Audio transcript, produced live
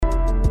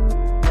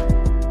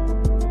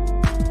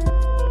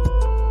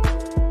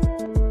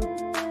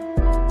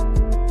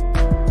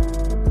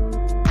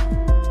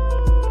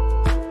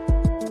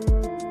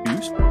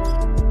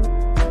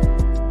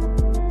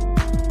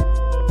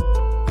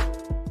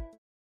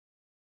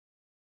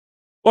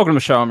Welcome to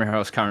the show. I'm your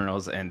host, Connor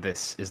Knowles, and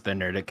this is the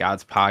Nerd at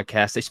Gods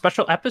podcast, a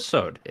special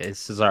episode.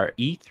 This is our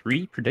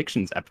E3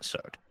 predictions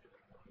episode.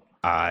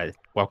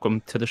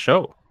 Welcome to the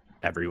show,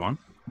 everyone.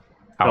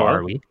 How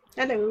are we?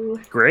 Hello.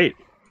 Great.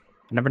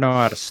 I never know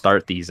how to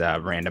start these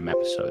random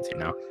episodes, you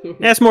know? Yeah,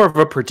 it's more of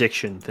a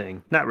prediction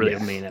thing, not really a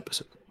main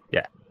episode.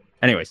 Yeah.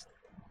 Anyways,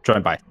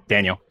 joined by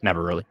Daniel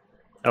Navaroli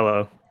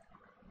Hello.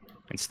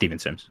 and Steven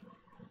Sims.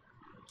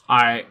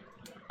 I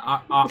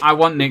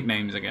want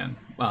nicknames again.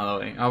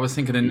 Well, I was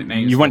thinking of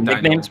nicknames. You want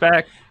Daniel. nicknames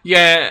back?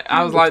 Yeah,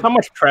 I was like, How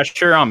much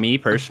pressure on me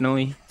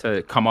personally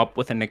to come up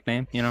with a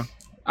nickname, you know?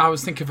 I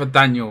was thinking for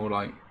Daniel,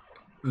 like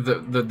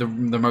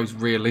the most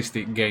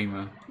realistic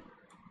gamer,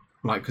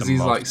 like because The he's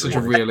most like such a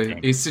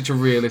realistic he's such a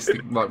realistic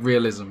like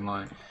realism.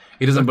 Like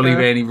he doesn't believe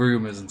any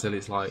rumors until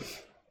it's like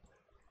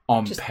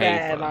on Just paper.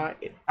 there,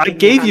 like, I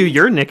gave you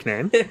your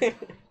nickname.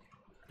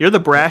 You're the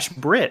brash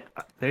Brit.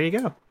 There you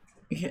go.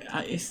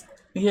 Yeah,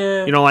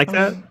 You don't like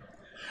that?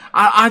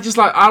 I just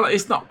like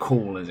it's not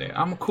cool, is it?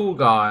 I'm a cool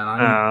guy and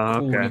I need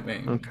cool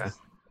nicknames. Okay.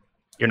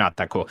 You're not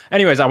that cool.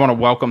 Anyways, I want to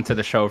welcome to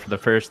the show for the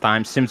first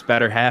time Sims'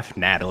 better half,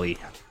 Natalie.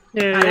 I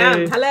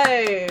am.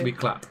 Hello. We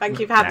clap. Thank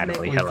you for having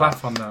Natalie, me.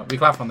 hello. We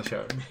clap on the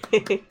show.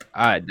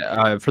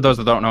 For those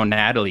that don't know,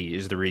 Natalie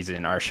is the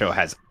reason our show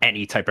has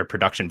any type of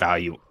production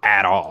value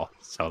at all.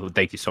 So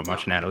thank you so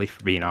much, Natalie,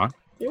 for being on.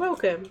 You're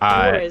welcome.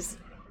 Uh, No worries.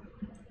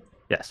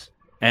 Yes.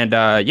 And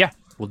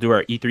we'll do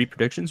our E3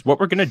 predictions. What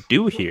we're going to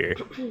do here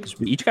is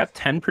we each got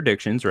 10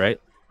 predictions, right?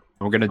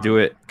 And we're going to do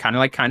it kind of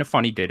like Kind of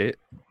Funny did it.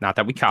 Not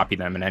that we copy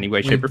them in any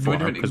way, shape, or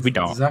form, because we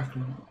don't.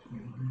 Exactly.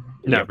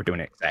 Yeah, we're doing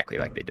it exactly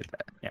like they did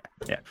that.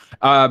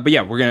 Yeah. But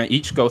yeah, we're going to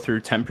each go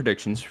through 10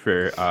 predictions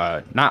for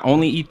not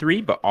only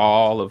E3, but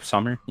all of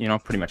summer, you know,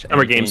 pretty much Summer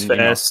anything, Games you know.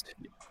 Fest.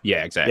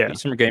 Yeah, exactly. Yeah.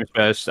 Summer Games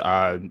Fest.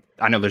 I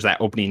know there's that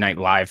opening night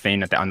live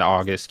thing at the end of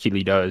August.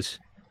 Keely does.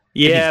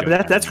 Yeah, doing but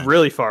that, that's man.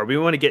 really far. We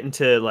want to get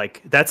into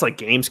that's like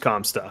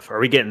Gamescom stuff. Are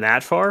we getting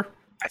that far?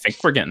 I think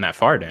we're getting that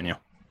far, Daniel.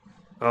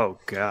 Oh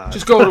god.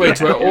 Just go all the way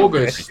to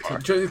August,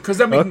 because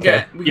then we can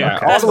get Yeah,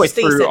 all That's the way what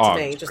Steve through said to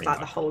August. me, just pretty like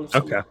the much. whole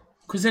summer. Okay.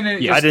 because then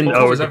it Yeah, just I didn't know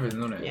covers it-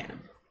 everything, doesn't it? Yeah.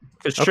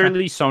 Because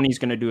surely Sony's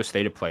gonna do a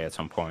state of play at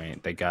some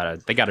point. They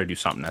gotta do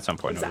something at some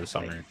point over the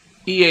Exactly. summer.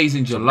 EA's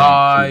in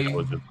July.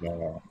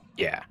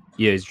 Yeah,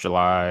 EA's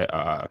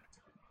July.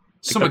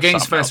 Summer Because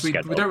Games something else Fest. We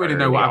scheduled don't really for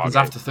know what early happens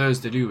August. after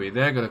Thursday, do we?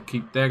 They're gonna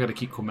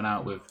keep coming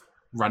out with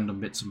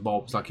random bits and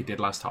bobs like he did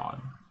last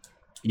time.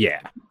 Yeah,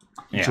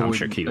 I'm Jordan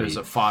sure Keely is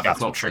at 5 got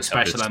some o'clock for a tricks up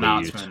his special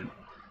sleeves. announcement,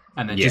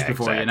 and then Yeah, just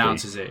before he exactly.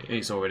 announces it,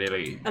 it's already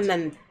leaked. And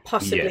then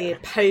possibly Yeah. a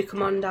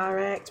Pokemon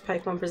Direct,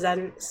 Pokemon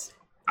Presents.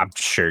 I'm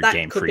sure That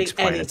Game could be Freak's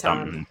playing any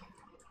something. time.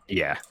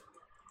 Yeah,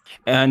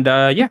 and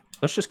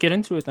let's just get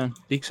into it then.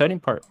 The exciting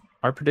part,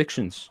 our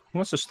predictions. Who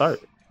wants to start?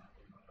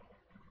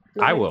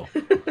 I will.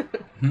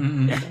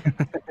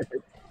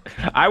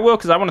 I will,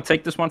 because I want to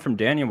take this one from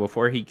Daniel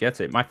before he gets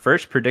it. My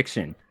first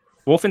prediction: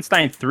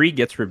 Wolfenstein 3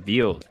 gets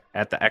revealed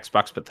at the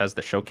Xbox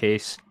Bethesda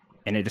Showcase,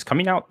 and it is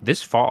coming out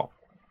this fall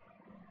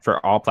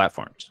for all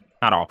platforms.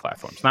 Not all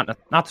platforms. Not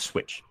the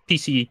Switch,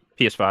 PC,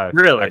 PS5,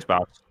 Really?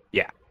 Xbox.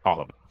 Yeah, all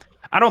of them.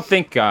 I don't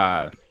think.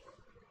 I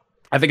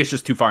think it's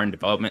just too far in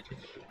development,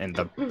 and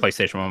the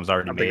PlayStation one was I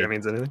already don't think made. that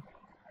means anything.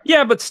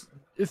 Yeah, but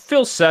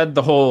Phil said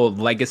the whole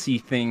legacy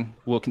thing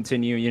will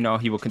continue. You know,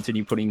 he will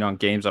continue putting on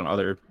games on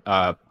other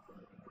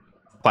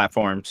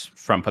platforms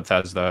from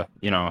Bethesda.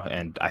 You know,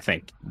 and I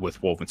think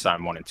with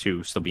Wolfenstein 1 and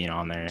 2 still being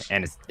on there,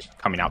 and it's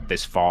coming out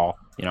this fall.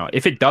 You know,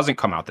 if it doesn't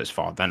come out this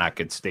fall, then I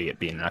could see it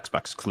being an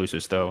Xbox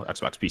exclusive still,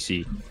 Xbox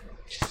PC.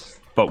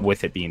 But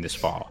with it being this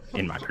fall,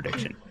 in my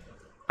prediction,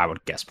 I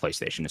would guess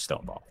PlayStation is still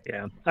involved.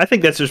 Yeah. I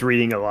think that's just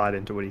reading a lot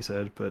into what he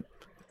said, but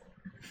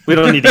we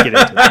don't need to get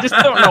into I it. just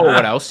don't know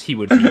what else he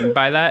would mean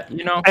by that.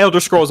 You know, Elder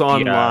Scrolls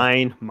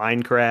Online,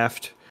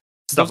 Minecraft, stuff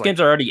those like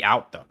games are already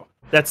out though.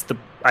 that's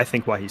I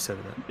think why he said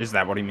that. Is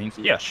that what he means?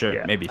 Yeah, sure,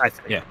 Yeah, maybe. I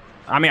think. Yeah,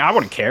 I mean, I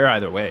wouldn't care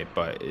either way,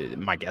 but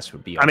my guess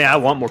would be. I mean, I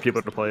want more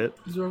people to play it.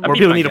 That'd more be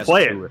people my need to guess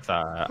play too it. With,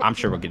 I'm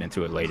sure we'll get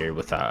into it later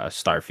with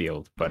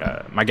Starfield,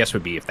 but my guess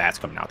would be if that's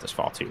coming out this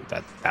fall too,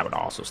 that would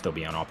also still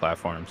be on all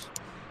platforms.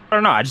 I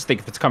don't know. I just think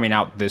if it's coming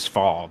out this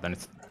fall, then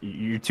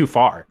you're too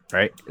far,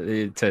 right?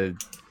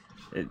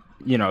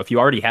 You know, if you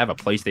already have a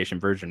PlayStation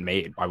version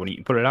made, why wouldn't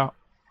you put it out?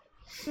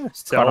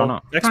 So, I don't know.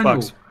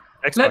 Xbox.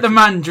 Xbox. Let the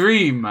man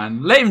dream,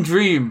 man. Let him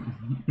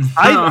dream.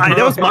 I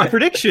that was my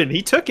prediction.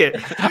 He took it.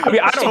 I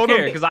mean, I don't told him-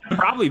 care because I'd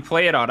probably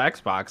play it on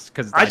Xbox.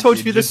 Because I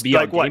told you this,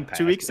 like, what,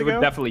 2 weeks It ago?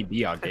 would definitely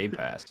be on Game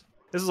Pass.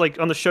 This is like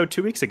on the show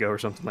 2 weeks ago or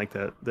something like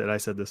that. That I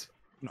said this.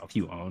 I don't know if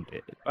you owned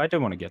it. I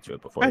did want to get to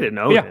it before. I you. didn't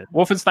But own yeah, it.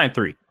 Wolfenstein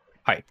 3.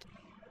 Hyped.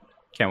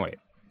 Can't wait.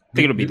 I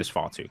think it'll be this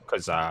fall too,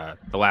 because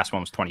the last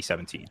one was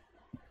 2017.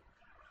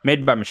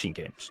 Made by Machine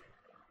Games.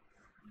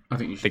 I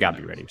think you should. They gotta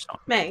be ready for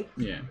something. Me?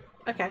 Yeah.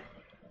 Okay.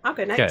 I'll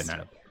go Yeah, next.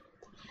 no.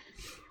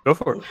 Go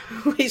for it.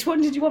 Which one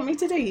did you want me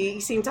to do?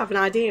 You seem to have an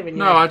idea in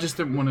your No, head. I just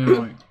didn't want to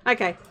like.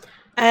 Okay.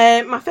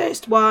 My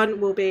first one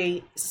will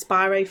be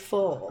Spyro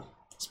 4.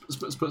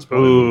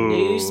 Ooh,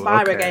 New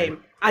Spyro okay.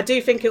 game. I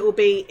do think it will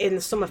be in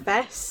the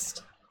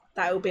Summerfest.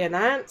 That will be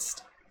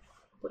announced.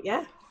 But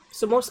yeah,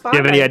 some more Spyro. Do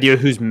you have any idea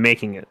who's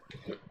making it?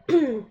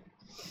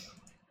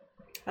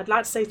 I'd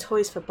like to say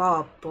Toys for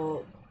Bob,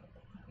 but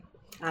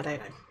I don't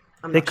know.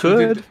 I'm They not sure.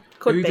 could.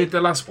 Could Who be. did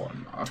the last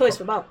one? Toys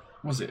for Bob.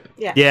 Was it?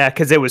 Yeah. Yeah,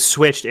 because it was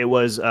switched. It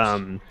was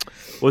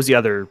what was the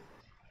other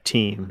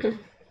team?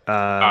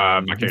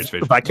 Vicarious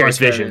Visions. Vicarious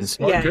Visions.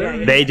 Yeah, yeah,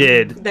 yeah. They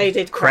did They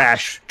did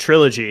Crash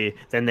trilogy.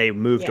 Then they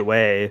moved Yeah.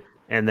 away,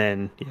 and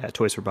then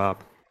Toys for Bob.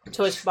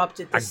 Toys for Bob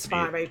did the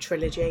Spyro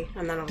trilogy,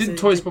 and then obviously Didn't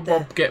Toys they for did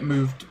Bob get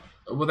moved?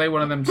 Were they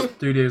one of them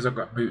studios that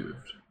got moved?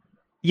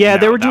 Yeah,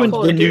 they No, were that doing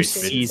was the the new new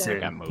season. season.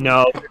 Got moved.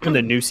 No, they're doing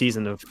the new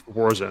season of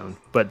Warzone,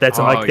 but that's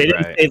Oh, like they you're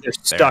didn't right. say they're They're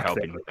stuck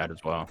helping there. with that as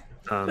well.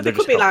 But They're there could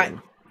just be like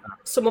helping.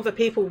 some other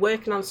people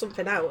working on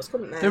something else,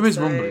 couldn't there? There is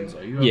So- rumblings.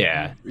 Though.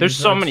 Yeah, there's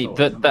so many.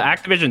 The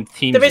Activision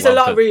teams There is a love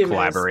lot to of rumours,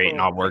 collaborate and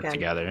but all work again-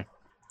 together.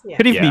 Yeah.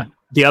 Could even Yeah. be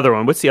the other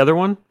one. What's the other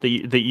one that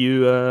you you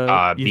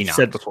Beanox.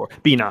 said before?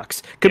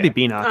 Beanox. Could Yeah.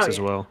 be Beanox Oh, as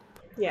yeah. well.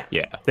 Yeah.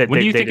 Yeah. They- When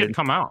do you they think did. it'd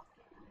come out?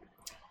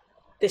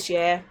 This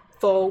year,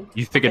 fall.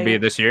 You think it'd be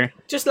this year?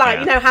 Just like Yeah.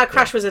 you know how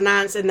Crash was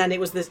announced, and then it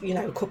was this. You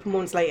know, a couple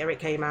months later it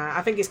came out.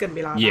 I think it's going to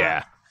be like Yeah.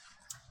 that.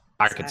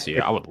 I could see it.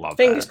 I would love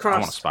Fingers that. I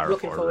want crossed. to Spyro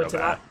Looking 4 forward real to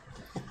bad.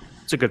 that.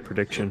 It's a good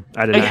prediction.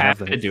 I did They not have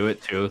have to that. do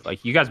it too.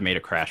 Like you guys made a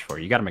Crash 4.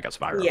 You got to make a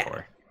Spyro Yeah.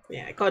 4.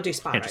 Yeah, got to do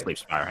Can't just Spyro. leave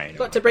Spyro hanging.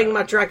 Got to bring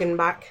my dragon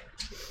back.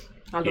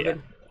 I love Yeah.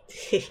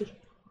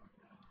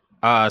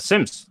 him.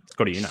 Sims. Let's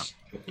go to you now.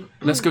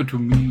 Let's go to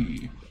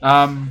me.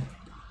 I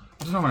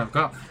don't know what I've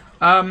got.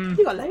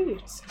 You got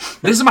loads.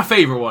 This is my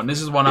favorite one.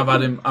 This is one I've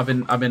had. I've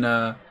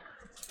been.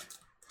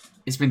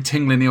 It's been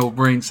tingling the old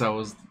brain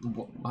cells.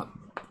 I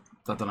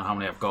don't know how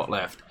many I've got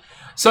left.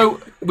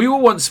 So we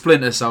all want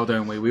Splinter Cell,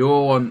 don't we? We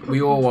all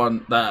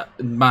want that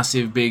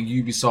massive, big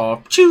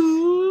Ubisoft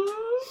choo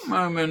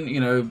moment. You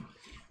know,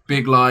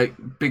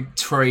 big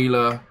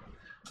trailer,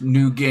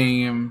 new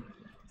game,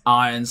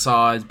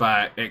 Ironside's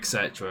back,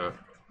 etc.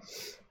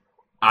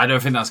 I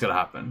don't think that's gonna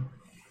happen.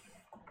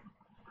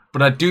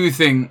 But I do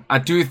think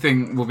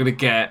we're gonna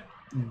get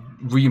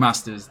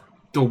remasters,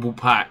 double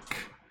pack,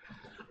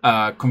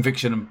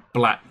 Conviction and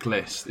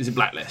Blacklist. Is it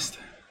Blacklist?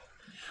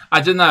 I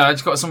don't know. I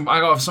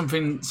got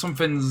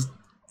something's.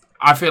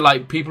 I feel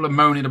like people are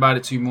moaning about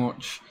it too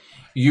much.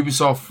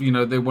 Ubisoft, you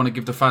know, they want to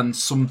give the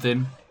fans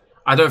something.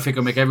 I don't think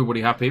it'll make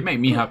everybody happy. It made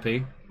me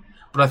happy,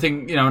 but I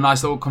think, you know, a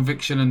nice little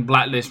Conviction and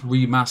Blacklist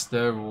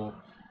remaster,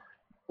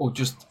 or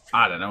just,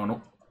 I don't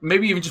know.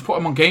 Maybe even just put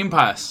them on Game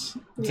Pass.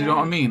 Do you know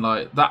what I mean?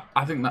 Like that.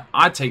 I think that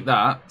I'd take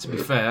that. To be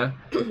fair,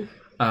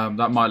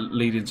 that might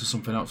lead into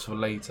something else for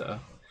later.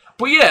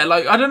 But yeah,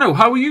 like I don't know.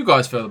 How will you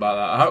guys feel about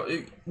that?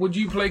 How would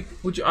you play?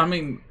 Would you? I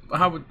mean,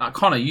 how would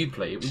Connor? You'd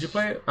play it? Would you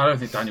play it? I don't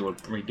think Daniel would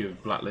redo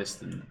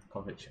Blacklist and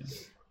Conviction.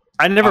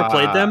 I never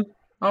played them.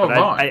 Oh, but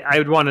right.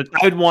 I'd want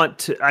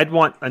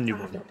a new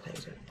one.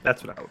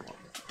 That's what I would want.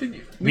 Didn't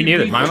you? Me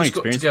neither. My only just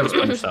got experience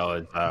together. with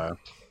Splinter Cell is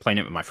playing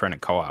it with my friend in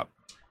co-op.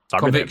 So I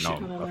really have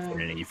Conviction. no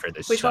affinity for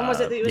this. Which one was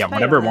it that you was Yeah,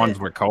 playing whatever on the ones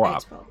were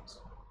co-op. Xbox?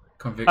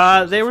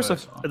 Conviction There was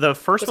first one. the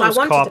first 'Cause one I was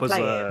wanted co-op to was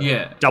play it.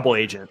 Yeah. Double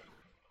Agent.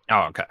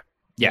 Oh, okay.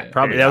 Yeah, Yeah.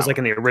 probably. That was like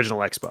one. in the original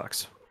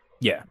Xbox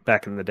Yeah.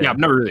 back in the day. Yeah, I've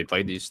never really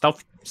played these.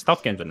 Stealth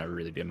games have never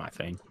really been my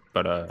thing.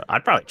 But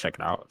I'd probably check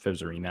it out if it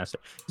was a remaster.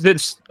 Is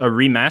it a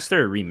remaster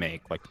or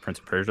remake, like the Prince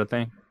of Persia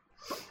thing?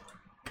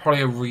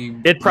 Probably a re.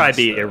 It'd probably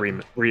be a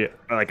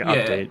like an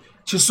Yeah, update.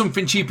 just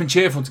something cheap and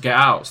cheerful to get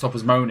out. Stop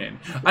us moaning.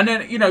 And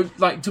then, you know,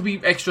 like to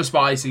be extra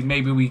spicy,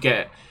 maybe we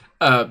get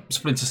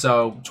Splinter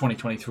Cell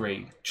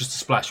 2023, just a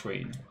splash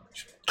screen.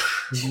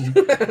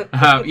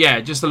 Yeah,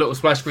 just a little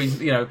splash screen.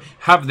 You know,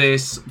 have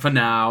this for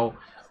now,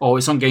 or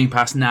it's on Game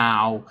Pass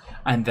now,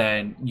 and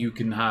then you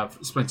can have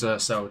Splinter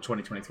Cell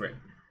 2023.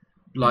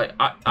 Like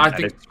I That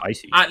think is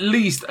spicy. at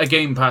least a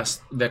Game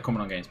Pass. They're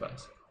coming on Game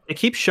Pass. They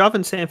keep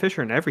shoving Sam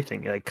Fisher and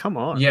everything. Like, come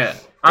on. Yeah,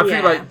 I feel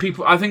Yeah. like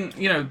people. I think,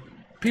 you know,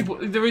 people.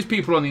 There is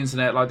people on the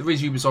internet, like there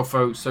is Ubisoft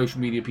folks,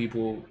 social media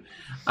people,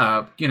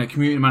 you know,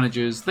 community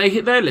managers.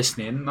 They're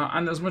listening,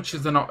 and as much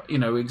as they're not, you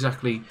know,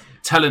 exactly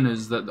telling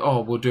us that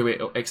we'll do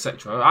it,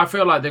 etc. I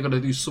feel like they're going to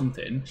do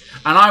something,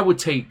 and I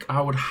would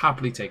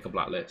happily take a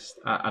Blacklist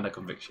and a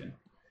Conviction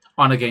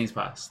on a Games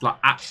Pass, like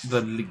at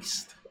the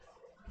least.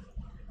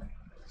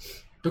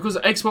 Because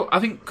Xbox, I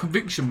think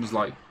Conviction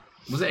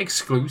was it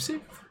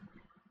exclusive?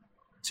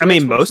 I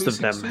mean, Xbox most of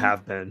them 360?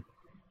 have been.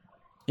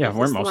 Yeah, That's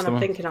weren't the most one of I'm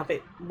them? thinking of.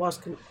 It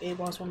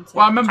was one.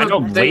 Well, I remember I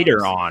know they-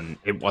 later on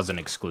it wasn't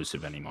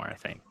exclusive anymore, I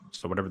think.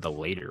 So whatever the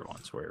later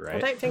ones were, I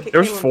right? don't think it There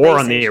was came 4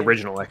 on the PlayStation.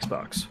 original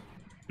Xbox.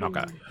 Okay.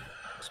 So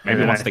And maybe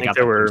then once I they think got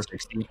there the were-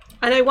 360.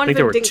 I know one I think of there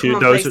them were didn't two- come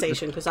on those-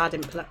 PlayStation because I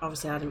didn't.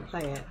 Obviously, I didn't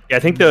play it. Yeah, I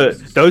think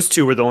those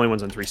 2 were the only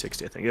ones on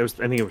 360. I think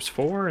it was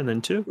 4 and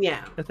then 2.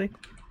 Yeah. I think.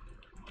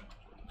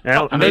 I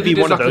don't, And maybe they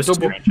did one of like a those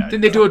double. 2. Didn't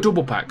they do a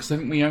double pack? 'Cause I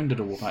think we owned a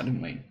double pack,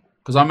 didn't we?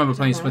 Because I remember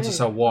playing Splinter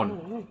Cell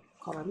 1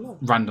 Can't remember.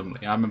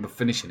 randomly. I remember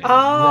finishing it. Oh,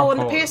 Rock on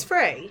the hard.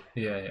 PS3.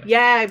 Yeah.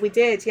 Yeah, we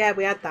did. Yeah,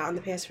 we had that on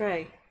the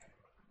PS3.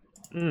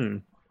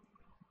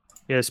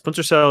 Yeah,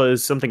 Splinter Cell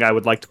is something I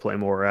would like to play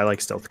more. I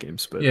like stealth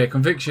games, but Yeah,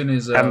 Conviction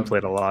is. I haven't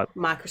played a lot.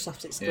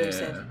 Microsoft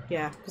exclusive.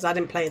 Yeah, because I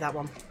didn't play that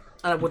one.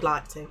 And I would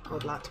like to. I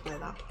would like to play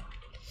that.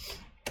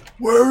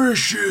 Where is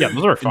she? Yeah,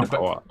 those are In fun the ba-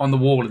 co-op. on the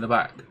wall in the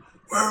back.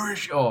 Where is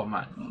she? Oh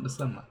man, I don't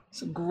understand that.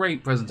 It's a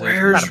great presentation.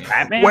 Where's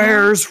Batman?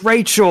 Where's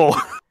Rachel?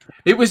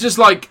 It was just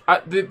like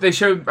they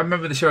showed. I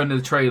remember they showing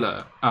the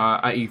trailer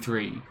at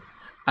E3,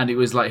 and it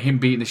was like him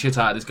beating the shit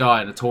out of this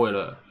guy in the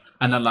toilet,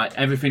 and then like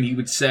everything he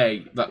would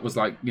say that was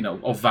like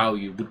of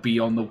value would be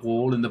on the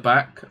wall in the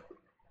back.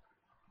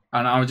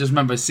 And I just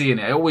remember seeing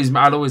it. I'll always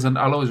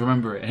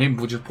remember it.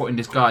 Him just putting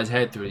this guy's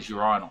head through his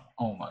urinal.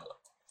 Oh my god!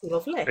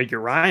 Lovely. A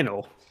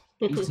urinal.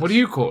 What do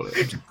you call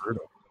it?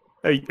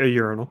 A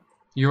urinal.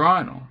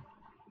 Urinal.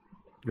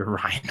 You're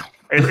right.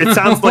 It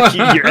sounds like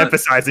you're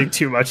emphasizing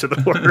too much of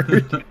the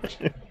word.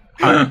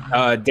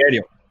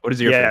 Daniel, what is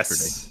your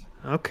first Yes.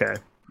 Okay.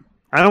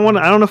 I don't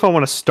know if I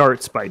want to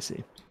start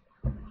spicy.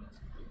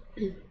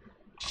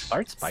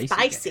 Start spicy.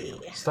 Spicy.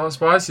 Start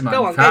spicy, man.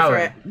 Go on, go coward. for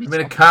it. You've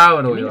been a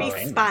coward all your Be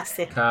life.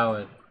 spicy.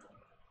 Coward.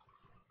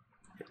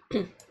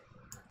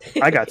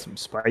 I got some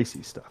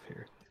spicy stuff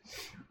here.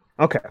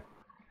 Okay.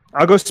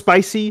 I'll go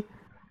spicy,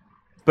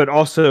 but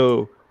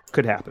also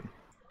could happen.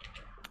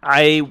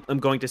 I am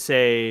going to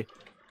say,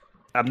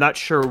 I'm not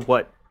sure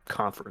what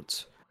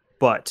conference,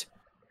 but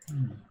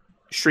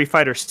Street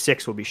Fighter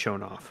 6 will be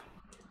shown off.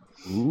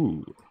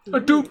 Ooh.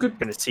 Hadouken.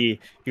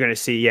 You're gonna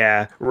see,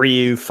 yeah,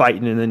 Ryu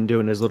fighting and then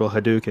doing his little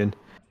Hadouken.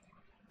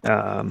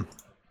 I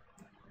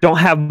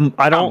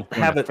don't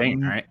have a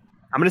thing, right?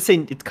 I'm gonna say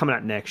it's coming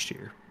out next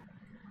year.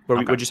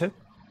 What'd you say?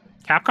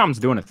 Capcom's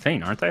doing a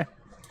thing, aren't they?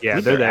 Yeah,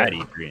 They're they're there. at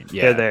E3.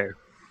 Yeah, They're there.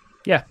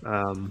 Yeah.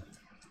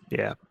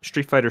 Yeah.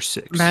 Street Fighter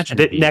 6. Imagine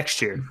it being-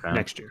 next year. Yeah.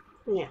 Next year.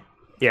 Yeah.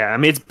 Yeah, I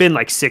mean it's been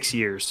like 6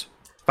 years,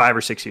 5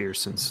 or 6 years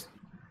since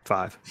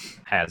 5.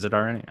 Has it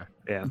already?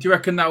 Yeah. Do you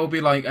reckon that will be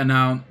like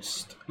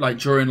announced like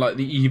during like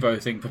the Evo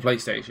thing for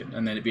PlayStation,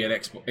 and then it'd be an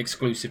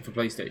exclusive for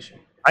PlayStation?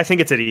 I I think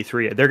it's at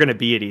E3. They're gonna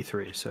be at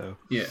E3, so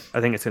Yeah.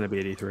 I think it's gonna be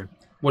at E3.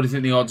 What do you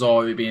think the odds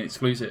are of it being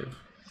exclusive?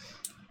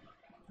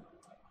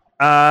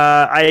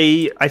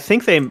 I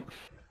think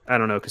I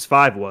don't know, because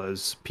 5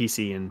 was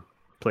PC and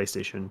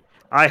PlayStation.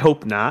 I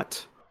hope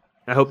not.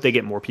 I hope they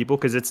get more people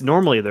because it's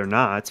normally they're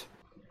not.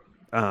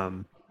 I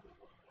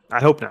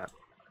hope not.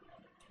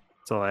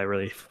 That's all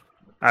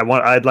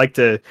I'd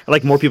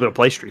like more people to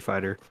play Street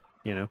Fighter.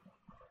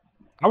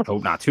 I would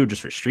hope not too,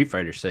 just for Street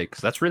Fighter's sake,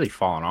 because that's really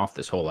fallen off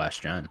this whole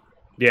last gen.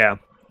 Yeah.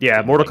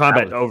 Mortal Like, that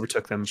Kombat was-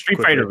 overtook them. Street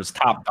quickly. Fighter was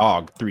top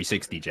dog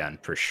 360 gen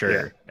for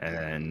sure, and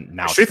then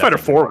now Street Fighter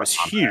stepping 4 Mortal was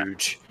Kombat.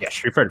 huge. Yeah,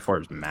 Street Fighter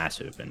 4 is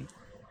massive, and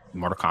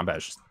Mortal Kombat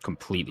has just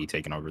completely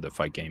taken over the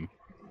fight game.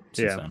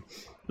 Since Yeah. then.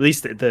 At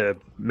least the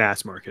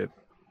mass market.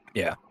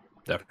 Yeah,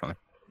 definitely.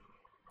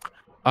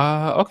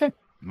 Okay.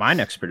 My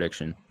next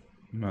prediction.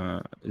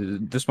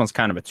 This one's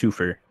kind of a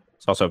twofer.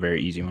 It's also a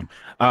very easy one.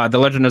 The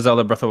Legend of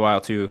Zelda: Breath of the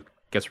Wild 2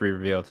 gets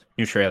re-revealed.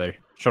 New trailer,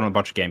 showing a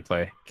bunch of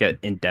gameplay. Get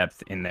in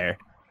depth in there.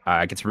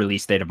 Gets a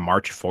release date of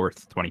March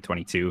 4th,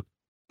 2022,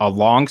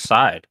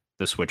 alongside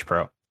the Switch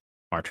Pro.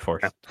 March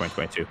 4th,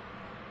 2022.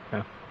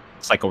 Yeah.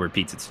 Cycle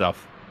repeats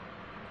itself.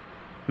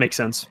 Makes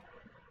sense.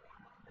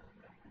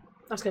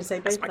 I was going to say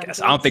both. That's my of them.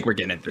 guess. I don't think we're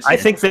getting into this. I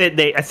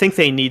think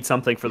they need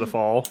something for the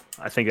fall.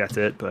 I think that's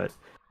it, but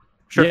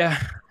sure. Yeah,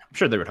 I'm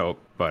sure they would hope,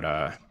 but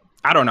I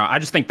don't know. I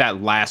just think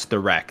that last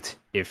direct,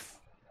 if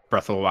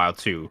Breath of the Wild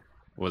 2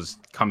 was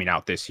coming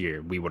out this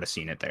year, we would have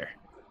seen it there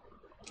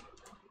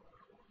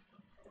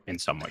in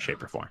some way,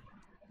 shape, or form.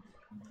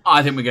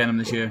 I think we're getting them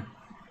this year.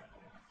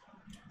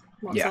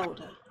 What's Yeah.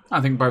 older? I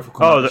think both will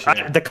come out this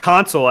year. The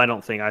console, I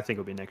think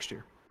will be next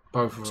year.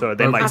 Both will. So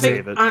they both might I will.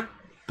 save think it.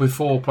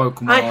 Before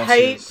Pokemon I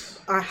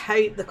Arceus.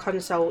 hope the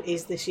console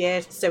is this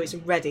year, so it's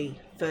ready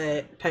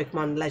for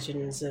Pokemon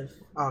Legends of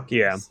Arceus.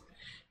 Yeah.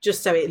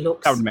 Just so it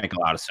looks That would make a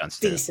lot of sense.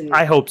 Too. decent.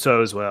 I hope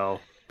so as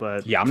well.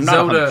 But Yeah, I'm not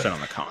Zelda- 100%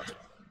 on the console.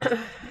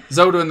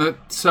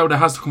 Zelda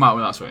has to come out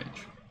with that Switch.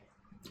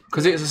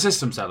 Because it's a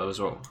system seller as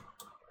well.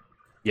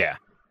 Yeah,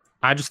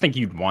 I just think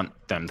you'd want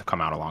them to come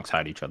out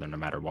alongside each other no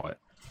matter what.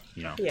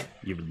 Yeah.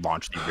 You would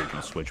launch the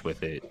original Switch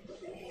with it.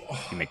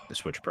 You make the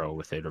Switch Pro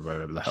with it, or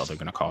whatever the hell they're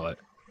gonna call it.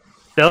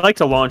 they like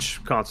to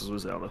launch consoles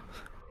with Zelda.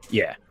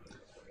 Yeah,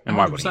 and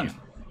why wouldn't you? 100%.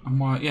 And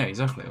why? Yeah,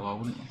 exactly. Why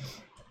wouldn't you?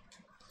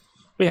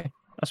 But yeah,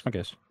 that's my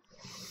guess.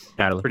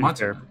 Natalie, Pretty My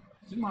fair. turn.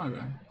 Is it my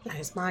go? That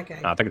is my go.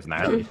 I think it's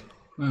Natalie.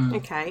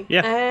 Okay.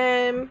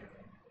 Yeah.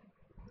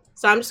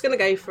 So I'm just gonna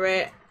go for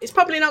it. It's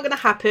probably not gonna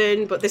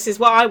happen, but this is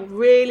what I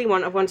really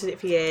want. I've wanted it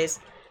for years.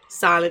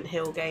 Silent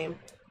Hill game.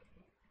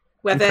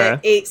 Whether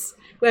it's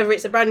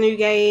a brand new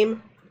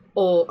game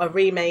or a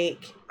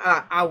remake,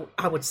 I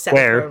would settle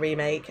for a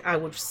remake. I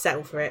would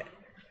settle for it.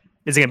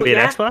 Is it going to be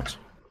Yeah. an Xbox?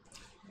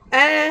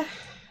 I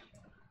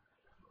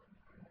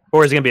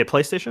Or is it going to be a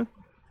PlayStation?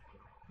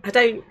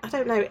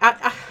 don't know.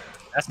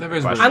 That's There the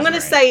is question, I'm gonna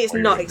right? say it's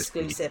Where not would this be?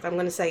 exclusive. I'm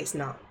gonna say it's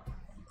not.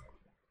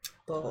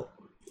 But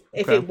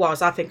if Okay. it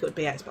was, I think it would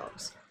be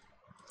Xbox.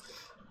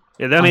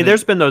 Yeah, I mean, think-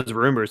 there's been those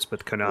rumors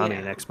with Konami Yeah.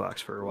 and Xbox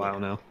for a while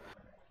now.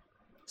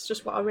 It's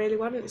just what I really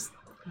want. It's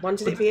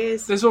wanted it for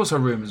years. There's also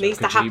rumours of Needs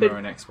to Kojima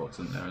happen. and Xbox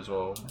in there as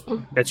well.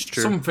 That's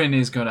true. Something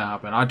is going to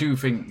happen. I do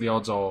think the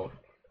odds are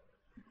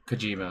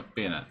Kojima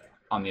being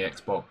on the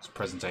Xbox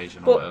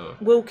presentation or But whatever.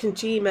 will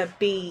Kojima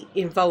be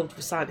involved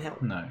with Silent Hill?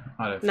 No,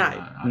 I don't. No.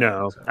 Think that.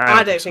 No, think so.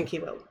 I don't think he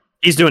will.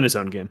 He's doing his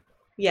own game.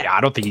 Yeah. Yeah,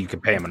 I don't think you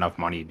could pay him enough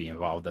money to be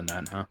involved in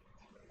that, huh?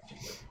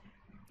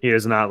 He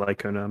is not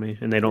like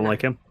Konami, and they don't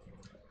like him.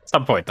 At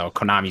some point, though,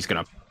 Konami's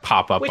gonna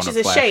pop up Which on is a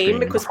a flash shame screen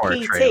because before a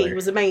PT trailer.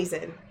 was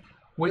amazing.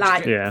 Which,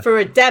 Like, Yeah. for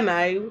a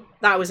demo,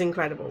 that was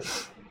incredible.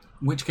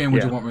 which game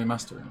would Yeah. you want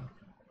remastering?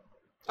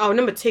 Oh,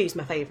 number 2 is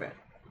my favourite.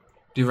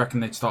 Do you reckon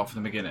they'd start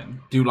from the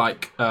beginning? Do you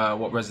like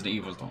what Resident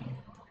Evil's done?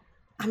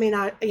 I mean,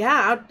 I'd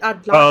like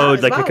that Oh,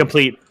 as like well. a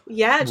complete.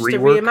 Yeah, just a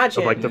rework of,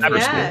 reimagine. like, the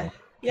first yeah, one.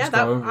 yeah, Just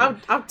that go over it.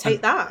 I'd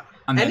take that.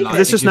 And then, Anything. like,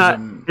 This it is gives not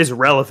them- as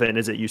relevant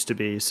as it used to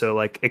be, so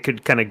like it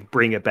could kind of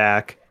bring it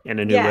back in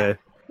a new Yeah. way.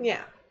 Yeah,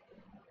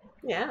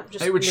 yeah.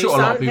 Just It would new shut a lot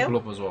of Silent Hill.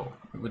 people up as well.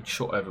 It would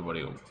shut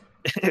everybody up.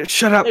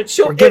 Shut up! It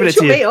would We're giving it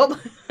to me you. up.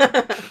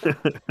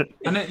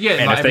 And then, yeah,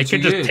 And like if they every 2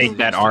 could just years. take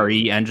that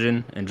RE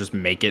engine and just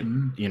make it,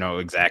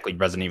 exactly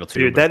Resident Evil 2.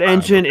 Dude, but that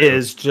engine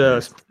is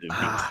just it'd be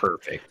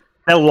perfect.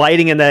 that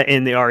lighting in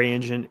the RE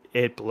engine.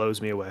 It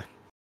blows me away.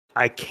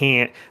 I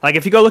can't like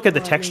if you go look at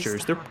the Oh,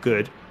 textures, they're stop.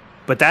 good,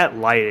 but that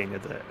lighting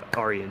of the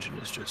RE engine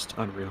is just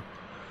unreal.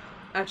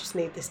 I just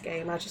need this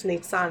game. I just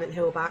need Silent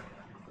Hill back.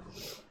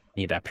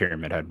 Need that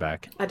Pyramid Head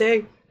back. I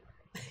do.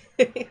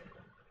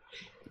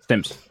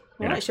 Sims.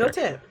 All right, your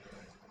turn.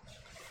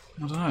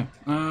 I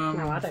don't know.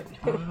 No, I don't.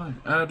 I don't know.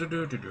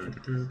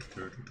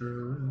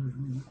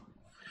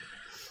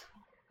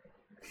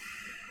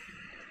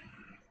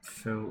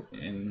 Fill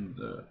in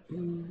the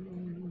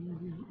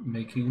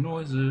making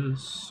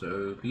noises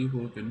so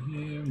people can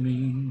hear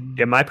me.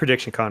 Yeah, my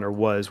prediction, Connor,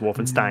 was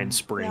Wolfenstein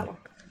Spring. That one.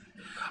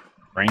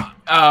 Right?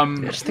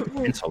 Just think it's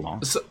been so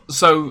long.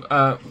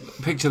 So,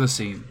 picture the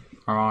scene.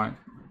 All right,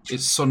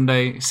 it's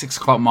Sunday, 6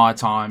 o'clock my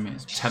time.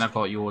 It's 10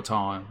 o'clock your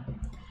time.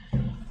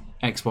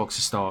 Xbox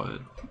has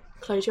started.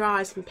 Close your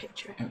eyes and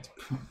picture it.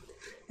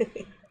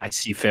 I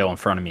see Phil in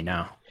front of me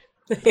now.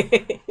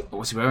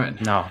 What's he wearing?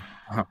 No.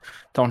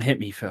 Don't hit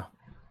me, Phil.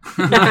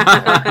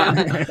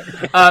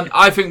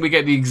 I think we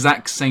get the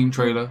exact same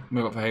trailer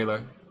we got for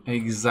Halo.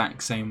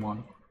 Exact same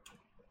one.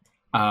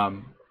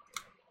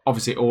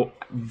 Obviously, all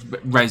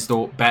rezzed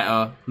up,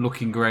 better,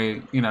 looking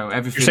great. You know,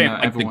 everything. You're saying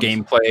that like the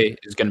everyone's- gameplay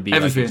is going to be like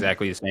Everything.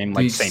 exactly the same,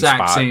 the like same exact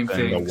spot, same and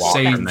thing, the walk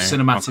same from there.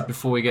 cinematic Okay.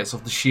 before he gets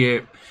off the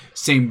ship,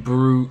 same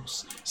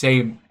brutes,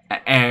 same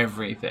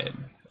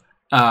everything.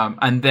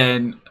 And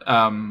then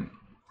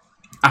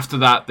after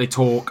that, they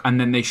talk, and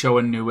then they show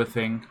a newer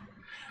thing,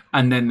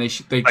 and then they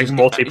Like just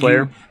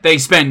multiplayer? They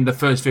spend the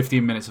first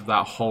 15 minutes of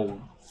that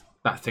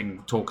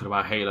thing talking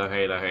about Halo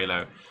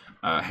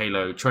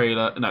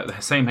trailer. No, the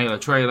same Halo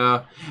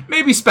trailer.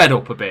 Maybe sped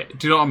up a bit.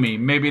 Do you know what I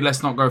mean? Maybe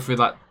let's not go through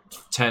that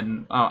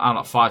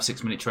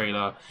 5-6 minute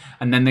trailer,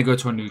 and then they go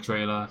to a new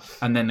trailer,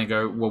 and then they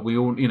go, well, we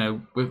all,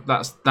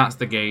 that's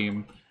the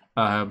game.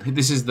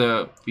 This is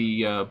the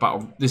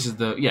battle. This is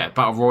the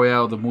battle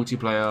royale, the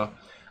multiplayer,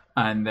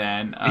 and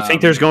then You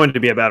think there's going to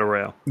be a battle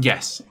royale?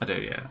 yes, I do.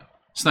 Yeah,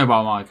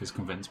 Snowball Mike has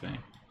convinced me.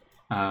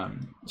 Do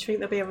you think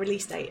there'll be a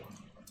release date?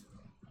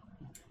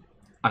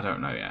 I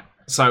don't know yet.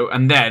 So,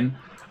 and then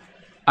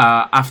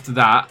after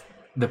that,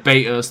 the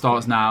beta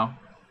starts now.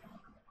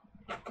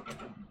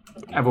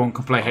 Everyone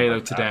can play Halo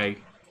today,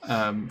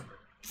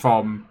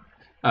 from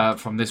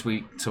this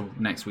week to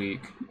next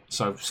week.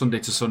 So Sunday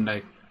to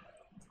Sunday,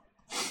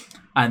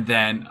 and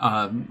then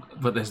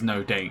but there's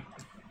no date,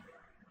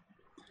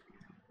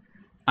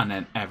 and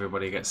then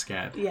everybody gets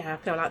scared. Yeah, I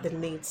feel like there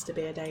needs to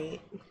be a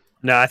date.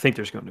 No, I think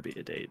there's going to be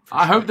a date.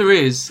 I hope there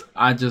is.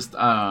 I just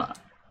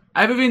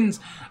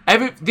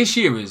this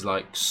year is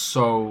like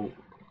so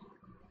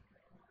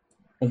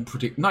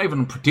not even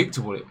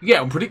unpredictable.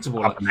 Yeah,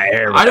 unpredictable. Up in the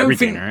air with I don't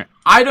everything, think right?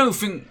 I don't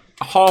think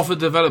half the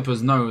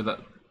developers know that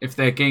if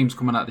their game's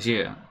coming out this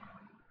year.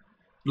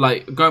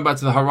 Like going back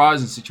to the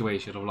Horizon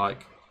situation of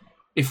like,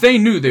 if they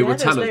knew they would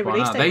there's tell us no by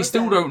release now. date, They was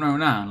still there? don't know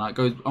now. Like,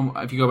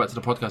 if you go back to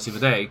the podcast the other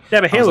day,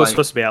 Yeah, but I was Halo was like,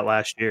 supposed to be out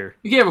last year.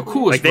 yeah, of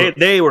course. Like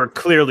they were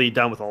clearly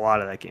done with a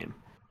lot of that game.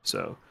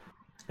 So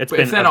it's but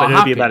been. if they're not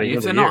it'll be about happy, another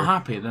if they're year. not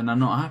happy, then they're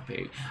not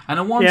happy. And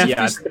then once Yeah. if Yeah,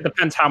 I this, think it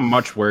depends how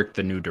much work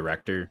the new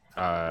director,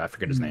 I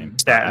forget his name,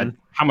 Staten.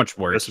 how much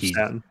work Joseph he's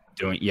Staten.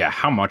 doing. Yeah,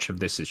 how much of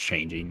this is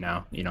changing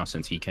now,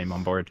 since he came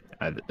on board.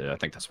 I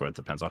think that's what it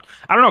depends on.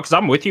 I don't know, because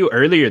I'm with you.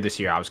 Earlier this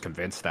year, I was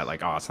convinced that,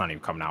 like, it's not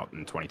even coming out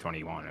in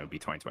 2021. It would be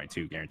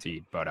 2022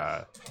 guaranteed. But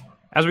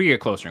as we get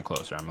closer and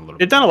closer, I'm a little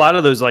They've done a lot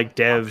of those like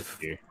dev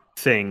optimistic.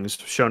 things,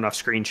 showing off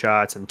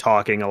screenshots and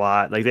talking a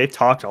lot. Like they've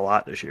talked a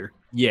lot this year.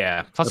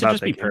 Yeah, plus it'd about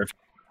just be that game. perfect.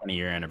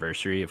 20-year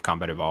anniversary of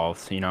Combat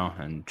Evolved,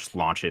 and just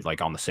launch it like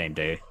on the same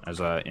day as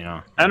I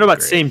don't know about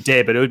the same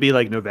day, but it would be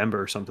like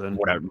November or something.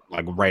 whatever,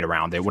 like right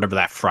around it, whatever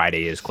that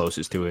Friday is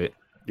closest to it.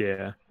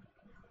 Yeah.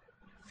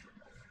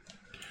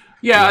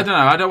 yeah, I don't know.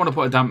 I don't want to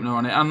put a dampener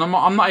on it, and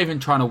I'm not even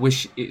trying to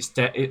wish it's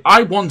dead.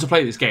 I want to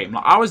play this game.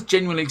 Like I was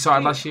genuinely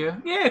excited last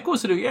year. Yeah, of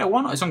course I do. Yeah,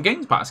 why not? It's on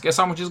Games Pass. Guess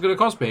how much it's going to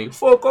cost me?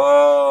 Fuck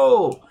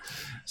all.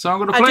 So I'm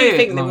going to I play do it.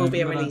 think there will Like, be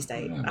a I'm gonna- release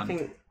date. yeah, I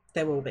think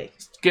there will be.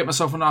 get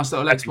myself a nice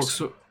little That's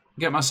Xbox.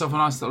 get myself a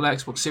nice little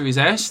Xbox Series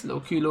S,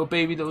 little cute little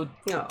baby little.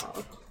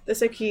 Oh, they're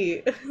so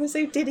cute. They're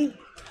so diddy.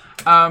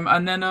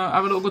 And then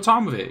have a little good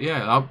time with it.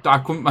 Yeah, I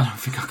couldn't. I don't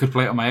think I could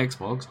play it on my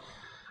Xbox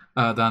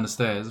down the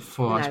stairs.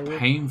 It's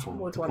painful.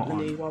 We'd to want put the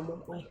on. new one,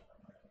 wouldn't we?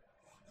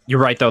 You're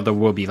right, though. There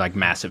will be like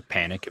massive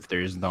panic if there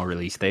is no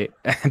release date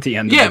at the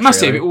end. Yeah, of the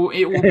massive.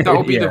 trailer. That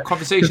will be Yeah. the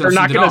conversation. They're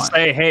not going to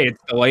say, "Hey,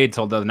 it's delayed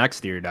till the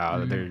next year." Now,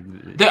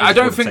 I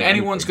don't think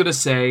anyone's going to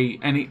say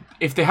any.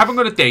 If they haven't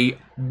got a date,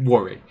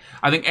 worry.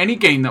 I think any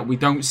game that we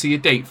don't see a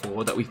date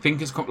for, that we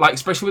think is like,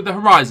 especially with the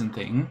Horizon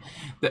thing,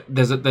 that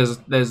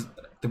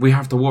we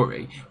have to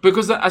worry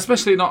because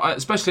especially not at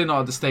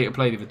the state of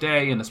play the other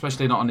day, and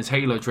especially not on this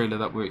Halo trailer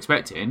that we're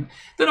expecting.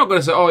 They're not going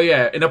to say, "Oh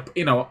yeah,"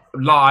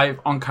 live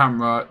on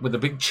camera with a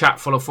big chat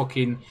full of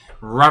fucking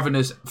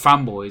ravenous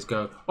fanboys.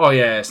 Go, "Oh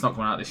yeah, it's not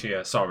coming out this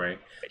year. Sorry."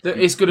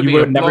 It's going to be. You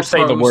a would never blog say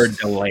post. the word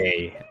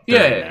delay.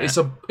 Yeah,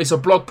 it's a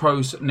blog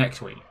post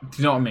next week. Do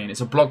you know what I mean? It's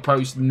a blog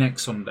post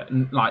next Sunday,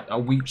 like a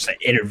week. Just an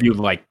interview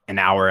like an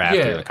hour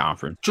after the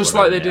conference, just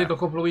like they did a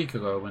couple of weeks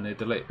ago when they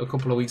delayed a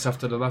couple of weeks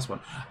after the last one.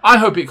 I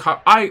hope it.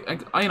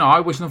 I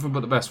wish nothing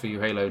but the best for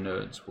you, Halo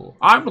nerds. But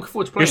I'm looking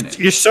forward to playing it.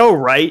 You're so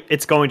right.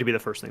 It's going to be the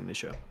first thing they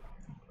show.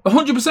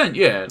 100%.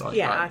 Yeah.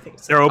 I think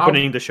so. They're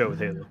opening the show with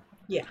Halo.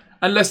 Yeah.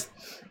 Unless,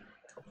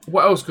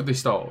 what else could they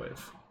start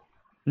with?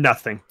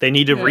 Nothing. They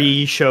need to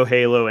re-show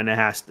Halo, and it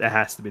has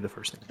to be the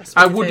first thing.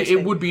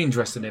 It would be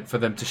interesting for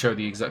them to show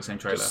the exact same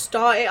trailer. Just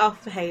start it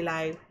off for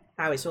Halo.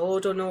 How it's all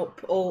done up,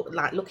 all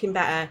like looking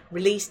better.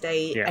 Release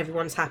date. Yeah.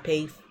 Everyone's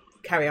happy.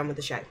 Carry on with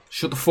the show.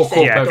 Shut the fuck up,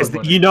 Yeah, because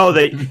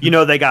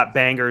everybody. they got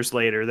bangers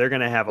later. They're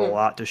gonna have a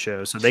lot to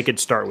show, so they could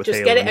start with Just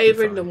Halo. get it and be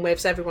over and fine. done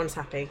with, so everyone's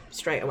happy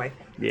straight away.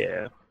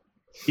 Yeah.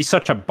 Be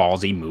such a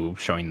ballsy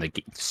move showing the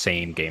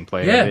same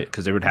gameplay Yeah. of it,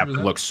 because it would have to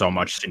 100%. look so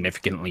much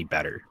significantly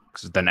better.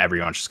 Because then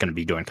everyone's just going to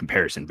be doing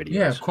comparison videos.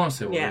 Yeah, of course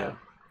they will. Yeah.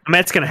 I mean,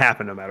 it's gonna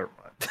happen no matter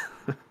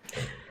what.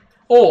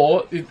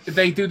 Or if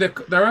they do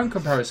their own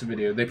comparison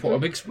video. They put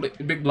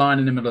a big line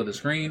in the middle of the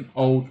screen.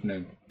 Old,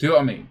 new. Do you know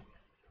what I mean?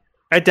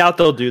 I doubt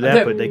they'll do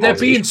that, but They're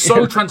being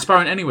so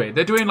transparent anyway.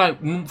 They're doing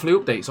like monthly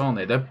updates, aren't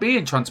they? They're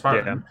being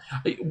transparent.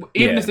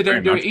 Even if they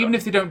don't do it, even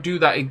if they don't do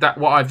that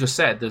what I've just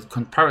said, the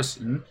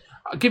comparison,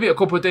 I'll give it a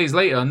couple of days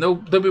later, and they'll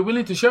be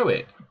willing to show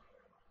it.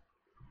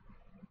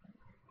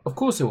 Of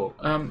course they will.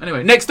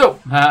 Anyway, next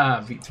up,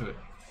 beat to it.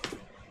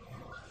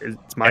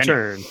 It's my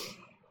turn.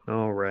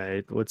 All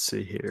right, let's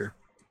see here.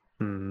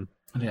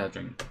 Yeah,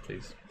 drink,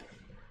 please.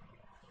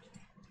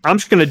 I'm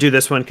just gonna do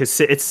this one because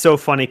it's so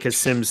funny. Because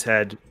Sims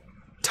had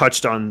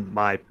touched on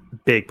my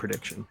big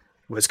prediction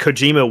was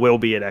Kojima will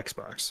be at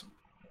Xbox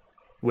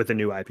with a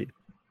new IP.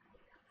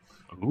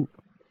 Ooh.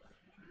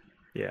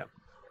 Yeah,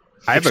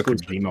 I have a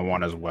Kojima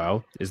one as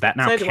well. Is that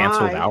now So do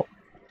canceled I. out?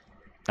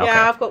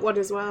 Yeah, I've got one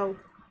as well.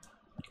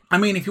 I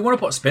mean, if you want to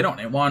put a spin on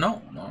it, why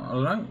not? I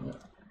don't know.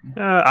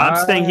 I'm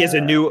saying he has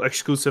a new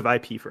exclusive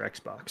IP for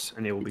Xbox,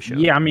 and it will be shown.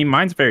 Yeah, I mean,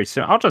 mine's very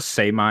similar. I'll just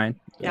say mine.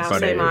 Yeah, I'll but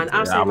say mine.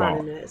 I'll say I mine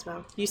won't. in it as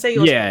well. You say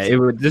yours. Yeah, first. it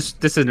would. This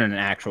isn't an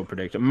actual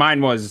prediction.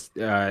 Mine was.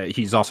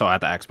 He's also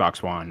at the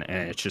Xbox One,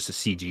 and it's just a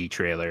CG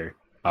trailer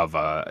of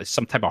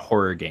some type of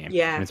horror game.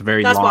 Yeah, and it's a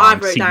very that's long what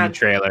I've wrote CG down.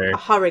 trailer. A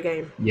horror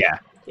game. Yeah,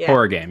 Yeah.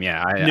 horror game.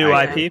 Yeah, New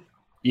I- IP.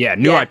 Yeah,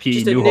 new Yeah, IP,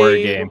 just a new horror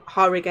game.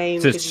 Horror game.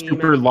 It's a Kojima.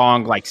 super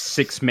long, like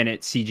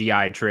 6-minute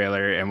CGI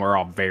trailer, and we're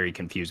all very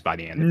confused by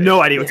the end of it.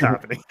 No idea what's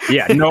happening.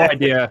 Yeah, no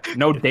idea,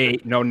 no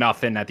date, no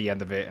nothing at the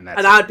end of it, and that's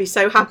And I'd be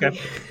so happy. Okay.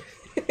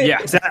 yeah.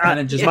 And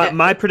then just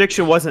My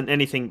prediction wasn't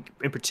anything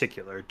in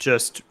particular.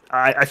 Just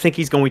I think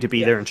he's going to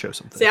be there and show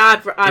something. See,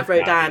 I've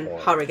wrote down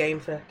horror game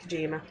for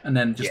Kojima. and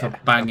then just a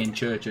banging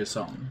Churches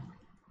song.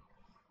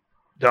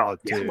 Oh,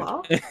 dude.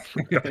 What? Give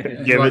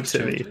it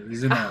to me.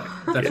 He's in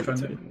Death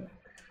Stranding.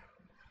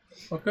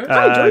 Okay.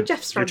 I enjoyed Jeff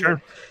your Stranding.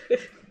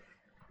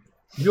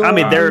 turn. I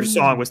mean, their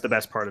song was the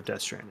best part of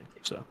Death Stranding.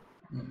 So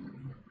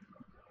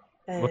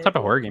What type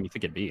of horror game do you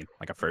think it'd be?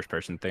 Like a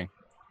first-person thing?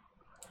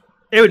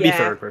 it would be Yeah.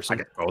 third I person.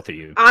 guess both of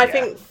you. I yeah.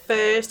 think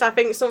first, I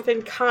think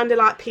something kind of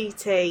like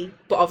PT,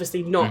 but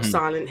obviously not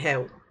Silent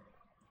Hill.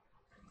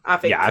 I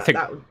think Yeah, I think-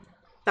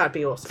 that'd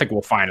be I awesome. think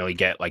we'll finally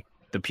get like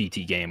the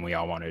PT game we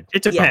all wanted.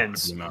 It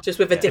depends. Kojima. Just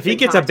with a If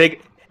different.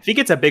 he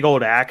gets a big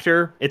old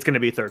actor, it's going to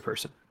be third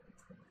person.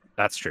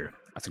 That's true.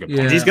 That's a good Yeah.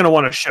 point. He's going to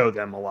want to show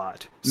them a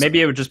lot. So, Maybe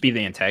it would just be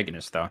the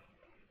antagonist, though.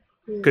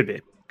 could be.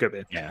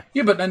 Yeah.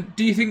 Yeah, but then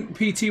do you think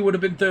PT would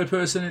have been third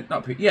person?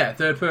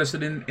 Third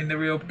person in the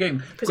real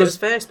game. because it was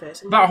first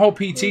person. That whole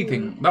PT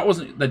thing, that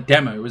wasn't the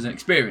demo, it was an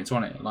experience,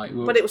 wasn't it? Like,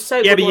 But it was so.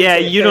 Yeah, good but yeah,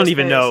 wasn't it, you don't first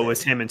even know it person?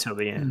 was him until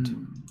the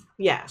end.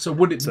 Yeah. so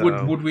would it?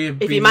 So- Would we have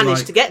If been you managed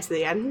like, to get to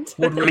the end.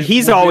 would we- I mean,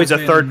 he's would we always a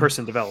have third been-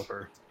 person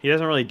developer. He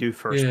doesn't really do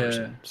first Yeah.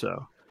 person.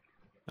 So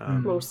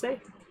We'll see.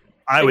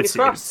 I would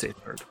Fingers say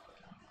crossed. third.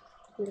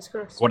 Fingers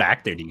crossed. What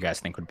actor do you guys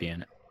think would be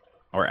in it?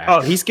 Or actor?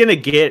 Oh, he's going to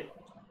get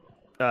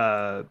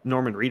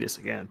Norman Reedus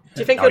again.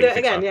 Do you think Oh, he'll do you it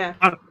think again? so?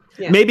 Yeah.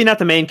 Yeah. Maybe not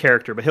the main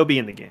character, but he'll be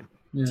in the game.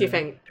 Yeah. Do you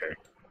think?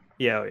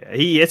 Yeah,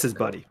 he is his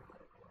buddy.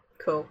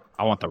 Cool.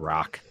 I want The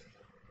Rock.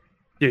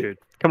 Dude,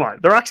 come on.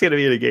 The Rock's going to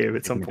be in a game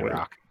at some Give me The point.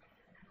 Rock.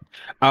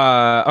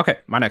 Okay,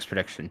 my next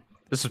prediction.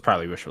 This is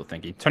probably wishful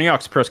thinking. Tony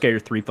Hawk's Pro Skater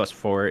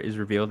 3+4 is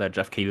revealed at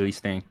Jeff Keighley's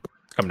thing.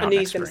 It's coming I out knew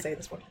he next was going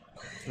to spring. say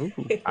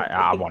this one. Ooh.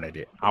 I wanted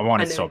it. I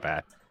want I it knew so it.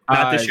 bad.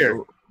 Not this year.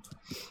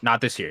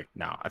 Not this year.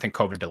 No, I think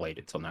COVID delayed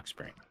it till next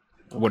spring.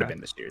 Would have Okay.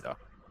 been this year though.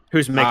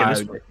 Who's making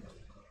this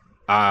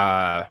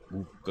Uh,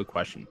 one? Good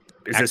question.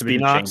 Is this Activision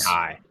Beanox?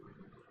 Shanghai.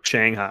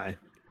 Shanghai.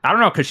 I don't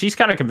know, because she's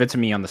kind of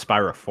convincing me on the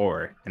Spyro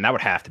 4, and that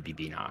would have to be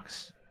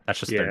Beanox. That's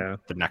just Yeah.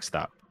 the next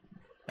up.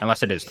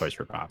 Unless it is Toys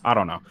for Pop. I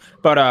don't know.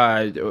 But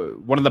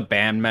one of the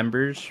band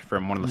members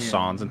from one of the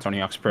songs in Tony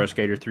Hawk's Pro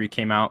Skater 3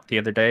 came out the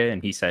other day,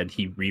 and he said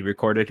he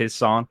re-recorded his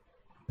song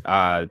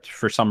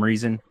for some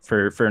reason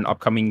for an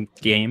upcoming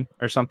game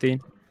or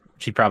something.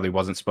 She probably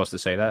wasn't supposed to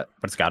say that,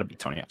 but it's got to be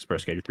Tony Hawk's Pro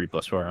Skater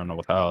 3+4. I don't know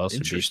what the hell else.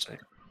 Interesting.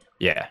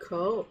 Yeah.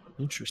 Cool.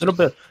 Interesting.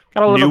 Little bit.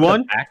 Got a little New bit one?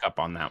 of backup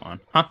on that one.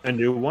 Huh? A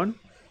new one?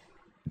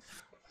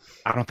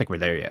 I don't think we're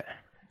there yet.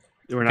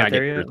 We're Gotta not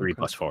there get yet. through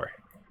 3+4.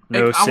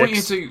 No I want you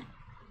six. to.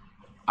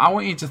 I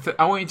want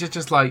you to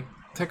just like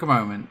take a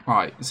moment,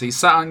 right? So you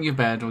sat on your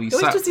bed, or you always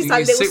sat. does these, You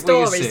like, little sit where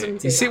you stories, sit.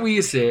 doesn't You he? sit where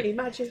you sit.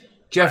 Imagine.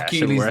 Jeff Yeah, sit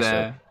Keighley's where I sit.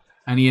 there,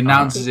 and he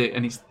announces it,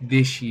 and it's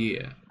this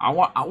year.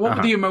 What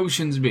would the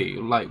emotions be?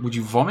 Like, would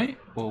you vomit,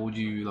 or would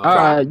you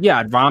like? Yeah,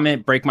 I'd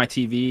vomit, break my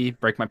TV,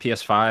 break my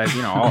PS5,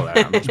 you know, all that.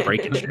 I'm just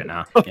breaking shit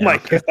now. Oh you my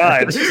know?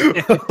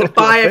 god.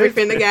 Buy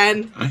everything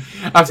again.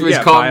 After he's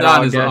yeah, calmed buy it down,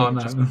 all he's like, oh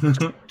again.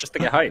 no. Just to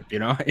get hype, you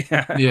know?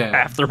 Yeah.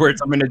 Afterwards,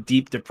 I'm in a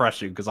deep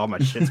depression because all my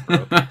shit's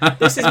broke.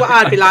 This is what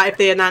I'd be like if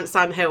they announced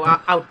Silent Hill.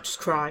 I'll just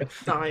cry.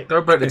 Like,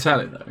 Don't break the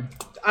telly though.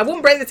 I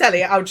wouldn't break the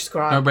telly. I'll just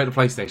cry. Don't break the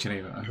PlayStation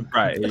either.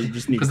 Right. You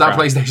just need Because that to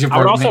PlayStation I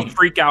would broke also me.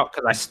 freak out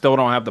because I still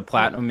don't have the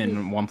platinum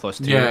in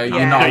 1+2. Yeah, you're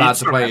Yeah. not No, allowed you'd to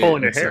start play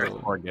pulling it. your hair.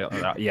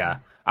 until- Yeah.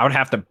 I would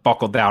have to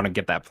buckle down and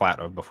get that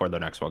platinum before the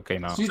next one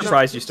came out. So you It's just-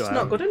 Surprised you still it's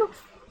have not good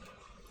enough.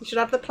 You should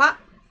have the plat.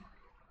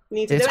 You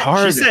need to It's do it.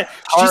 hard.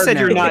 She said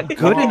you're not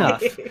good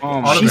enough.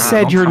 Oh my She God,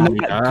 said don't you're call me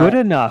not that. good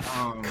enough.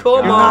 Oh my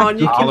Come God. on,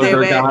 you can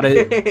Oliver do got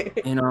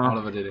it. You know,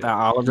 Oliver did it. that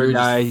Oliver You're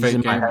just guy, he's fake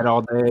in my gamer. head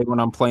all day when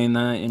I'm playing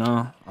that, you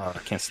know. Oh, I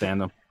can't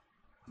stand him.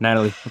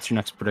 Natalie, what's your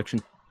next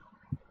prediction?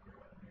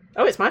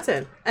 Oh, it's my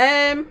turn.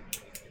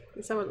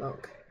 Let's have a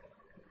look.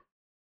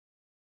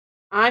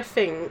 I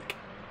think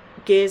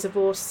Gears of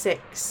War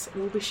 6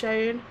 will be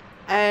shown.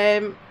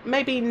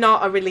 Maybe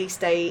not a release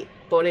date,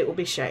 but it will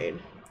be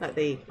shown at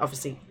the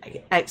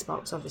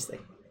Xbox, obviously.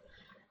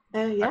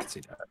 I Yeah, can see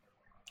that.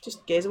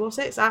 just Gears of War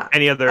 6.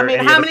 Any other? I mean,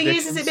 any how other many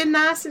years has it predictions? been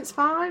there since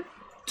 5?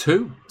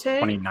 2. 2?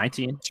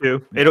 2019.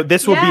 Two.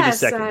 This will be the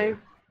second. year.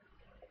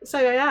 So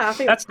yeah, I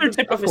think That's their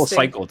typical obviously-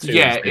 cycle too.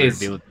 Yeah, is it they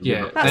is. reveal-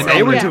 Yeah. That's They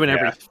it, were yeah. doing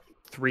every Yeah.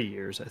 3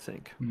 years, I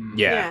think.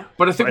 Yeah.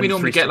 But I think Or we in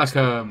normally get like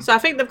 360. So I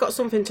think they've got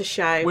something to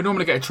show. we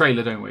normally get a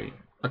trailer, don't we?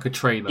 Like a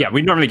trailer. Yeah,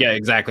 we normally get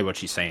exactly what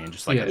she's saying,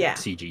 just like a Yeah.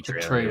 CG The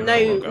trailer. trailer.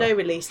 No, logo. no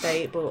release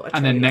date, but a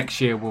And then trailer.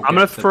 next year we'll. I'm get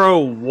gonna the- throw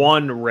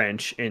one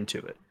wrench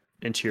into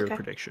your Okay.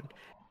 prediction.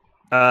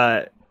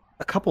 A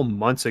couple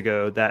months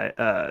ago, that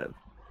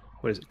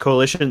what is it?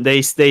 Coalition.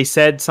 They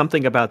said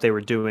something about they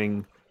were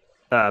doing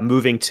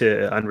moving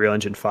to Unreal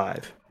Engine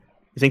 5.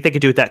 You think they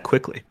could do it that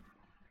quickly?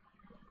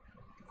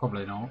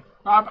 Probably not.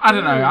 I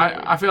don't know.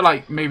 I feel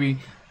like maybe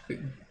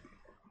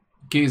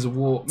Gears of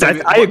War.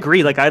 maybe- I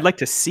agree. Like I'd like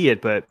to see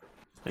it, but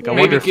like I Yeah.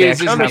 wonder Maybe if they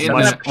Gears actually isn't have in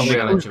much. the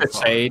Unreal Engine Could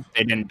 5. say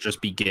they didn't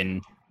just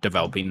begin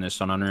developing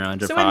this on Unreal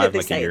Engine So when did 5 they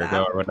like a say year that?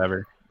 ago or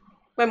whatever.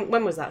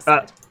 When was that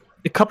said?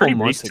 A couple Pretty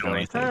months ago, I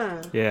recently.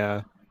 think. Ah,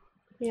 Yeah.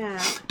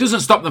 yeah.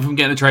 Doesn't stop them from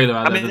getting a trailer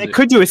out I there, mean, does they it?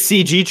 could do a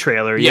CG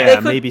trailer. Yeah. Yeah, They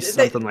could- maybe they-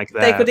 something like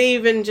that. They could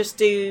even just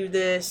do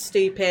the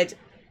stupid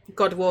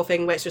God of War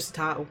thing where it's just a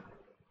title.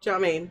 Do you know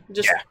what I mean?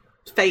 Just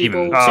Fable.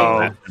 Even-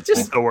 something. Oh,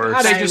 just the worst.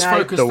 I They don't just know.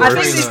 focus The the I worst.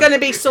 think trailer. there's going to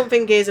be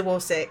something Gears of War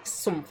 6.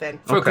 Something.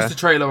 Focus Okay. the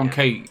trailer on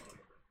Kate.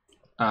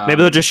 Maybe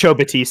they'll just show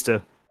Batista.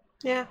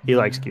 Yeah. He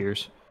likes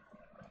Gears.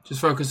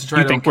 Just focus the Do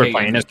trailer you think on we're Kate.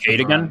 playing and as just Kate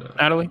again, Miranda.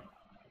 Natalie?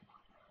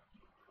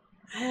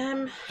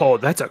 Oh,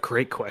 that's a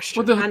great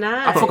question. Well, I know.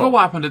 I forgot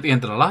what happened at the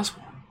end of the last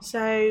one.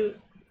 So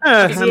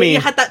I you, mean,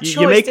 you had that choice,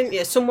 you make didn't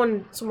you?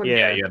 Someone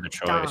Yeah, you had the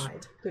choice.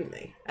 died, didn't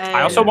they?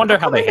 I also Um, wonder I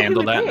how can't they remember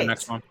handle who that we in the picked.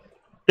 next one.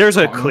 there's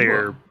a Oh,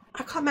 clear.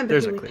 I can't remember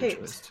There's who a we clear picked.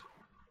 twist.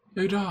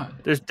 Who died?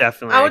 There's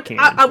definitely.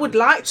 I would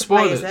like to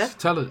play Spoilers. as her.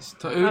 Tell us.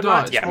 Who I'd died?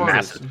 like to Yeah, Spoilers.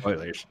 massive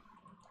spoilers.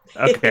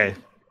 Okay.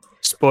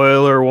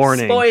 Spoiler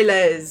warning.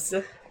 Spoilers.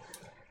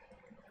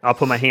 I'll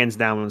put my hands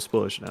down when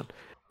spoilers are down.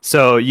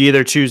 So you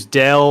either choose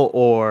Dell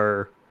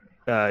or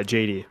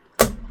JD.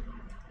 And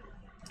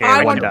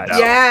I one want. dies.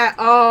 Yeah.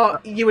 Oh,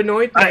 you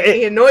annoyed me. It-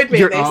 He annoyed me.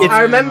 you're- At this. it's-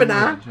 I remember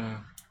now. Yeah.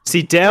 See,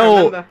 I Dell,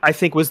 remember. I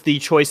think, was the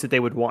choice that they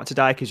would want to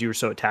die because you were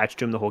so attached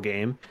to him the whole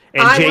game.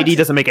 And I JD wanted-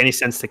 doesn't make any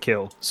sense to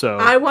kill. So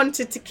I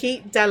wanted to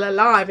keep Dell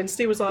alive, and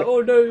Steve was like,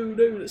 "Oh no,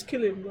 let's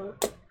kill him."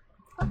 Like,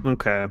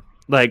 okay,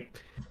 like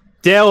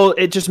Dell,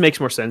 it just makes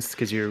more sense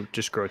because you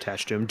just grow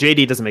attached to him.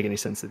 JD doesn't make any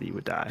sense that he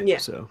would die. Yeah.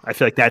 So I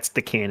feel like that's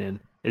the canon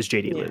is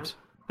JD Yeah. lives.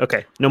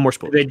 Okay, no more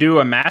spoilers. They do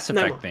a Mass No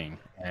Effect more. thing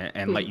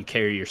and let you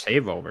carry your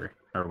save over.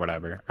 or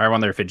whatever. I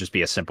wonder if it'd just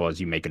be as simple as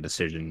you make a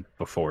decision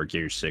before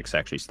Gears 6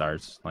 actually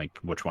starts, like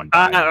which one.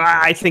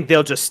 I think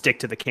they'll just stick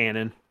to the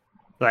canon.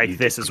 Like You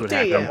this just is what do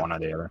happened. you? one or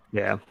the other.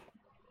 Yeah.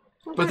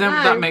 But then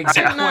that makes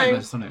it I don't know.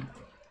 pointless, doesn't it?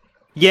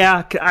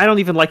 Yeah, I don't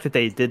even like that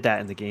they did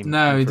that in the game.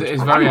 No, in the it's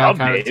first very one. out of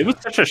Loved it. character. It was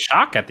such a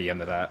shock at the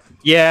end of that.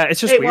 Yeah, it's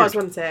just It weird. was,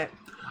 wasn't it?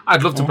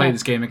 I'd love to play Uh-huh.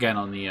 this game again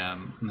on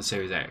the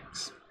Series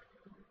X.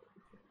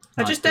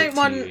 I just Nice don't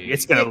want- big TV.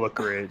 It's gonna look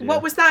great.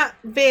 What was that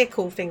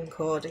vehicle thing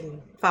called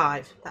in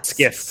 5? That's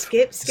Skiff.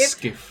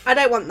 Skiff. I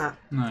don't want that.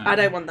 No. I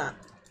don't want that.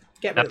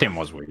 Get rid That of thing it.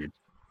 was weird.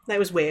 That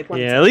was weird.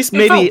 Wasn't Yeah, it? at least It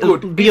maybe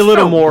felt good. be It a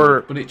little felt more.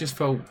 good, but it just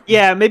felt.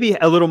 Yeah, maybe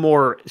a little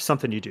more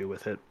something you do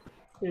with it,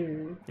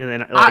 Mm. and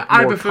then like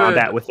I more prefer-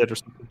 combat with it or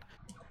something.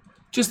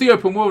 Just the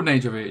open world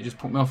nature of it just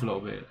put me off a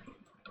little bit.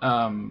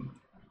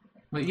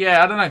 But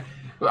yeah, I don't know.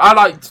 I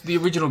liked the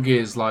original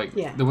Gears. Like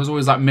Yeah. there was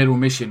always that middle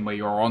mission where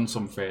you're on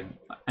something,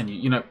 and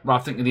you know, I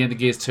think at the end of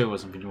Gears 2 or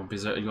something, you're on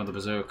the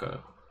Berserker.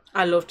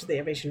 I loved the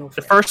original.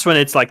 The thing. first one,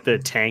 it's like the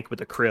tank with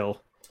the krill.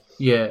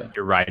 Yeah,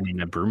 You're riding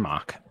a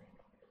Brumach.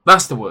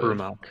 that's the word.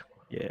 Brumok.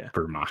 Yeah.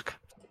 Brumach.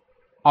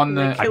 On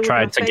They the killed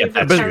tried my to get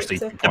that favourite seriously.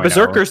 character. The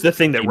Berserker's the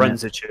thing that Amen.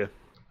 runs at you.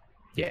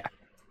 Yeah.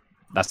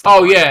 That's the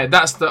oh one. yeah,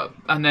 that's the.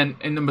 And then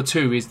in number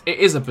 2 it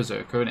is a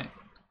Berserker, isn't it?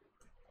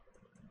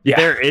 Yeah.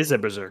 There is a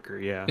Berserker,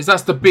 yeah. Is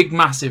that's the big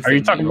massive? Are you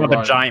thing talking that you're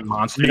about the riding? giant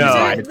monster? No. you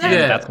Berserk- ride? no,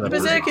 Yeah. That's what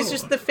Berserk it is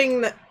just the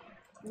thing that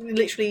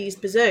literally is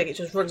Berserk. It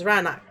just runs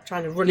around that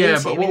trying to run Yeah,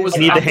 into but you. what was I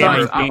need I'm the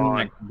hammer.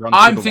 trying-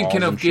 I'm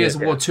thinking of Gears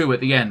of War 2 at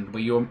the end,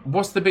 where you're.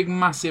 What's the big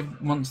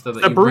massive monster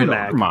that The you rid of?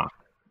 Brumak. Brumach.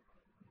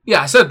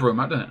 Yeah, I said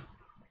Brumak, didn't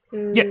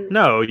it? Yeah,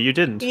 no, you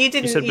didn't. You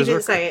didn't. said You didn't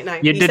Berserker. say it. No,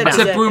 You did said not. I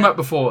said Berserker. Brumak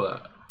before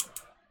that.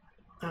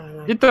 I don't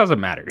know. It doesn't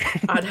matter.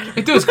 I don't know.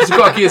 It does because I've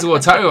got a Gears of War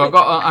tattoo. I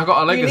got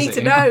a You legacy. need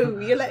to know.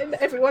 You're letting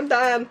everyone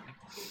down.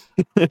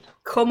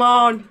 Come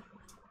on.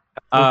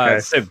 Okay.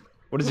 Sid,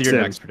 what is your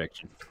Sid. next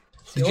prediction?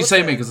 Did you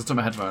say me because I took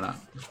my headphone out?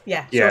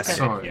 Yeah. Yeah, sure.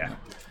 Sorry. Yeah.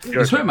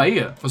 It's hurting my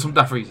ear for some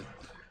daft reason.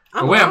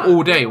 I'm Away I'm alright.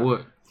 all day at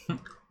work.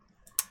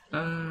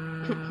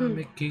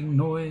 Making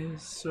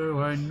noise, so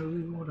I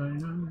know what I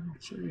am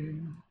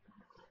saying.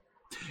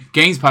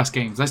 Games Pass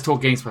games. Let's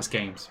talk Games Pass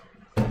games.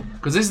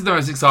 Because this is the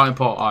most exciting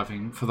part, I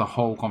think, for the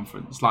whole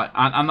conference. Like,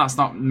 and that's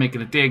not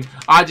making a dig.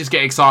 I just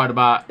get excited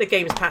about The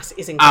Games Pass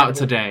is incredible. out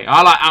today.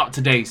 I like out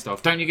today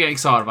stuff. Don't you get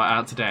excited about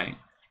out today?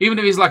 Even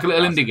if it's like a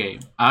little indie game.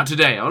 Out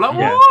today. I'm like,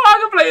 Yeah. whoa, I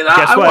can play that.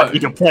 Guess I what? won't. You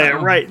can play it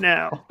right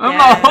now. I'm Yeah.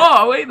 like,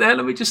 oh, wait there.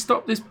 Let me just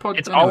stop this podcast.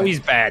 It's always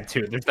bad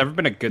too. There's never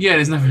been a good. Yeah,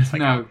 there's thing. never- It's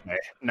like, no. okay,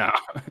 no.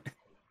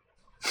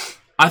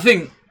 I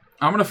think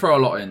I'm gonna throw a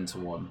lot into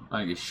one. I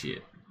think it's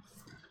shit.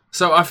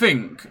 So I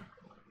think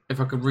if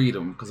I could read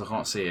them because I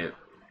can't see it.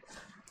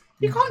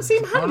 You can't see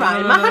my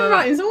handwriting. My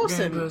handwriting's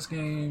awesome. Game Pass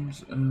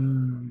games.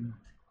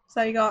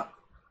 So you got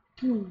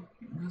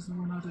Where's the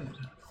one I did?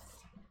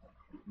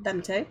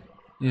 them two.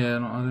 Yeah,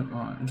 no, I don't.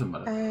 Right, it doesn't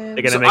matter. They're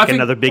gonna So I make think-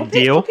 another big Up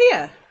here, deal. Up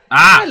here.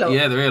 Ah, Hello.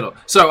 yeah, they're here.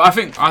 So I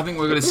think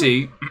we're gonna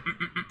see.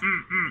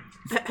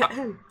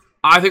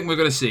 I think we're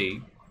gonna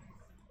see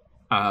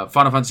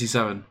Final Fantasy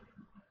VII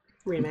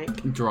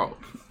Remake. drop.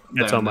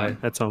 That's there on and mine. then.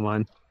 That's on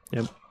mine.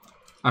 Yep.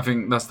 I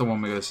think that's the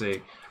one we're gonna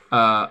see.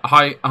 A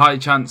high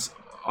chance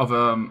of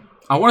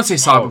I want to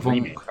say Cyberpunk.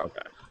 remake,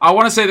 okay. I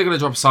want to say they're gonna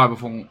drop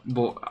Cyberpunk,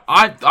 but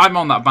I'm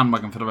on that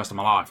bandwagon for the rest of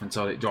my life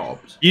until it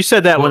drops. You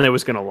said that when Well- it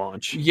was gonna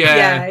launch.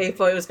 Yeah, he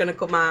thought it was going to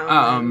come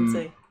out.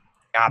 See.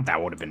 God,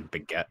 that would have been a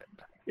big get.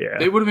 Yeah.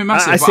 It would have been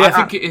massive, I but see- I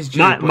think it is due.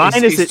 but Mine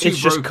is it's it's too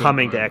just broken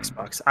coming for to it.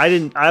 Xbox. I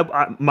didn't.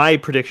 My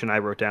prediction I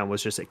wrote down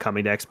was just it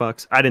coming to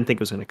Xbox. I didn't think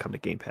it was going to come to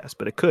Game Pass,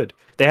 but it could.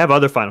 They have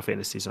other Final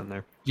Fantasies on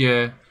there.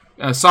 Yeah,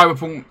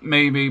 Cyberpunk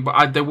maybe,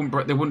 but they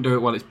wouldn't do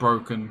it while it's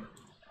broken.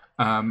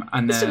 And They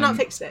then still not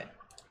fixed it.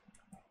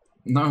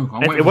 no,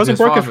 I'm It waiting wasn't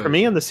for broken PS5 for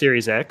me on the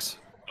Series X.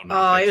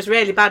 Oh, it was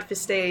really bad for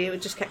Steve.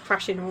 It just kept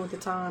crashing all the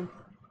time.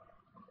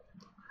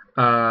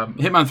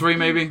 Hitman 3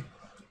 maybe.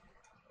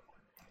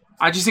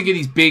 I just think of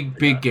these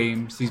big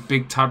games, these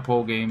big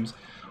tadpole games.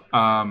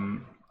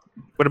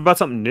 What about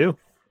something new?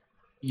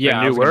 Yeah,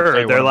 They're I was gonna newer,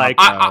 say, they're what like-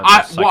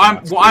 about, What I'm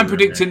Psychonauts 2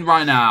 predicting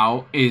right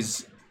now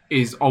is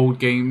old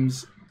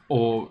games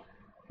or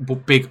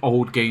big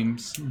old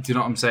games. Do you know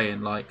what I'm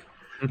saying? Like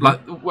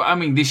I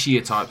mean, this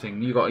year type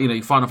thing. You got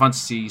your Final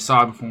Fantasy,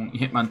 Cyberpunk,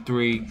 Hitman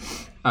 3.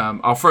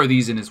 I'll throw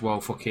these in as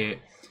well. Fuck it.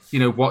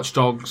 Watch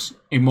Dogs,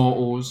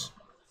 Immortals.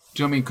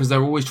 Do you know what I mean? Because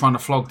they're always trying to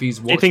flog these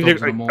Do you Watch think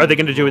Dogs. are they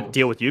going to do a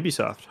deal with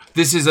Ubisoft?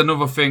 This is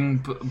another thing,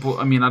 but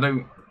I mean, I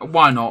don't.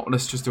 Why not?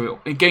 Let's just do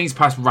it. Games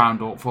Pass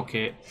round up. Fuck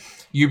it.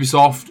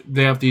 Ubisoft.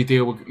 They have the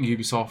deal with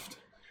Ubisoft.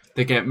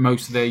 They get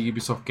most of their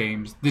Ubisoft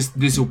games.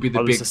 This will be the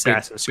All big, this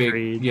Assassin's big,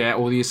 Creed. yeah,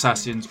 all the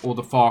Assassins, all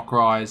the Far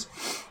Cries.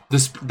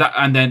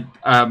 And then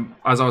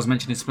as I was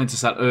mentioning Splinter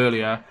Cell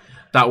earlier,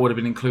 that would have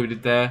been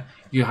included there.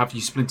 You have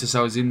your Splinter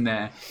Cells in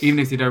there, even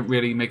if they don't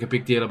really make a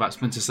big deal about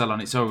Splinter Cell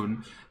on its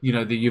own.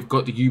 You've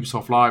got the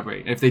Ubisoft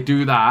library. If they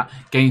do that,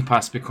 Game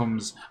Pass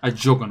becomes a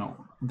juggernaut,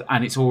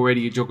 and it's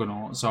already a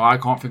juggernaut. So I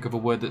can't think of a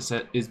word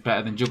that is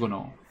better than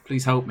juggernaut.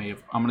 Please help me.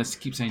 I'm going to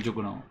keep saying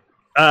juggernaut.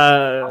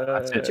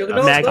 That's it.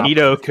 Juggernaut?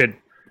 Magneto could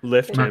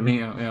lift him.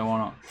 Magneto, yeah, why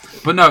not?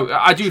 But no,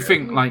 I do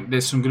think like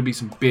there's going to be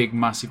some big,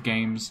 massive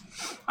games.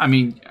 I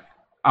mean,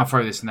 I'll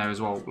throw this in there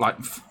as well, like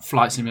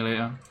Flight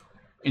Simulator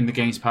in the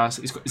Games Pass.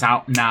 It's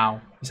out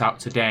now. It's out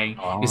today.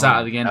 It's out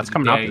at the end of the day.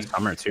 That's coming out this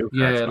summer too.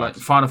 Yeah, like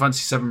Final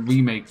Fantasy VII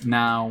Remake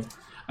now.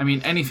 I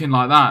mean, anything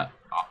like that.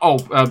 Oh,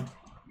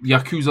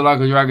 Yakuza Like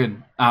a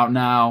Dragon out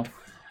now.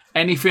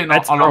 Anything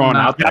that's along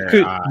that. Out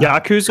there.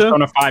 Yakuza?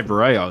 Persona 5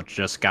 Royal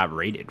just got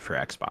rated for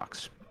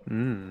Xbox.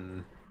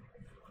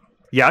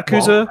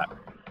 Yakuza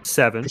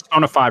 7.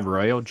 Persona 5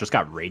 Royal just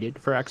got rated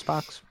for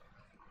Xbox.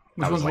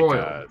 Which one's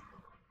Royal?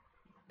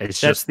 It's That's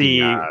just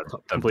the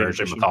complete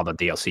version edition. with all the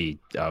DLC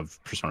of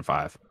Persona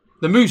 5.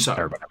 The Muso.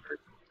 Or whatever.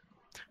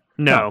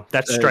 No,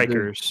 that's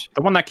Strikers.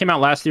 The one that came out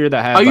last year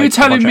that had. Are you like, a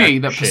telling bunch of me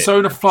extra that shit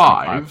Persona for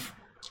 5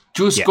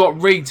 just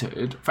got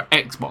rated for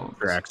Xbox?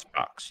 For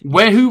Xbox.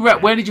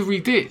 Where did you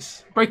read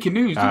this? Breaking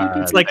news.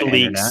 It's like the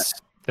leaks. internet.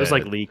 There's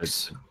like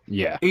leaks.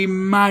 Yeah,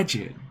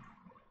 Imagine.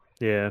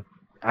 Yeah.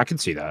 I can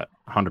see that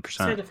 100%.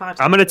 Persona 5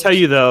 I'm gonna tell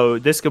you though,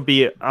 this could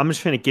be. I'm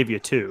just gonna give you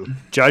two: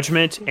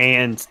 Judgment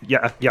and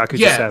Yakuza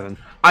Yeah. 7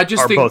 I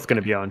just are think both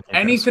gonna be on. Game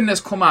Pass. anything that's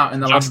come out in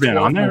the last Judgment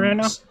 12 on there right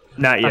months,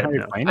 Not yet. How are you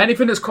No. playing it?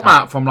 anything that's come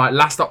out from like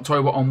last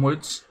October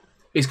onwards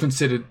is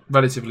considered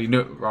relatively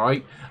new,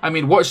 right? I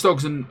mean, Watch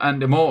Dogs and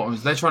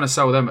Immortals, they're trying to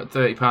sell them at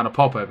 £30 a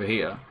pop over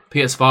here.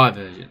 PS5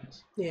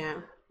 versions. Yeah.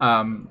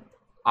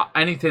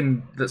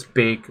 Anything that's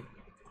big,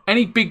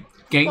 any big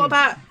game. What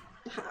about,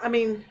 I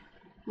mean,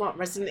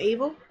 Resident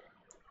Evil? Do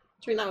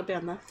you think that would be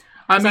on there?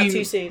 I Is mean, that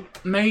too soon?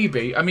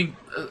 maybe. I mean,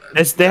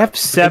 They have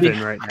 7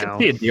 right I now. can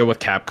see a deal with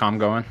Capcom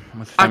going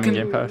with I them in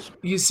Game Pass.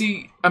 You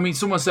see, I mean,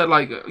 someone said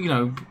like, you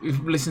know, if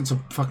you listen to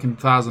fucking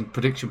 1,000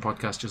 prediction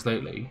podcasts just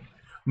lately,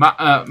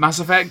 Mass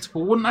Effect.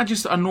 Well, wouldn't that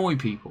just annoy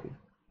people?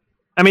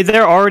 I mean,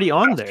 they're already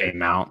on there.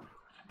 Came out.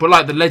 But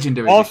like the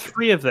legendary, All edition.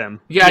 3 of them.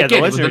 Yeah, I get the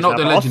it, but they're legendary not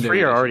the stuff,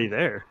 legendary All 3 are edition. already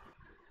there.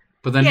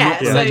 But they're not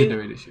the so-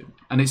 legendary edition,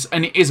 and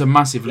it is a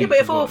massive leap. Yeah, but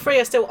if as all well. 3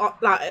 are still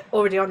like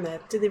already on there,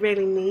 do they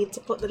really need to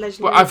put the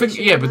legendary? But I think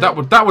edition on but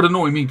there? that would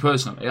annoy me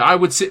personally. I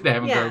would sit there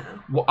and Yeah. go,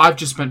 "Well, I've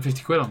just spent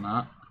 50 quid on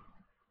that."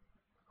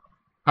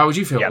 How would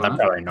you feel Yeah, about that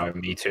that? probably annoyed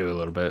me too a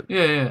little bit.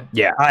 Yeah.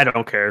 Yeah, I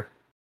don't care.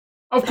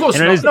 Of course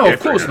And it not. is No, of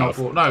different course not. enough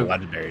Paul, for No,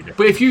 Legendary.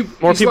 but if you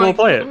More it's people like-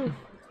 will play it.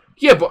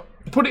 Yeah, but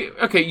put it.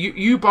 Okay,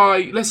 you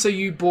buy. Let's say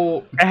you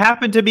bought. It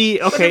happened to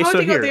be okay. they've So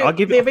already got here, the- I'll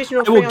give the you.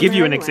 original I will 3 give on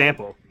you there an anyway.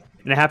 example,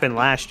 and it happened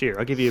last year.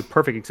 I'll give you a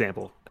perfect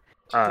example.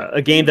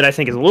 A game that I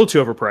think is a little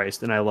too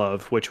overpriced, and I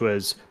love, which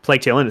was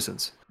Plague Tale: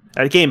 Innocence.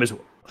 That game is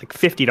like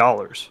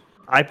 $50.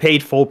 I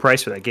paid full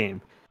price for that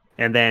game,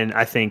 and then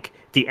I think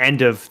the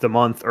end of the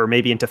month, or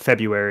maybe into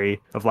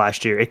February of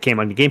last year, it came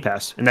on the Game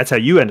Pass, and that's how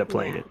you end up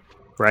playing it,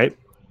 right?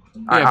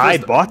 I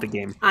first- bought the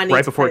game I need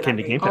right to before play it came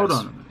to that Game game. Pass. Hold on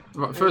a minute.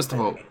 Right, first of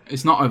all,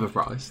 it's not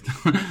overpriced.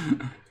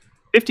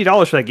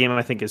 $50 for that game,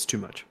 I think, is too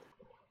much.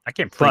 That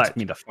game freaks But-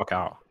 me the fuck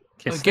out.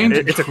 Can't The stand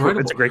game's it. It's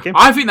a great game.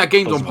 I think that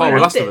game's on par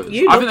with Last loved of it. Us.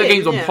 You I think loved that it,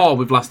 game's on yeah. par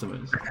with Last of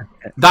Us.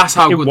 That's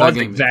how It good that was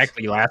game is.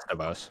 exactly Last of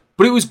Us.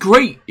 But it was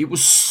great. It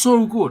was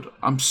so good.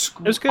 was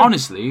good.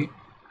 Honestly,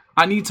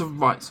 I need to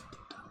write.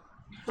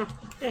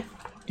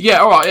 Yeah.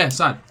 All right. Yeah.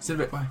 Sad. See you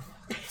in a bit. Bye.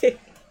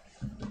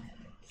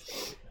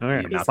 All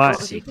right, You're not fine.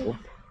 the sequel.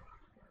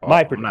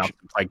 My I'm prediction. out to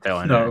Plague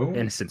Tale No.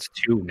 Innocence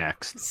 2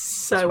 next.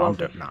 So That's what I'm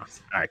often. doing now.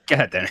 All right, go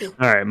ahead then.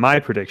 All right, my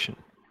prediction.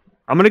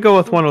 I'm gonna go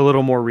with one a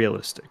little more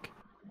realistic.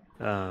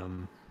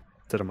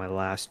 Instead of my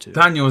last two.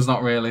 Daniel is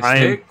not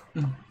realistic.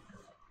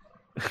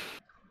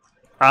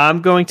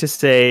 I'm going to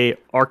say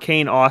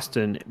Arcane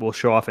Austin will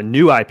show off a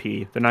new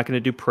IP. They're not going to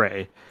do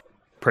Prey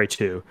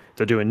 2.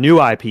 They'll do a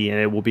new IP, and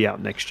it will be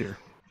out next year,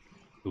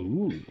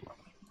 Ooh.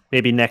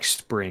 maybe next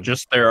spring.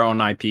 Just their own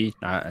IP?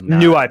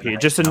 New IP,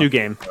 just a new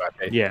game.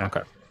 New IP. Yeah.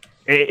 Okay.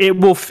 It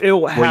will have do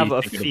you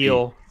a think it'll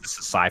feel, It's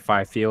a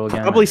sci-fi feel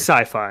again? probably or-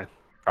 sci-fi.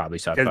 Probably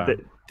 'Cause sci-fi.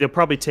 They'll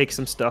probably take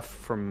some stuff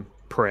from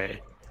Prey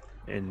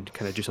and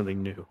kind of do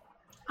something new.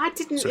 I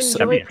didn't So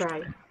enjoy semi-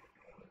 Prey.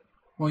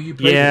 Well, you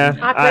played Yeah, it.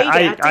 didn't you? I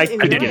played it, I I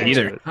didn't didn't enjoy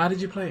either. it. How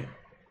did you play it?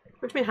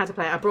 What do you mean how to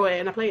play it? I brought it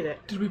and I played it.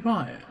 Did we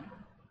buy it?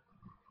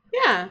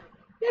 Yeah.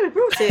 Yeah, we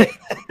brought it.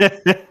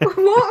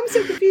 What? I'm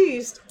so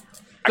confused.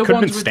 I The couldn't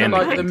ones with stand the,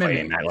 the like, the gameplay mimic.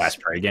 in that last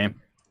Prey game.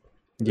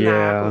 Nah,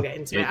 I couldn't get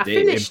into it. I It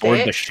finished bored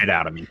the it. shit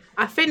out of me.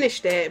 I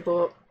finished it,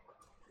 but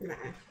nah.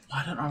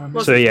 I don't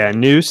remember. So yeah,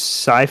 new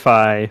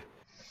sci-fi.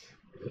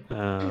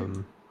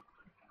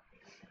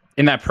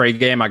 In that Prey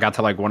game, I got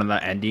to like one of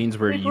the endings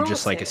where We you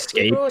just brought like it. We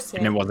escape, brought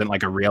and it it. wasn't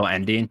like a real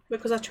ending.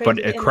 Because I traded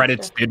But it in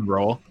credits after. did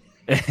roll,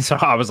 so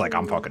I was like,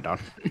 I'm fucking done.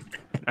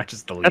 I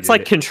just deleted That's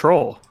like it.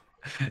 Control.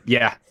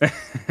 Yeah.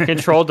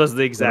 Control does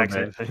the exact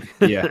same Little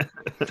thing. Yeah.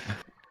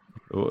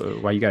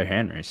 Why you got your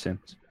hand raised,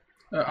 Sims?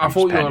 I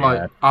thought you were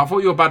like. I thought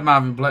you were bad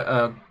man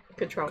having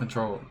Control.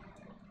 control.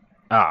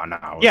 Oh no.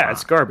 it's Yeah, not.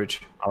 it's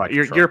garbage. I like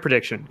your Control.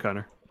 prediction,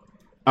 Connor.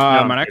 My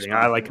I'm next kidding.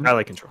 one. I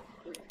like Control.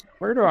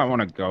 Where do I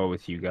want to go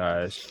with you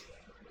guys?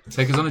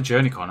 Take us on a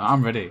journey, Connor.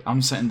 I'm ready.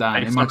 I'm sitting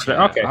down in my chair.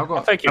 Okay, I've got.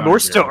 I'll take you. But on we're a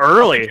still journey.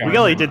 early. Okay, We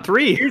only hold on. did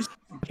 3.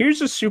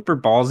 here's a super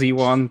ballsy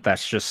one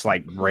that's just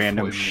like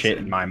random shit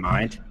in my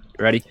mind.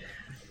 You ready?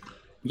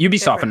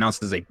 Ubisoft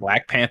announces a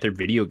Black Panther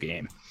video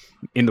game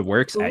in the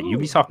works at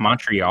Ubisoft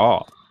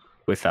Montreal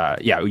with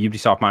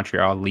Ubisoft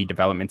Montreal lead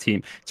development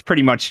team. It's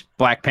pretty much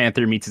Black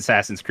Panther meets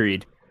Assassin's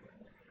Creed.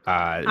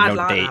 No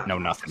like date, no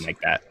nothing like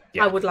that.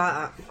 Yeah. I would like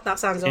that. That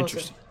sounds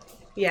awesome.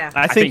 Yeah.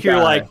 I think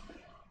you're like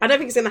I don't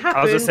think it's gonna happen.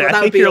 I was gonna say I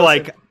think you're awesome.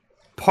 Like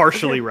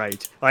partially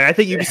right. Like I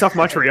think Ubisoft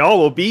Montreal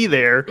will be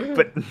there,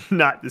 but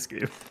not this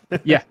game.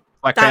 Yeah.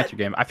 Black Panther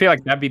game. I feel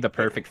like that'd be the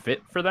perfect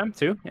fit for them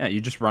too. Yeah,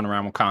 you just run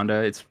around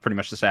Wakanda. It's pretty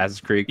much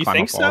Assassin's Creed. You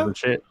think so? And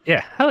shit.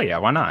 Yeah, hell yeah.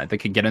 Why not? They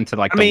could get into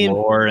like the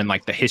lore and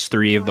like the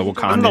history of the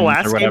Wakandans. The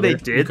last game they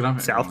did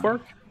South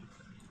Park.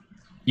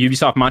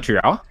 Ubisoft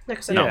Montreal.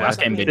 No, last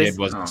game they did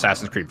was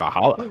Assassin's Creed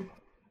Valhalla.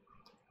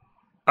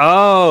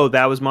 Oh,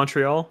 that was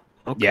Montreal.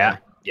 Okay.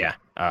 Yeah.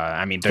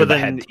 I mean, they're the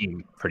head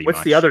team pretty much.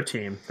 What's the other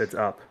team that's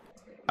up?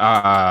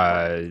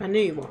 A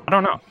new one. I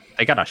don't know.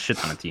 They got a shit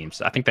ton of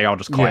teams. I think they all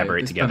just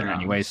collaborate together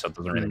anyway, so it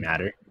doesn't really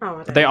matter.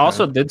 But they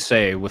also did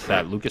say with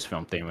that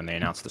Lucasfilm thing when they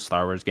announced the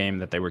Star Wars game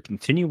that they were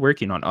continue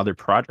working on other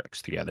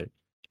projects together.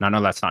 And I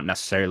know that's not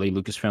necessarily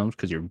Lucasfilms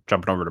because you're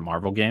jumping over to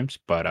Marvel games,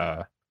 but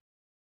I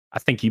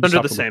think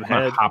Ubisoft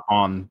will hop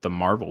on the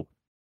Marvel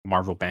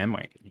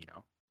bandwagon. You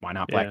know, why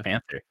not Black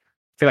Panther?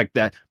 I feel like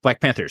that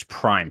Black Panther is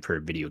prime for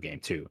a video game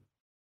too. You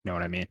know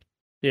what I mean?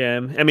 Yeah,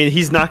 I mean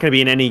he's not going to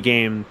be in any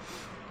game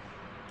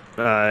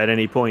at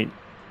any point,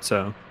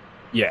 so.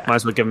 Yeah, might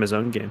as well give him his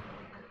own game.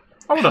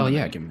 Oh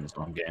yeah, give him his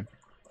own game.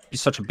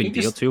 He's such a big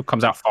deal too.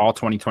 Comes out fall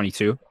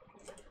 2022.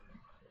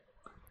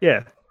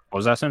 Yeah. What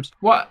was that, Sims?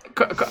 What?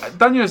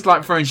 Daniel's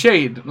like throwing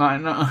shade.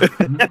 Like, no.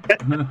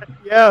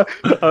 Yeah,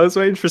 I was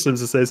waiting for Sims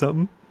to say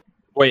something.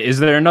 Wait, is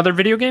there another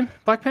video game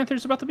Black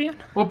Panther's about to be in?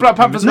 Well, Black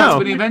Panther's about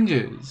to be the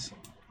Avengers.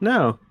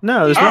 No,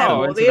 there's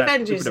not. The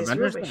Avengers is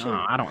rubbish.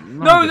 Oh, I don't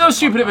know. No,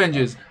 stupid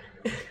Avengers.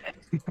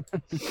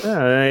 He's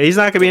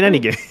not going to be in any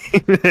game.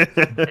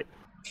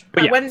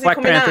 But yeah,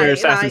 Black Panther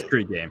Assassin's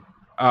Creed game.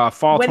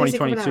 Fall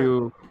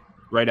 2022,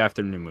 right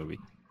after the new movie.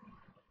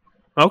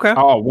 Okay.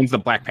 Oh, when's the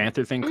Black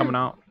Panther thing coming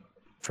out?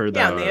 For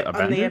the Avengers?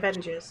 On the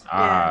Avengers.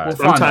 We'll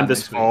sometime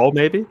this fall,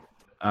 maybe?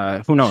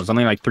 Who knows?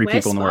 Only like 3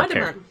 people in the world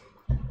care.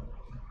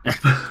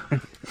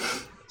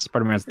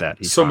 Spider-Man's dead.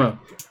 He's summer.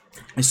 Fine.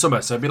 It's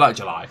summer, so it'd be like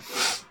July.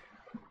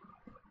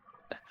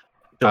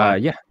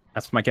 Yeah,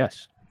 that's my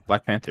guess.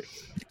 Black Panther.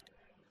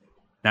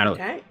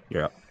 Natalie,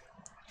 you're up.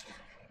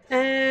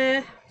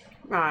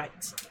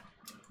 Right.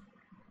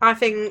 I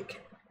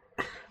think,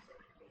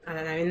 I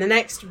don't know, in the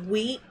next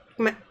week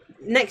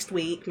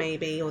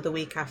maybe, or the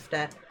week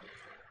after,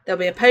 there'll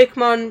be a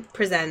Pokemon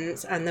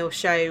Presents and they'll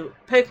show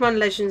Pokemon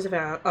Legends of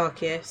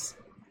Arceus.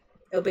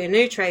 It'll be a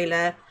new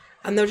trailer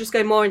and they'll just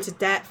go more into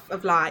depth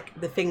of like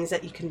the things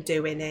that you can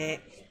do in it,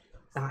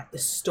 like the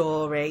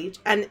story.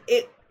 And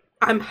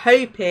I'm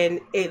hoping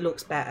it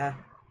looks better.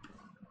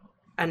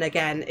 And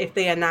again, if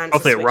they announce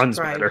hopefully it runs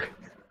better.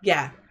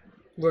 Yeah,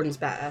 runs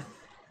better.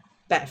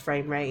 Better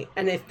frame rate,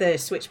 and if the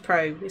Switch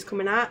Pro is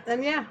coming out,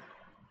 then yeah,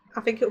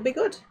 I think it'll be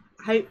good.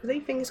 Hopefully,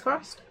 fingers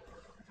crossed.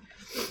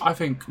 I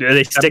think are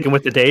they sticking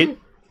with the date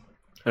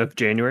of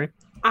January?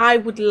 I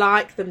would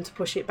like them to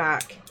push it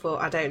back, but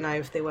I don't know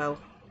if they will.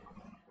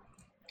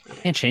 You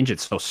can't change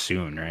it so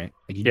soon, right?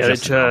 Like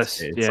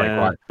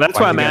like, that's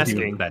why I'm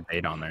asking that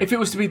date on there. If it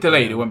was to be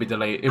delayed, it won't be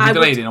delayed. It'll be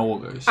delayed in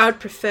August. I would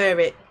prefer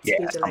it to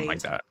be delayed,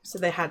 like that. So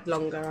they had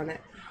longer on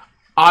it.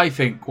 I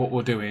think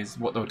what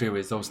they'll do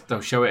is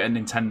they'll show it at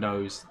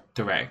Nintendo's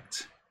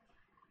Direct,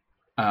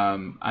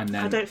 and then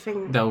I don't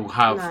think they'll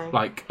have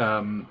like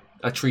a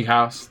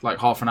treehouse, like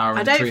half an hour.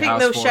 I don't think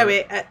they'll show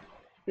it at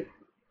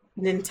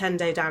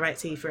Nintendo Direct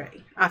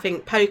E3. I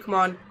think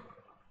Pokemon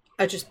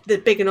are they're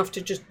big enough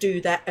to just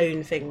do their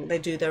own thing. They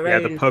do their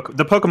own.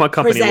 The Pokemon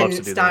company loves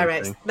to do their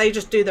Direct. Own thing. They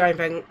just do their own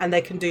thing, and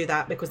they can do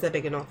that because they're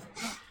big enough.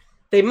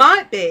 There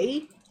might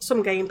be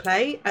some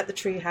gameplay at the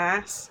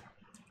treehouse.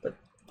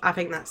 I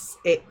think that's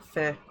it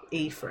for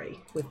E3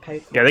 with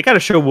Pokemon. Yeah, they got to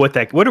show what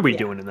are we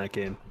doing in that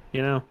game,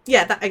 you know?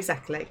 Yeah, that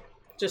exactly.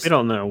 We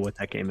don't know what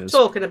that game is.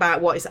 Talking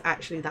about what is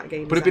actually that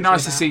game. But it'd be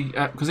nice to see,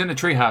 because in the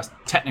Treehouse,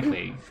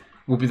 technically,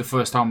 will be the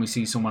first time we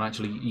see someone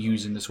actually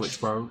using the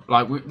Switch Pro.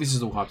 Like, this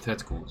is all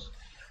hypotheticals.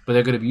 But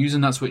they're going to be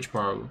using that Switch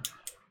Pro,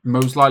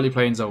 most likely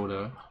playing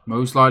Zelda,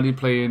 most likely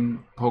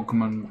playing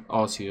Pokemon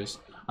Arceus,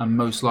 and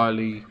most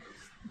likely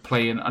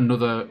playing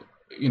another...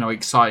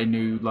 exciting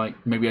new, like,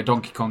 maybe a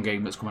Donkey Kong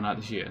game that's coming out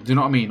this year. Do you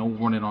know what I mean? All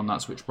running on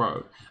that Switch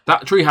Pro.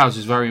 That Treehouse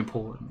is very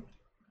important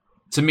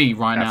to me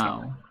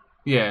now.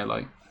 Yeah,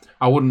 like,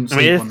 I wouldn't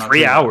sleep on that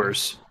 3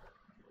 hours.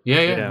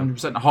 Yeah,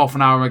 100%. Half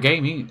an hour a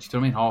game each. Do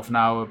you know what I mean? Half an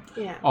hour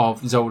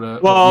of Zelda,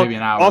 well, maybe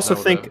an hour. I also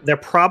think they're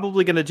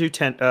probably going to do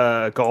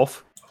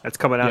golf. That's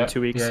coming out in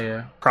 2 weeks.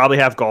 Yeah. Probably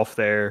have golf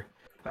there.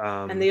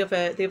 And the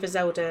other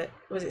Zelda,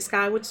 was it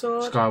Skyward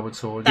Sword? Skyward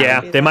Sword. Yeah,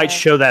 they might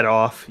show that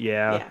off.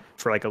 Yeah,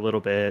 for like a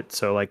little bit.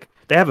 So like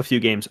they have a few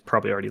games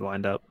probably already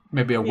lined up.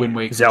 Maybe a Wind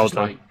Waker.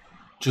 Zelda.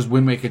 Just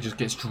Wind Waker just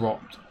gets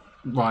dropped.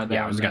 right there.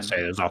 Yeah, I was and gonna then.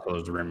 say there's also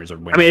those rumors of.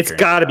 I mean, it's Windmaker,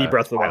 got to be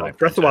Breath of the Wild. Twilight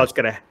Breath of the Wild's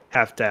Princess.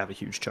 gonna have a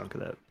huge chunk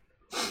of that.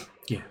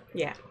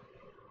 Yeah,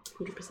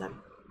 100%.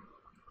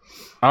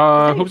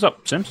 Who's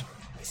up? Sims.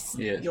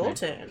 Yeah, it's Your me.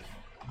 turn.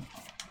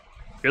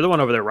 You're the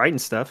one over there writing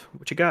stuff.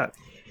 What you got?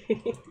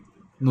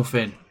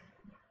 Nothing. Do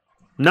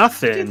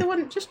Nothing.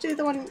 do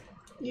the one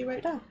you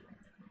wrote down.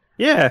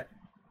 Yeah.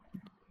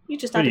 You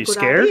just What, had are a you good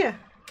scared? idea.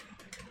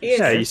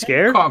 Yeah. Are you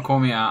scared? Can't call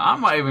me out.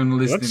 I'm not even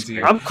listening to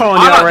you. I'm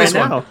calling you I out like right this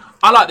now. one.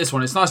 I like this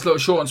one. It's a nice little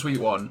short and sweet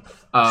one.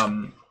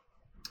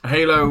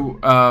 Halo,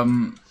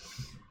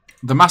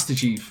 the Master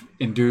Chief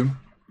in Doom,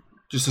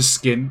 just a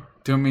skin.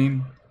 Do you know what I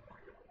mean?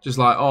 Just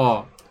like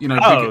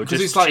because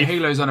just it's like Chief.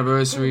 Halo's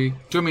anniversary. Do you know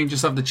what I mean?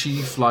 Just have the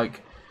Chief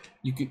like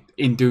you could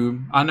in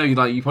Doom. I know you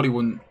probably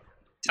wouldn't.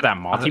 Is that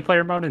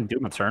multiplayer mode in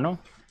Doom Eternal?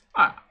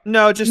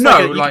 No, just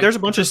No, like, there's a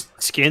bunch of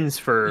skins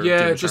for.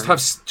 Yeah, Doom just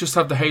Eternal.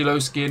 have the Halo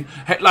skin.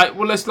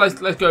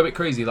 Let's go a bit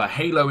crazy. Like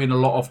Halo in a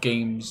lot of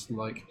games,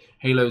 like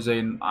Halo's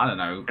in I don't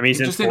know. I mean, he's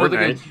in just in other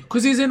Fortnite. games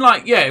because he's in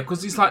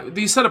because he's like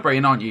you're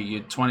celebrating, aren't you?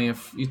 Your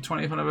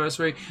 20th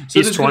anniversary. So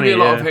He's there's going to be a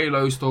 20, lot of yeah.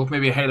 Halo stuff.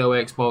 Maybe a Halo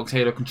Xbox,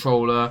 Halo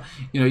controller.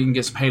 You can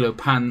get some Halo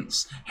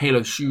pants,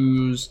 Halo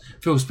shoes.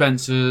 Phil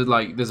Spencer,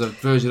 like there's a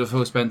version of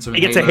Phil Spencer.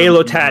 He gets a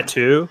Halo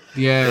tattoo.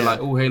 Yeah,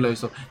 like all Halo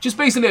stuff. Just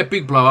basically a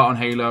big blowout on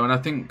Halo, and I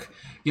think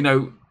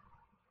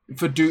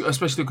for Doom,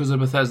 especially because of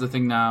the Bethesda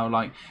thing now,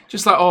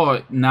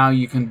 now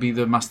you can be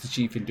the Master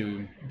Chief in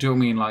Doom. Do you know what I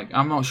mean? Like,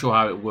 I'm not sure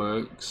how it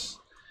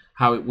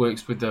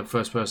works with the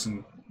first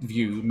person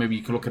view. Maybe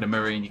you can look in a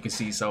mirror and you can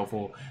see yourself,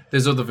 or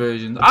there's other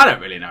versions. I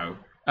don't really know.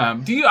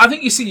 I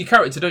think you see your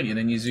character, don't you? And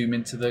then you zoom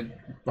into the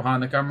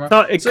behind the camera.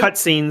 No, it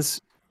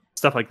cutscenes,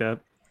 stuff like that.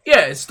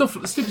 Yeah, it's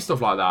stupid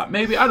stuff like that.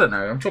 Maybe, I don't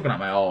know. I'm talking out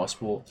my arse,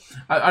 but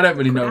I don't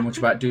really know much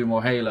about Doom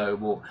or Halo.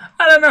 But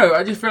I don't know.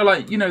 I just feel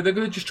like they're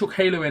gonna just chuck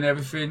Halo in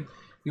everything.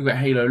 You got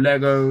Halo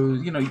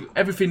Legos,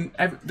 everything.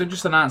 They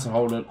just announced a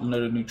whole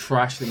load of new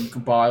trash that you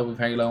can buy with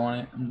Halo on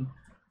it, and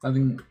I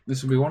think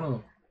this will be one of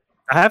them.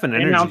 I have an They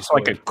energy. announced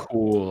like a sword.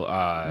 cool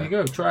There you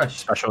go, trash.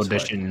 special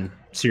edition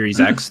Series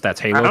X.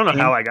 That's Halo. I don't know themed.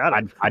 how I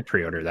got it. I'd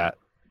pre-order that.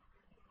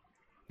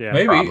 Yeah.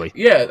 Maybe, probably.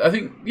 yeah. I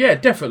think, yeah,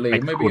 definitely.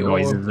 Like Maybe cool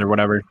noises or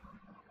whatever.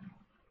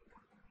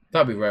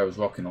 that'd be rare as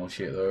rocking all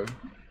shit though.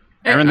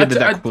 Remember they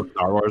did that cool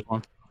Star Wars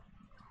one?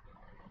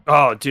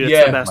 Oh, dude, that's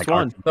Yeah. the best Like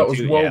one. That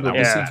was well Yeah, good. that The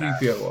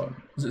was- C-3PO one.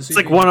 Was it It's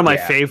like one of my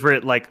Yeah.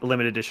 favorite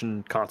limited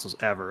edition consoles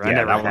ever. I Yeah,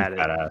 never that had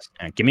one's it. badass.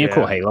 Yeah, give me a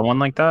cool Yeah. Halo one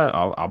like that.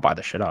 I'll buy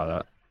the shit out of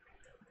that.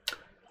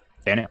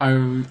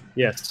 Daniel,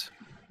 Yes.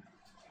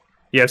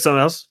 You have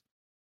something else?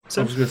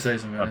 I was gonna say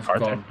something. It's card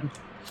gone. section?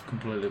 It's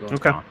completely gone.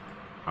 Okay.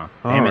 Damn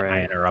it, I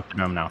Alright. interrupted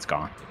him. Now it's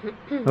gone.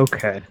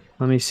 Okay.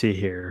 Let me see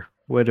here.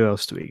 What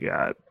else do we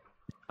got?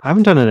 I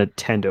haven't done a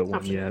Nintendo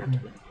one yet.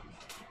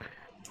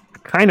 I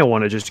kind of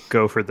want to just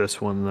go for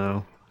this one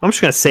though. I'm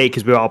just gonna say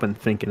because we've all been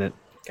thinking it.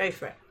 Go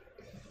for it.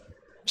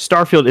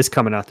 Starfield is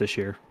coming out this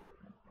year.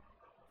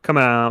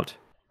 Coming out.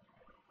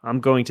 I'm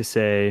going to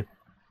say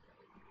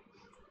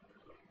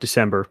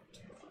December.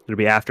 It'll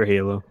be after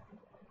Halo.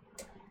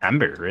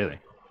 Ember, really?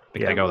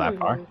 Think Yeah. they go that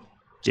far?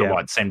 So Yeah.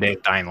 what? Same day as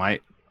Dying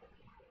Light?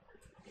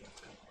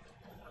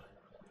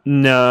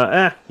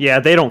 No, yeah,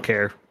 they don't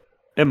care.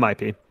 It might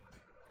be,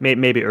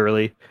 maybe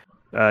early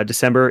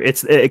December.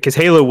 It's because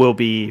Halo will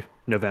be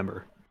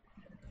November.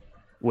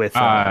 With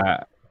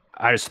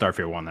I just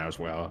Starfield won that as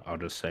well. I'll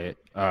just say it.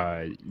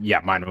 Yeah,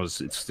 mine was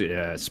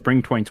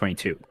spring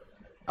 2022.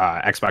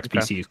 Xbox Okay.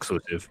 PC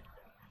exclusive.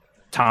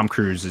 Tom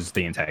Cruise is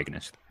the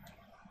antagonist.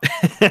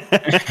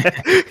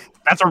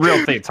 That's a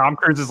real thing. Tom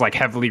Cruise is like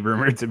heavily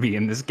rumored to be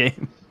in this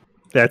game.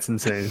 That's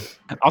insane.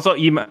 Also,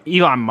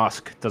 Elon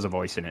Musk does a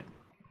voice in it.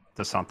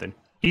 Does something.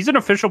 He's an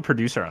official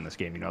producer on this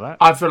game. You know that?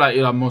 I feel like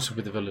Elon Musk would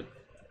be the villain.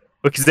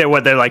 Because they're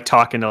like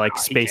talking to like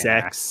he can't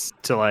SpaceX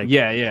to like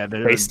Yeah.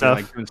 They're Space stuff.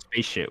 like doing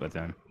space shit with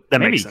him. that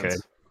Maybe makes he sense.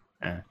 could.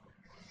 Yeah.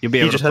 You'll be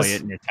He able to just play has-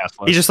 it in your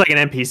Tesla. He's just like an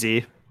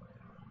NPC.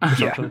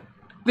 yeah.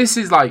 This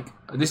is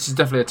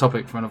definitely a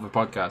topic for another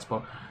podcast.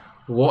 But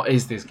what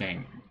is this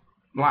game?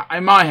 Like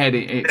in my head,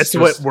 it's That's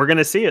just, what we're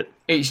gonna see it.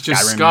 it's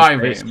just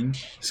Skyrim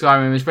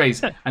Skyrim in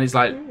space, and it's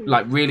like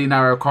really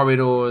narrow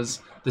corridors.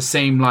 The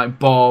same like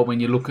bar when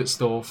you look at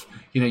stuff.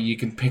 You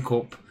can pick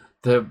up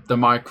the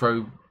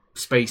micro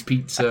space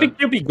pizza. I think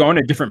you'll be going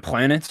to different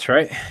planets,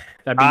 right?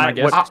 That'd be my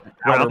guess. What Outer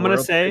I'm gonna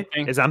world say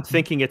thing. is I'm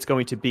thinking it's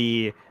going to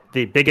be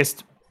the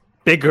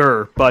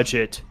bigger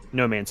budget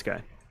No Man's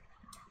Sky.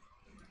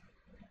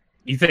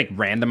 You think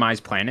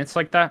randomized planets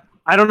like that?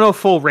 I don't know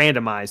full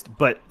randomized,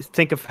 but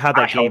think of how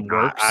that game hope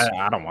not. works.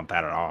 I don't want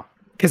that at all.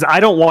 Because I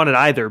don't want it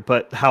either,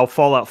 but how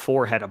Fallout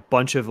 4 had a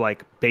bunch of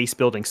like base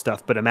building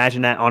stuff, but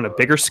imagine that on a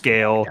bigger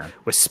scale Yeah.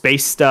 with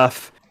space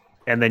stuff,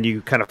 and then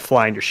you kind of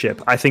fly in your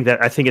ship. I think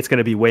it's going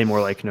to be way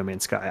more like No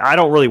Man's Sky. I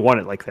don't really want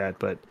it like that,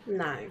 but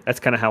No. that's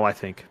kind of how I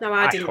think. No,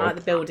 I I didn't like hope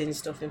the building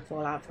stuff in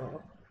Fallout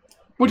 4.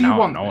 What do you No,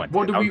 want? no one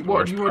what did. do That we? was the What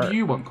worst do you? What part. do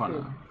you want,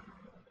 Connor?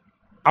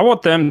 I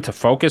want them to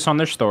focus on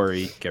their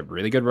story, get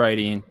really good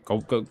writing, go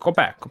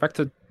back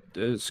to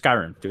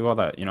Skyrim, do all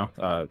that,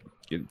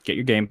 get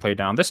your gameplay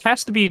down. This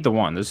has to be the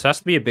one. This has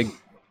to be a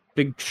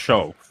big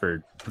show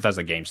for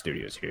Bethesda Game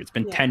Studios here. It's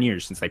been 10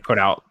 years since they put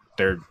out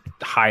their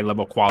high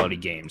level quality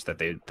games that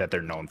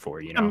they're known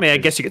for. You know, I mean, I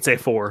guess you could say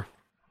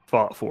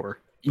Fallout 4.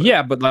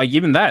 Yeah, but like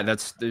even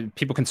that's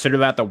people consider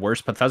that the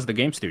worst Bethesda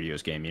Game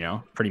Studios game. You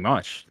know, pretty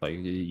much. Like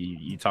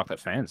you talk to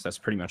fans, that's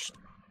pretty much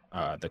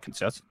the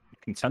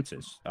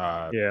consensus.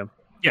 Yeah.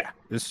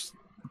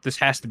 This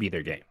has to be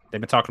their game. They've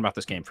been talking about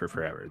this game for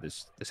forever.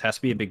 This has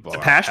to be a big blowout.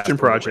 It's a passion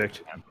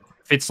project.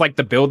 If it's like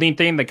the building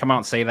thing, they come out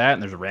and say that,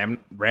 and there's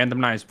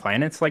randomized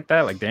planets like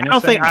that. Like Daniel,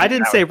 I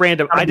didn't say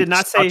random. I did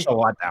not say a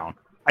lot down.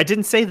 I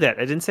didn't say that.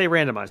 I didn't say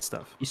randomized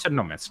stuff. You said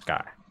No Man's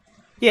Sky.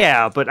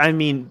 Yeah, but I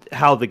mean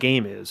how the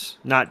game is,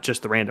 not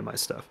just the randomized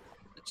stuff.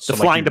 So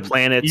flying to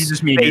planets, you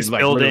just mean base like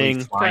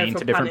building, flying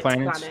to different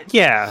planets.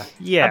 Yeah,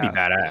 That'd be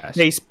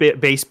badass.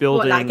 Base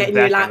building, like getting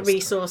you like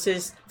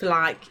resources for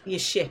like your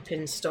ship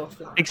and stuff.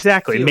 Like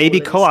exactly,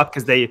 maybe co-op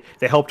because they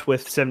helped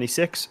with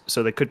 76,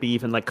 so they could be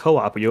even like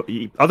co-op.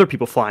 Other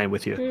people flying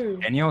with you.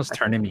 Daniel is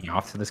turning me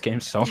off to this game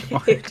so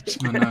much.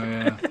 I know,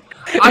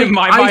 yeah. In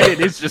my mind,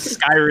 it is just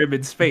Skyrim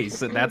in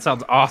space, and that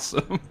sounds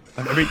awesome.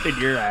 But everything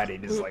you're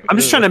adding is like. I'm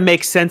just trying to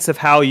make sense of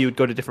how you would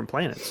go to different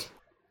planets.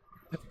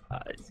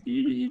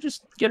 You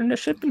just get in a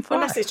ship and fly.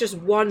 Unless it's just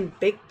one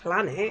big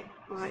planet.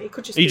 Like, it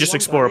could just you be just one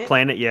explore planet. a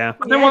planet, yeah.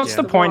 But then what's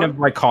the point of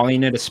like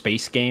calling it a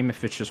space game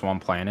if it's just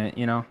one planet?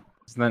 You know,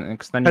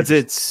 because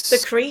it's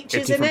the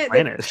creatures in it.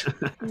 Planets.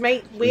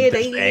 Make weird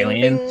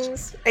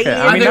aliens. things.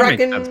 Yeah,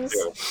 Dragons.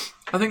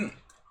 I think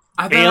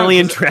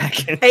alien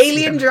dragons.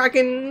 Alien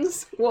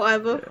dragons.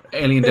 Whatever.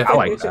 Alien I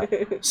definitely. like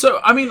that.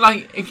 So I mean,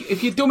 like,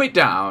 if you dumb it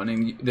down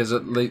and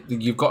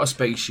you've got a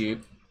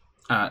spaceship,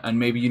 and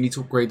maybe you need to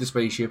upgrade the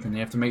spaceship, and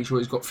you have to make sure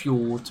it's got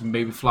fuel to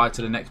maybe fly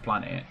to the next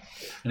planet,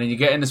 and then you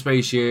get in the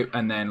spaceship,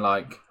 and then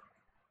like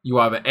you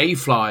either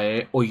fly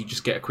it or you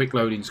just get a quick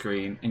loading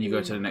screen and you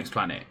go to the next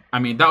planet. I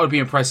mean, that would be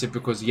impressive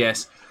because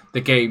yes,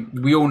 the game,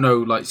 we all know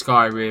like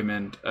Skyrim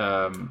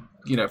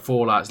and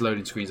Fallout's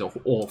loading screens are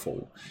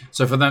awful.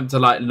 So for them to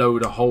like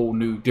load a whole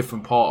new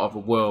different part of the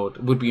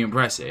world would be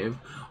impressive.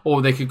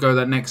 Or they could go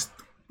that next,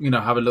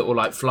 have a little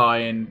like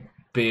flying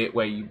bit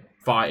where you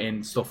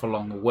fighting stuff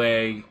along the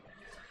way.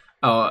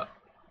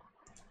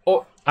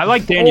 I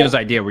like Daniel's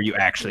idea where you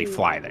actually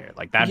fly there.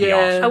 Like that'd be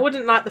awesome. I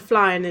wouldn't like the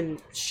flying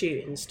and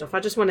shooting stuff. I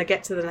just want to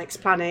get to the next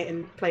planet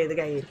and play the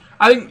game.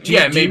 I think do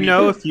you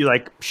know if you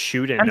like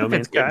shoot in No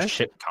Man's Sky?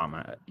 Ship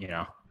combat,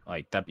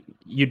 like that.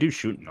 You do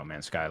shoot in No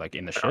Man's Sky, like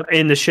in the ship.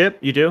 In the ship,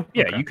 you do?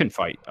 Yeah, okay. You can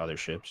fight other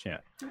ships. Yeah,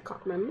 I can't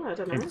remember. I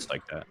don't know. It's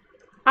like that.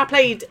 I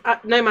played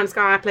No Man's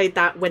Sky. I played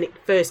that when it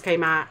first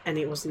came out, and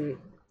it wasn't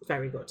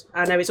very good.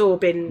 I know it's all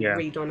been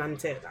redone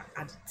and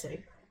added to.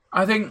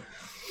 I think.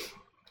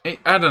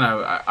 I don't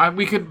know.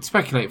 We could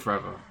speculate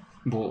forever,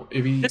 but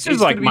this is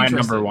like my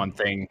number one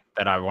thing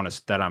that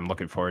I'm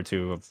looking forward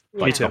to of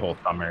like the whole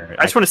summer.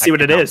 I just want to see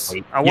what it is.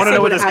 I want to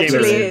know what this game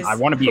is. I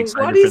want to be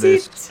excited for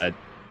this.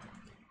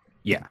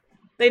 Yeah,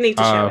 they need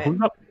to show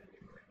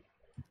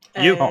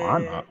it. You?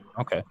 I'm not.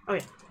 Okay. Oh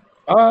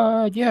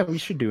yeah. Yeah, we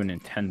should do a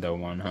Nintendo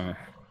one, huh?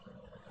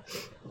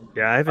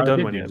 Yeah, I haven't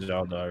done one yet.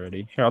 Zelda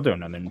already. Here, I'll do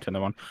another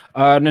Nintendo one.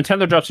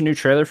 Nintendo drops a new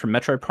trailer for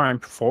Metroid Prime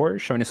 4,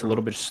 showing us a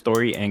little bit of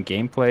story and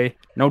gameplay.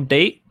 No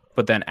date,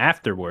 but then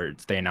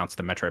afterwards, they announced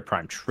the Metroid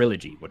Prime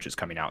trilogy, which is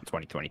coming out in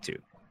 2022.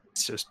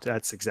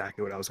 That's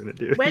exactly what I was going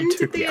to do. When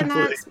did they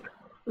announce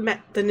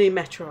the new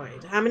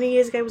Metroid? How many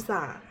years ago was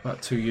that?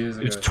 About 2 years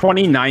ago. It's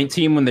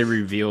 2019 when they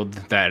revealed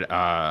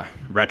that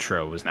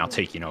Retro was now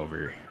taking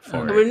over.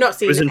 And we've not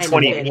seen it was in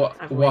anything.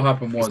 What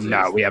happened was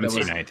we haven't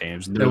seen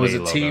anything. There was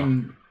a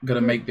team going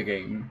to make the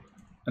game,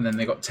 and then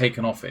they got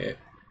taken off it.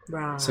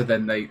 Right. So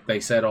then they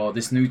said,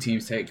 this new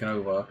team's taken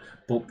over,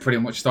 but pretty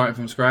much starting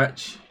from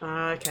scratch.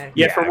 Okay.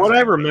 Yeah, from what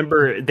I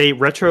remember,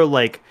 Retro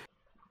like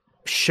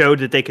showed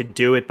that they could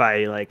do it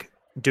by like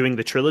doing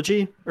the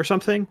trilogy or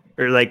something,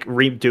 or like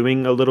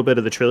redoing a little bit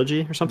of the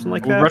trilogy or something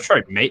like that.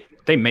 Retro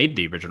made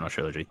the original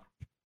trilogy.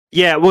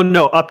 Yeah, well,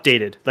 no,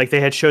 updated. Like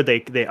they had showed they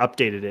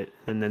updated it,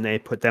 and then they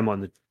put them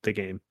on the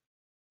game.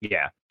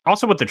 Yeah.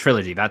 Also with the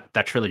trilogy, that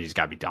trilogy's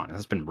got to be done.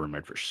 It's been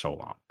rumored for so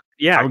long.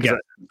 Yeah, I would get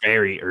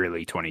very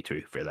early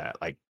 22 for that.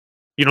 Like,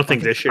 you don't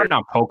think this year?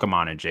 Not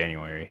Pokemon in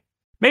January.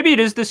 Maybe it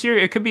is this year.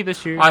 It could be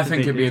this year. I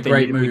think it'd be a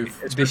great move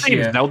this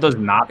year. If Zelda's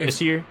not this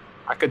year,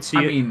 I could see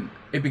it. I mean,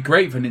 it'd be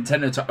great for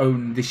Nintendo to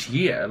own this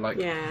year. Like,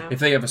 if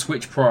they have a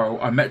Switch Pro,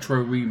 a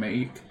Metro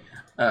remake.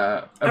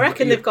 I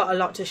reckon they've got a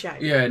lot to show.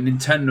 Yeah,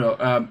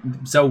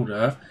 Nintendo,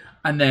 Zelda,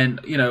 and then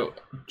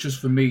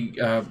just for me,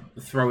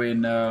 throw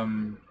in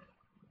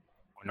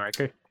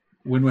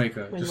Wind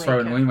Waker. Just throw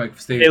in Wind Waker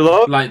for Steve. They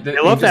love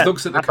that.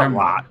 Looks at the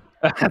camera.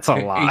 That's a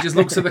lot. He just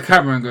looks at the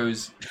camera and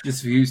goes,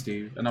 "Just for you,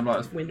 Steve." And I'm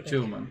like,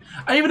 "Chill, man."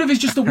 And even if it's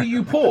just a Wii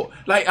U port,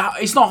 like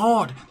it's not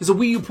hard. There's a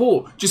Wii U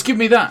port. Just give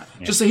me that.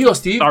 Yeah. Just say, "Here,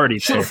 Steve.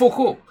 Shut the fuck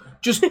up."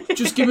 Just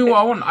give me what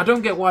I want. I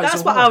don't get why. That's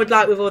it's so what hard. I would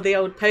like with all the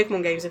old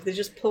Pokemon games. If they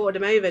just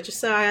ported them over, just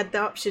so I had the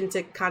option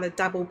to kind of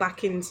dabble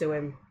back into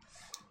them.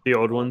 The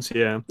old ones,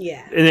 yeah.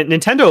 Yeah. And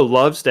Nintendo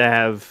loves to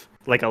have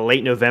like a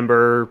late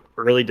November,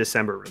 early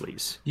December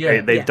release.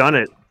 Yeah. They've done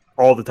it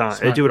all the time.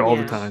 They do it all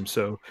Yeah. the time.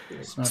 So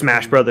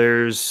Smash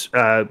Brothers,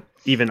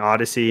 even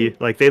Odyssey,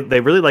 like they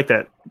really like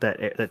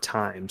that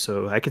time.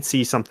 So I could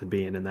see something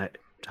being in that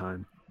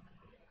time.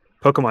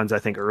 Pokemon's I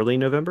think early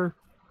November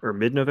or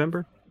mid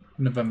November.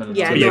 November.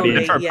 Yeah, So maybe-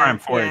 maybe Metroid yeah, Prime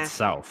 4 yeah.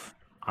 itself.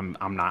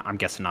 I'm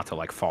guessing not till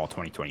like fall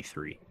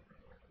 2023.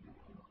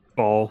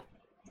 Fall.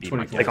 Be my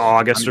 24. Like guess.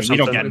 August I or mean, we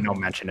don't something. get no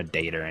mention of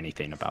date or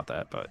anything about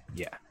that, but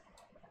yeah.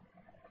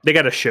 They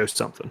got to show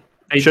something.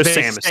 They, Show they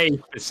Samus. say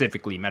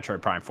specifically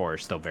Metroid Prime 4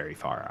 is still very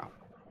far out.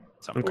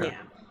 So, Okay.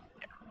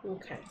 Yeah.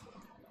 Okay.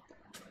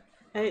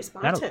 It's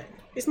my That'll- turn.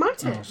 It's my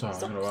turn. Oh, sorry. I was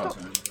Stop, gonna stop.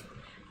 ask you.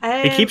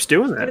 He Um, keeps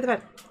doing give me that. the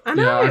pen. I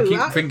know. Yeah, I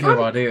keep thinking of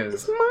ideas.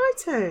 It's my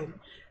turn.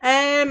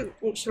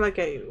 What shall I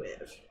go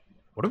with?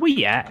 what are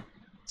we at?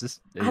 Is this,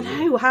 I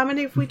know. How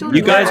many have we done?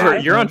 You guys now? are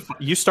you're on.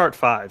 You start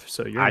 5,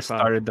 so you're I on 5.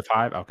 started the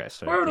 5. Okay,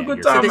 so We're on a yeah, good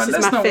you're- time, this man. is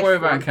Let's my not fifth worry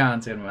about one.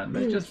 counting, man.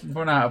 Let's just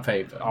run out of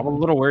paper. I'm a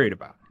little worried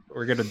about.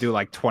 We're gonna do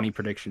like 20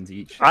 predictions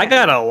each. I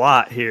got a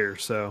lot here,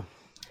 so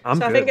I'm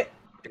So I good. think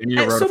And you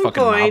at wrote a some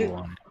fucking point- novel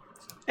on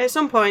it. at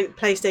some point,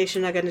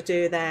 PlayStation are going to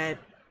do their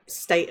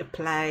state of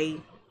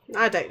play.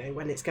 I don't know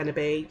when it's going to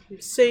be.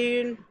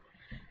 Soon.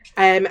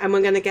 And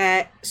we're going to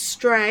get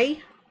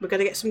Stray. We're going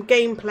to get some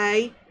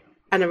gameplay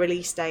and a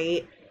release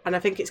date. And I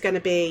think it's going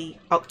to be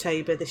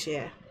October this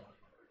year.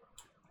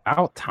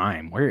 About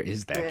time. Where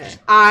is that Yeah. game?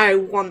 I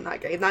want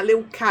that game. That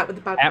little cat with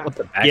the bad Cat with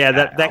the backpack. Yeah,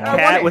 that Oh, I want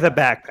cat it. with a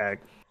backpack.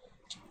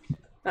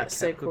 That's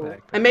so cat with a cool.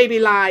 backpack. And maybe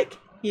like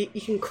you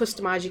can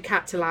customize your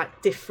cat to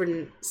like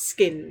different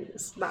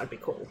skins. That would be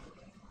cool.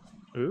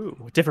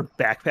 Ooh, different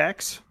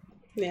backpacks.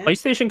 Yeah.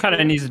 PlayStation kind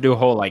of needs to do a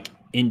whole like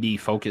indie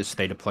focus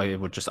state of play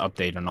with just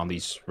updating on all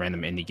these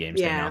random indie games.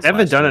 they Yeah. announced They haven't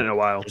last done it year. in a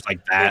while. Just like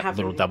They that haven't.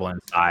 little double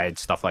inside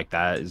stuff like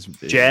that is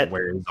Jet.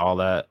 Where is all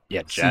that?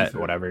 Yeah, Jet, Sifu.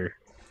 whatever.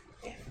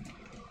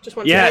 Just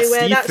want Yeah, to know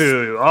where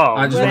seafood. Oh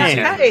I just where want that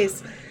man, cat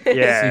is.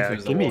 yeah.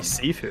 Seafood's the Give me one.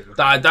 seafood.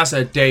 That's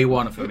a day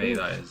one for me.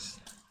 That is.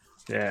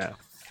 Yeah.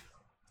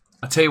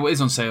 I tell you what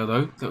is on sale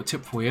though. Little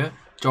tip for you: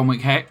 John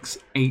Wick Hex,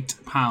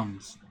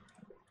 £8.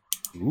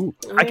 Ooh.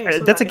 Oh, yeah,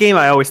 it's That's a alright. game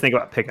I always think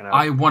about picking up.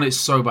 I want it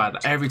so bad.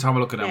 Every time I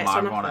look at it, Yeah, I'm it's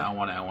like, on I want it. offer. I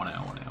want it. I want it.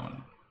 I want it. I want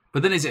it.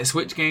 But then, is it a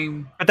Switch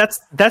game? But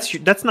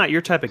that's not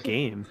your type of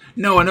game.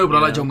 No, I know, but I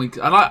like John Wick.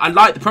 I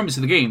like the premise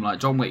of the game, like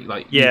John Wick.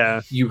 Like,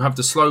 Yeah. you have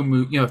the slow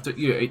move. You have to.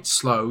 It's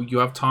slow. You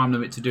have time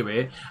limit to do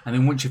it, and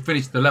then once you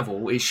finish the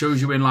level, it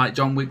shows you in like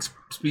John Wick's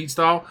speed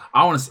style.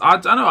 I want to. I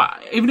don't know.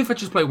 Even if I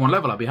just play one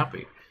level, I'd be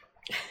happy.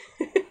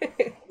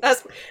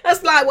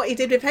 That's like what he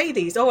did with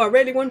Hades. Oh, I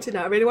really wanted it.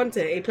 I really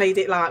wanted it. He played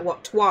it like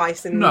what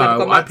twice and never No,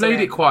 gone I back to played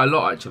it quite a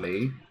lot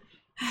actually.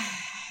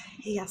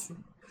 He hasn't.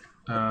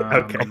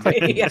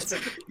 Okay. He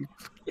hasn't.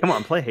 Come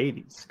on, play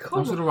Hades. I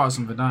was gonna write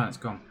something down. It's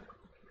gone.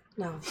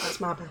 No, that's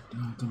my bad.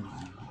 I don't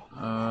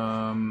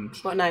know.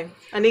 But no,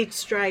 I need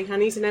Stray. I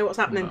need to know what's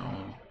happening.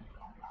 No.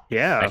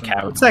 Yeah. That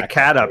cat What's with that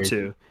cat up backpack.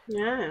 to?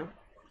 Yeah.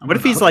 What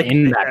if he's like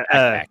in that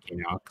backpack, you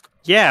know?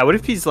 yeah, what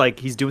if he's like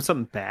he's doing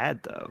something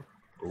bad though?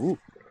 Ooh.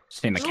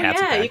 Seeing the Oh cat's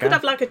yeah, a you bad could guy?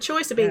 have like a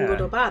choice of being Yeah.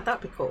 good or bad.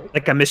 That'd be cool.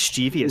 Like a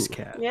mischievous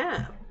cat.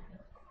 Yeah.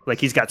 Like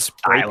he's got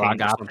spray dialogue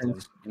paint or something.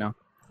 options, you know?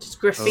 Just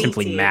graffiti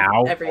Simply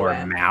Mao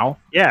everywhere. or Mao.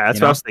 Yeah, that's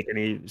You what I know? was thinking.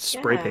 He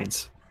spray Yeah.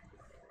 paints.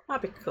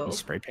 That'd be cool. He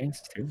spray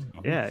paints too.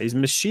 Yeah, he's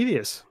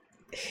mischievous.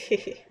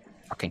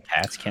 Fucking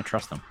cats, can't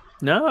trust them.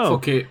 No.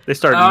 Fuck it. They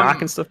start Um,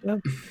 knocking stuff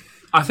down.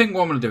 I think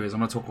what I'm gonna do is I'm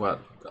gonna talk about.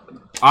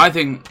 I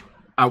think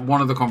at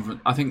one of the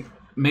conference, I think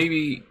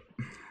maybe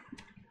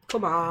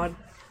Come on.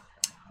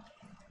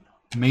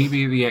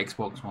 the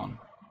Xbox One.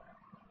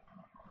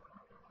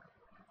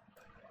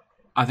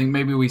 I think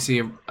maybe we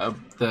see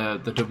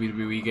the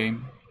WWE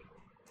game.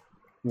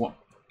 What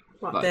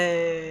What Like,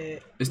 the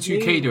is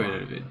 2K new doing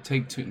one? it?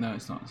 Take two. No,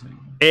 it's not.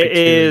 It Take-Two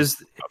is.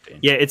 update.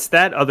 Yeah, it's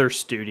that other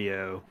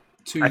studio.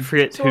 I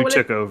forget So who will it-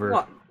 took over.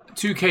 What?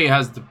 2K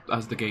has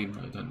the game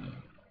though, don't they?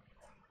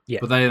 Yeah.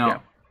 But they're not. Yeah.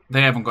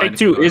 They haven't got. Take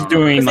anything Two going is on.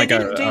 doing 'Cause they like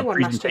didn't do a one last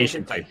year,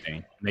 presentation did they? type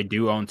thing. They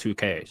do own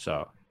 2K,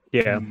 so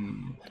Yeah.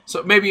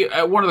 So maybe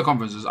at one of the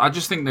conferences, I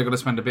just think they're going to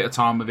spend a bit of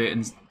time with it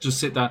and just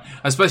sit down,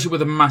 especially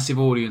with a massive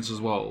audience as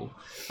well,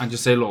 and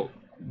just say, "Look,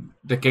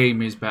 the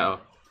game is better.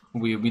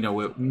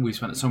 We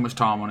spent so much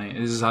time on it.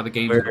 This is how the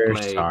game's going to we're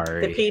play." The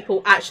sorry.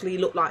 people actually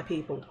look like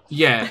people.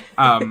 Yeah,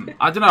 I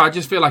don't know. I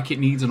just feel like it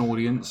needs an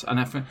audience, and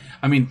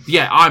I mean,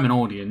 yeah, I'm an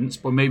audience,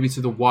 but maybe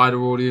to the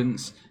wider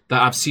audience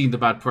that I've seen the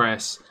bad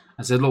press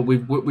and said, "Look,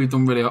 we've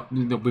done really,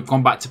 we've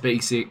gone back to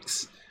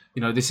basics.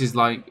 You know, this is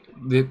like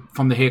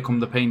from the Here Come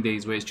the Pain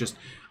days where it's just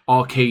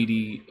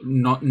arcadey,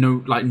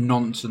 like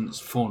nonsense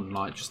fun,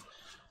 like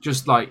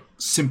just like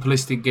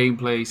simplistic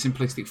gameplay,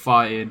 simplistic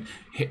fighting.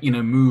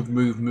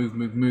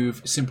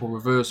 Move, simple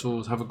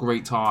reversals, have a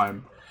great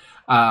time."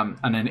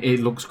 And then it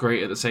looks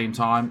great at the same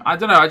time. I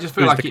don't know. I just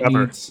feel Who's like the it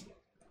cover? needs.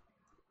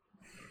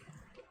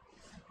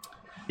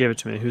 Give it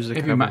to me. Who's the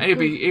It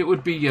cover?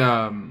 would be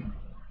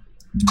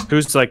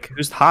Who's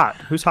hot?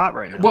 Who's hot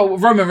right now? Well,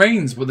 Roman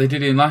Reigns, what they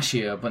did in last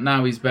year, but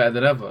now he's better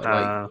than ever.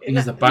 Like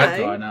he's the bad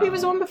guy now. He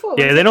was on before.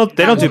 Yeah, they don't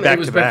do It back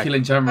was to back. Becky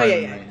Lynch and Oh,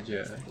 Roman yeah. Reigns.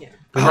 Yeah.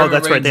 Oh, Roman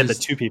that's right. Reigns They had the is-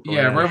 two people.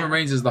 Yeah, Roman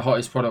Reigns is the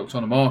hottest product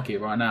on the market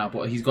right now,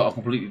 but he's got a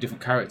completely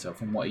different character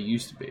from what he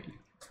used to be.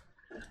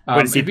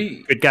 What is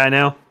he? Good guy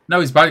now? No,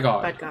 he's bad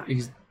guy. Bad guy.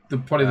 He's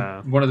probably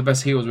one of the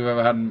best heels we've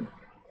ever had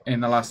in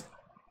the last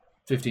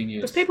 15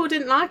 years. Because people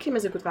didn't like him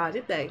as a good guy,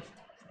 did they?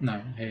 No,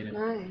 hate him.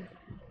 No.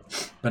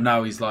 But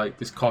now he's like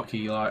this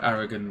cocky, like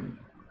arrogant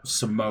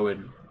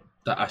Samoan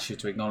that asks you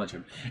to acknowledge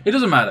him. It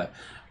doesn't matter.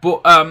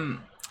 But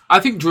I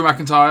think Drew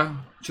McIntyre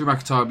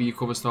will be your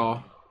cover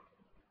star.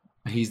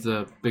 He's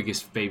the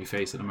biggest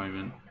babyface at the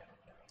moment.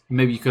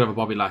 Maybe you could have a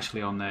Bobby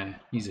Lashley on there.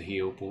 He's a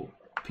heel, but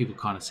people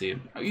kind of see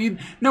him.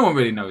 No one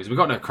really knows. We've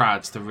got no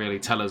crowds to really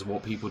tell us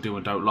what people do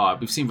and don't like.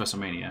 We've seen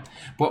WrestleMania.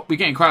 But we're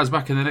getting crowds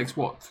back in the next,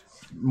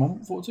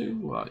 month or two?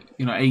 Like,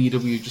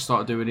 AEW just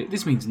started doing it.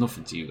 This means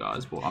nothing to you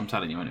guys, but I'm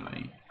telling you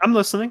anyway. I'm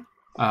listening.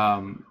 I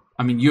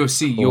mean,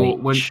 UFC,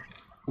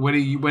 when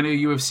are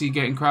UFC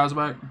getting crowds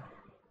back?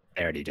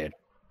 They already did.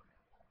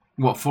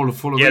 What, full of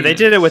Yeah, they arenas?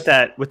 did it with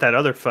that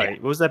other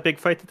fight. What was that big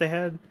fight that they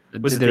had?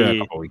 Was They it did it the a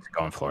couple weeks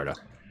ago in Florida.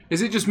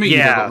 Is it just me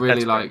Yeah, that got really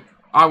that's like?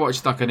 I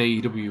watched like an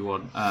AEW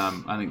one.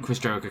 I think Chris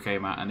Jericho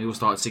came out and they all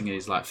started singing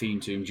his like theme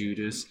tune,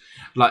 Judas.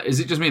 Like, is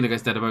it just me that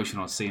gets dead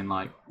emotional seeing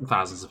like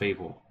thousands of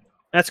people?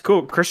 That's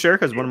cool. Chris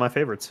Jericho is one of my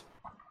favorites.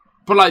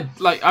 But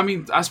I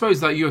mean, I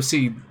suppose like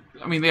UFC.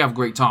 I mean, they have a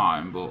great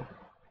time, but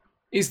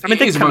They is come out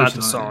to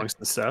emotional, songs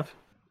and stuff.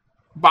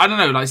 But I don't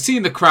know, like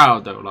seeing the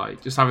crowd though,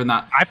 like just having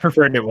that. I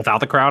preferred it without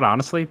the crowd,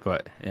 honestly,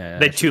 but yeah.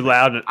 They too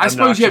loud. And I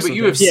suppose, yeah, but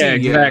obnoxious UFC, Yeah,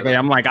 exactly. yeah.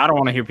 I'm like, I don't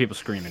want to hear people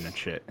screaming and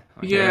shit.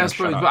 Like, Yeah, I shut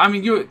suppose, up. but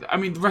I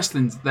mean,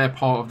 wrestling's they're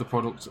part of the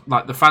product.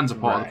 Like the fans are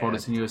part of the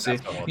product in UFC.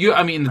 That's the whole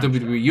I mean, in the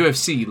WWE,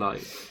 UFC,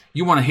 like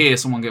you want to hear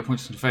someone get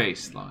punched in the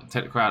face, like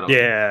take the crowd off.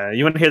 Yeah,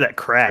 you want to hear that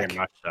crack. Very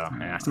much so.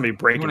 Yeah. Somebody You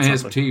breaking want to hear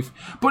some something. teeth.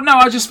 But no,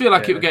 I just feel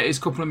like Yeah. it would get his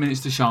couple of minutes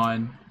to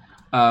shine.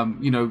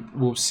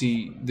 We'll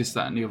see this,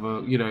 that, and the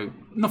other.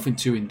 Nothing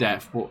too in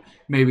depth, but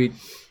maybe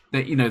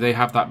they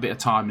have that bit of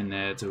time in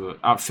there to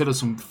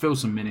fill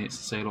some minutes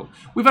and say, look,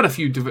 we've had a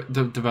few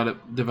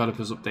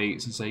developers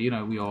updates and say,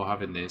 we are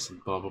having this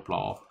and blah blah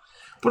blah.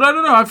 But I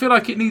don't know. I feel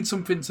like it needs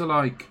something to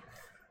like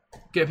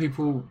get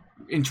people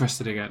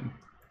interested again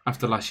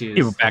after last year.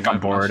 People back on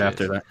board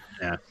after that.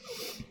 Yeah.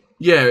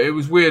 Yeah, it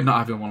was weird not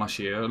having one last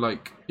year.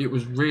 Like it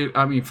was real.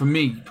 I mean, for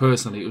me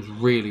personally, it was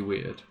really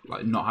weird.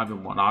 Like not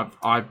having one.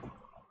 I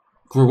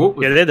grew up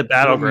with. Yeah, they had the it, you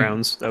know what I mean?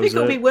 battlegrounds. That I was think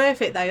it'll be it.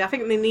 worth it though. I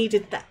think they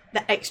needed that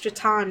extra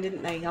time,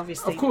 didn't they?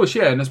 Obviously. Of course,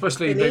 yeah, and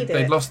especially They need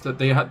they'd it. lost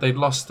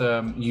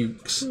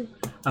Ukes,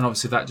 and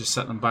obviously that just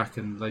set them back,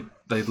 and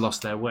they'd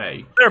lost their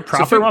way. Was there a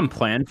proper for- one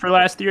planned for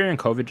last year and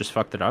COVID just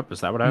fucked it up?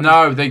 Is that what happened?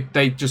 No,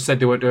 they just said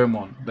they weren't doing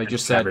one. They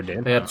just said never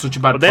did. they had such a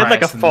bad. Well, they had like a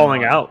press and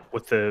falling then, out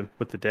with the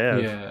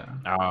dev Yeah,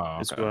 Oh,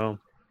 as okay. well.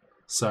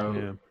 so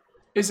Yeah.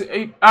 is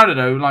it? I don't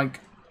know.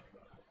 Like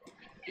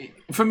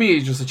for me,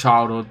 it's just a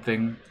childhood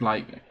thing.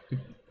 Like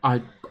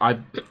I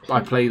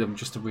play them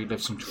just to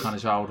relive some kind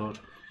of childhood.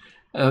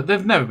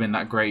 They've never been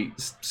that great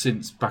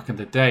since back in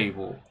the day,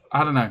 but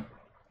I don't know.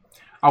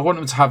 I want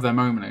them to have their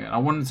moment again. I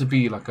want them to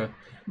be like a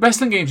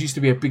wrestling games used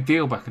to be a big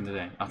deal back in the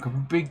day, like a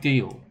big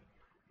deal.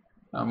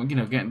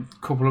 Getting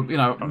a couple of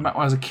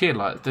as a kid,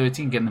 like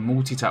 13, getting the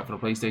multi-tap for the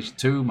PlayStation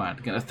 2, man,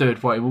 getting a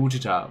third-party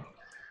multi-tap,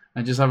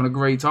 and just having a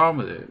great time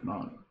with it.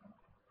 Like,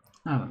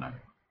 I don't know.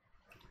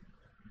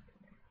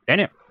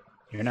 Daniel,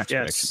 your next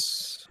prediction.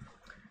 Yes.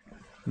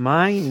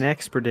 My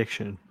next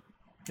prediction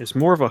is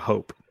more of a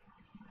hope,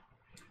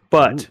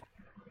 but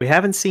we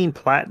haven't seen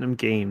Platinum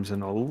Games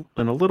in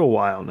a little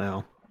while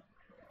now,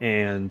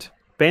 and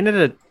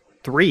Bayonetta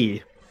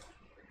 3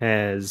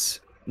 has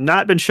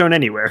not been shown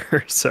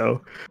anywhere.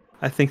 So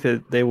I think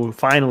that they will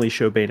finally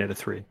show Bayonetta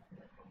 3.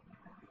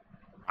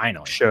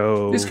 Finally.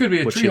 Show This could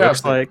be a what she treehouse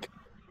looks thing. like.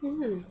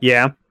 Mm.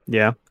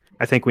 Yeah.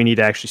 I think we need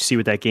to actually see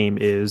what that game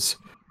is.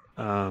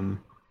 I'm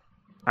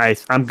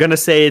gonna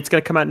say it's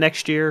gonna come out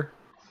next year,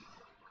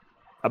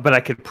 but I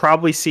could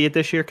probably see it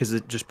this year because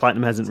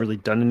Platinum hasn't really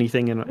done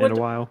anything in a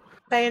while.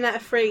 Bayonetta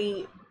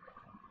 3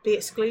 be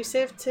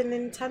exclusive to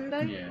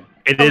Nintendo? Yeah.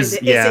 It Oh, is.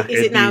 Is Yeah.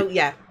 it now?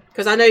 Yeah.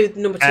 Because I know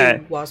number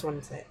 2 was,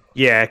 wasn't it?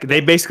 Yeah.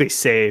 They basically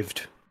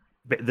saved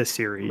the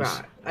series.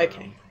 Right.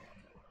 Okay.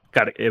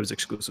 Got it. It was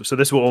exclusive, so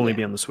this will only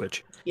be on the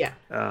Switch. Yeah.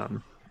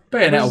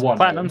 Bayonetta 1.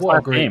 Platinum's What a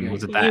last great game? game.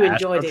 Was it You that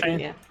enjoyed Astro it, Chain?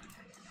 didn't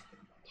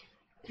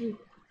you?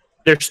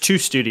 There's 2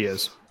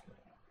 studios.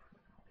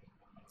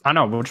 I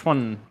know which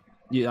one.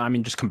 Yeah, I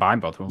mean, just combine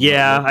both of them.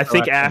 Yeah, What- I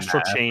think and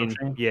Astral Astral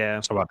Chain.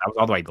 Yeah, So what, that was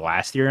all the way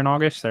last year in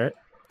August, right?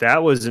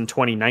 that was in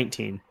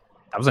 2019.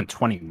 That was in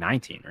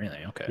 2019, really?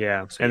 Okay.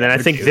 Yeah, So, and then I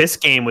they're think due. this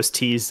game was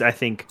teased. I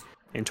think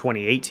in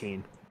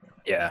 2018.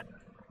 Yeah.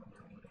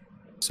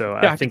 So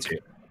Yeah, I think see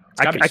it.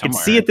 It's I gotta be could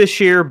somewhere, see right? it this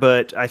year,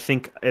 but I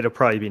think it'll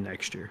probably be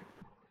next year.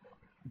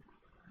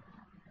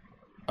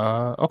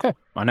 Okay.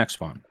 My next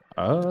one.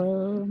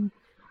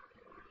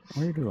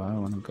 Where do I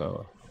want to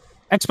go?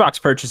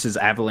 Xbox purchases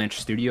Avalanche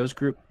Studios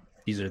Group.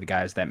 These are the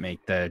guys that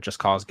make the Just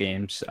Cause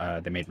games.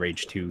 They made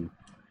Rage 2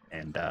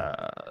 and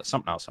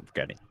something else I'm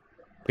forgetting.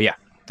 But yeah,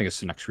 I think it's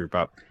the next group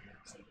up.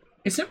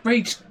 Isn't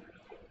Rage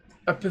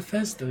a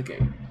Bethesda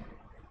game?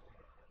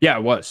 Yeah,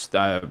 it was.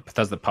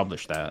 Bethesda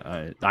published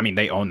that. I mean,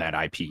 they own that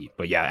IP.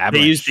 But yeah, They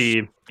Avalanche, used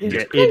the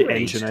Yeah. id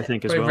engine, I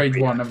think, as well. Rage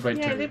 1 and Rage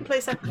Yeah, 2. I didn't play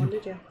second one,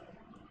 did you?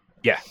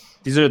 yeah,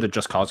 these are the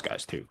Just Cause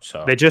guys too.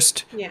 So They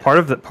just Yeah. part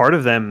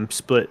of them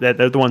split. That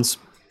they're the ones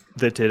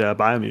that did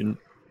Biomutant.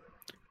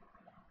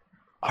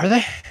 are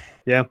they?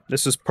 Yeah,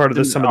 this was part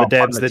of some of the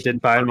devs that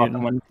did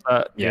Biomutant.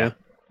 Yeah.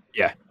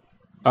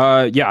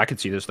 Yeah, I could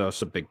see this though.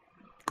 It's a big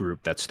group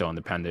that's still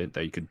independent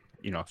that you could,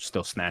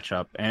 still snatch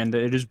up. And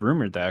it is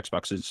rumored that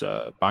Xbox is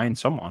buying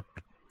someone.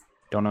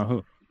 Don't know who.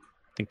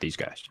 I think these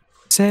guys.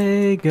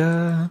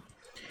 Sega.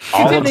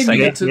 All think of they Sega.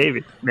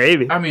 need to-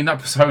 Maybe. I mean, that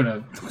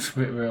Persona looks a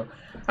bit real.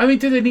 I mean,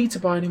 do they need to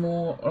buy any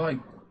more? Like,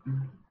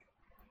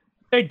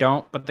 They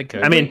don't, but they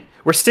could. I mean,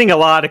 we're seeing a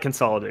lot of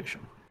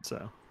consolidation.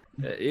 So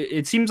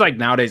it seems like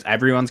nowadays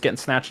everyone's getting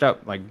snatched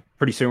up. Like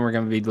pretty soon we're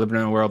going to be living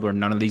in a world where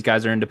none of these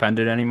guys are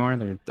independent anymore.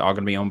 They're all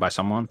going to be owned by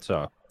someone.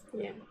 So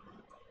Yeah.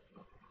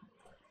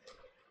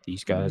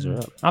 these guys are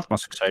up. Not the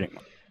most exciting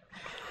one.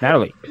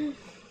 Natalie,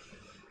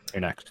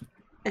 you're next.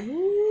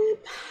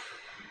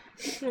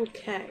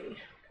 Okay.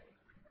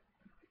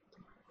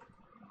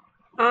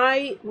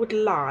 I would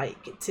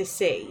like to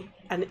see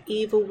an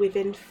Evil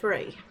Within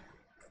 3.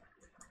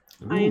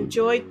 I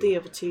enjoyed the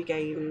other two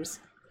games,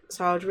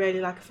 so I'd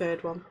really like a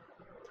third one.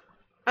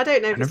 I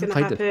don't know if I it's never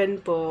going to played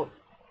happen, but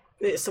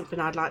it's something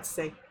I'd like to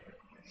see.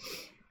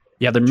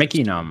 Yeah, they're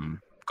making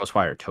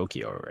Ghostwire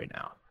Tokyo right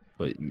now.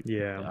 But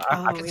yeah,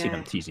 I Oh, can see them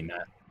yeah. teasing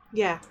that.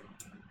 Yeah.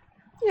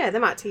 Yeah, they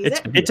might tease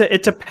it.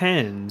 it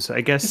depends.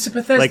 I guess it's a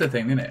Bethesda like,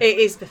 thing, isn't it? It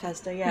is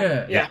Bethesda, yeah.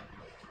 Yeah. Yeah.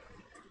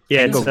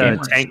 Yeah, it's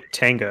Tango Games.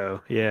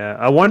 Tango. Yeah,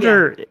 I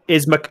wonder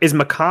is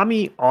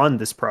Mikami on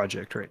this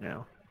project right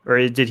now,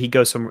 or did he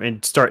go somewhere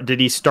and start? Did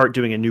he start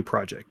doing a new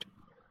project?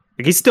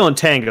 Like he's still in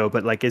Tango,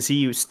 but like is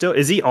he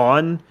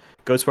on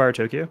Ghostwire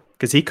Tokyo?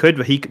 Because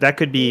that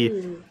could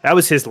be that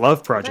was his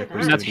love project. I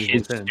was don't That's doing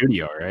his Evil Within.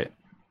 studio, right?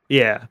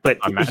 Yeah, but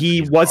I'm not he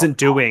sure he's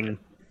wasn't involved.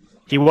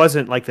 he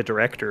wasn't like the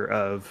director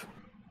of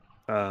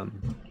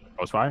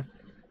Ghostwire?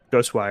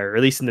 Ghostwire, or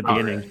at least in the Oh,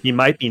 beginning. really? He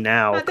might be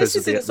now But because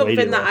this of the isn't something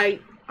lady that law.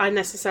 I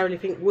necessarily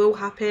think will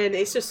happen.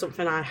 It's just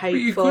something I hope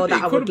you for, could- that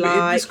it I could would be-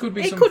 like. this could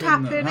be It something could that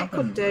happen, it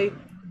happens. could do.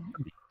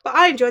 But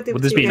I enjoyed the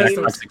Would other this two be an games.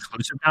 Xbox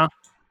exclusive now?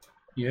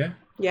 Yeah.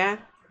 Yeah.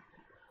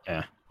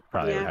 Yeah,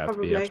 probably Yeah, would have to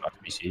probably. be Xbox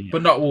PC.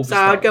 But not Wolfenstein. So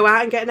I'd go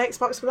out and get an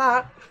Xbox for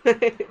that.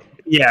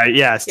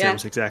 Yeah,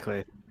 Stims,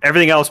 exactly.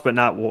 Everything else, but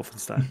not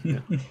Wolfenstein.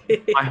 Yeah.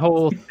 My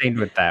whole thing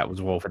with that was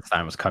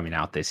Wolfenstein was coming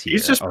out this year.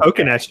 He's just Okay.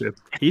 poking at you.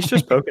 He's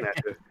just poking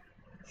at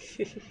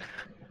you.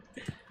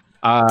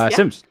 Yeah.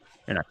 Sims,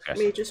 you're next, guys.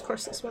 Let me just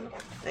cross this one.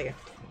 There you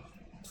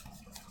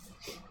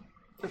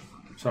go.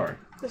 Sorry.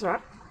 That's all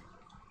right.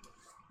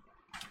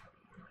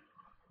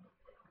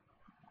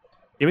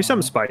 Give me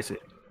something spicy.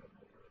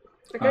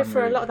 I go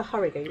for a lot of the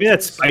horror games. Give me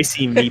that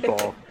spicy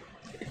meatball.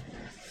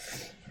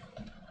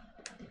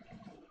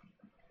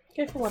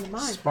 Go for one of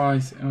mine.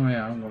 Spice. Oh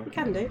yeah, I'm gonna. You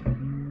can do.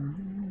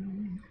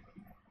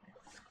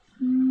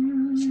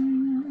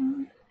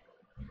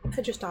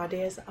 They're just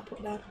ideas that I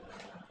put down.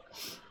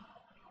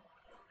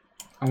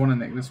 I want to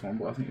nick this one,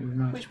 but I think it was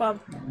nice. Which one?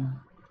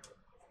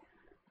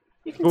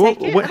 You can What-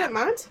 take it. what- I don't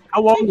mind.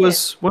 How long Take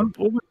was what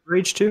was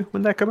Rage 2?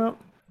 When did that come out?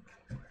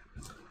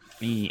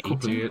 Me, Couple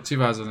of 18. years,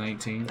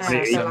 2018. I feel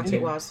like 17.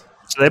 it was.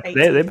 So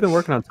they've been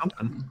working on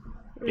something.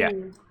 Yeah.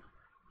 Mm.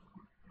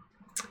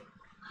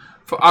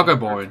 I'll go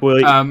boring.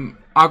 Well,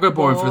 I'll go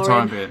boring for the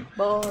time being.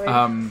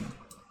 Boring.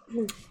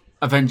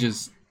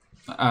 Avengers.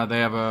 They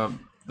have a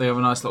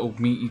nice little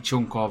meaty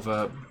chunk of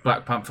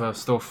Black Panther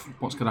stuff.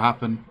 What's going to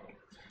happen?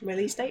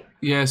 Release date?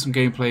 Yeah, some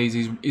gameplays,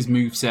 his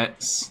move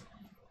sets,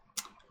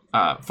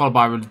 followed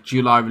by a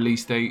July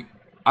release date.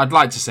 I'd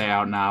like to say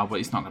out now, but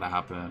it's not going to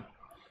happen.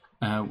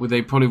 Would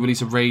they probably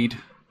release a raid?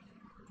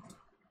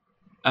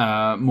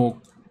 More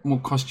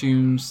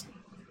costumes,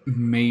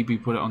 maybe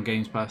put it on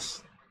Games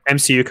Pass.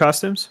 MCU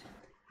costumes?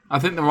 I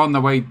think they're on the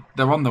way.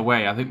 They're on the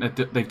way. I think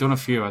they've done a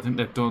few. I think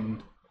they've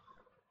done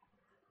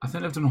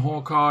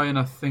Hawkeye, and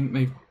I think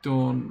they've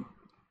done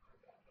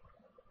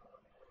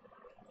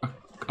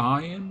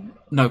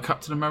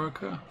Captain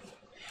America.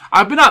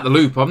 I've been out the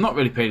loop. I've not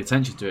really paid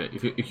attention to it.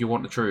 If you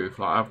want the truth,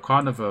 like I've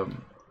kind of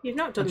You've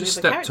not done I've just the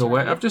other stepped character, away.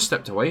 have you? I've just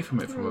stepped away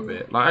from it for a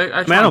bit. Like I Man, try I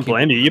and don't keep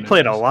blame up you. with You it.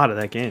 played a lot of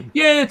that game.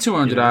 Yeah,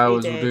 200 Yeah.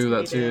 hours You will did, do you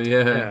that too. did.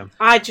 Yeah.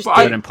 I just But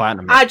did. Good in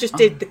platinum. I just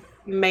did the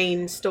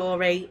main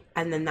story,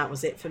 and then that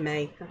was it for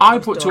me. I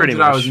was put done. 200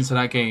 Pretty hours much. into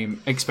that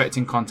game,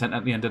 expecting content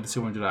at the end of the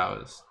 200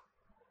 hours.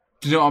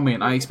 Do you know what I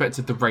mean? I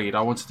expected the raid.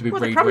 I wanted to be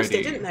Well, they raid promised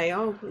ready. it, didn't they?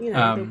 Oh,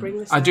 they'll bring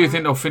this. I do out.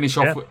 think they'll finish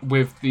off Yeah.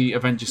 with the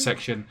Avengers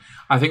section.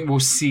 I think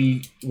we'll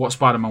see what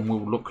Spider-Man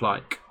will look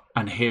like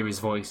and hear his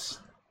voice.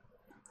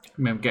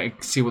 Maybe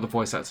see what the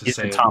voice actors Is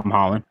say. it Tom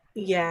Holland?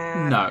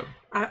 Yeah. No,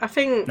 I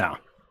think. No.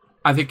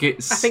 I think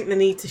it's. I think they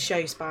need to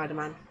show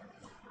Spider-Man.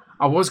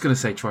 I was going to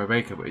say Troy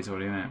Baker, but he's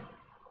already in it.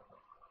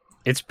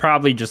 It's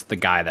probably just the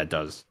guy that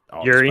does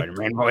all Yuri? the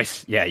Spider-Man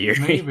voice. Yeah, Yuri.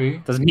 Maybe.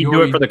 Doesn't he do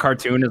Yuri. it for the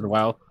cartoon as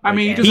well? I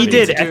mean, he Like, doesn't He need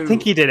did. to I do-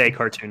 think he did a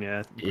cartoon.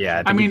 Yeah. Yeah, I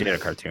think I mean, he did a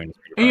cartoon.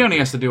 He only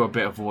has to do a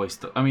bit of voice.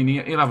 I mean,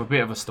 he'll have a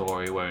bit of a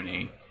story, won't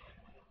he?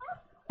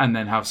 And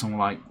then have some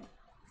like,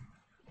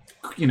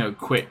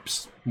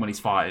 quips when he's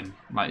fighting.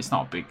 Like it's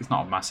not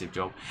a massive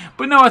job.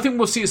 But no, I think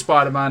we'll see a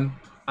Spider-Man.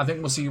 I think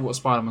we'll see what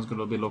Spider-Man's going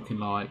to be looking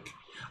like.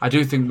 I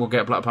do think we'll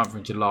get Black Panther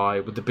in July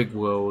with the big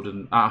world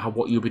and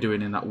what you'll be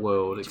doing in that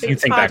world. Do you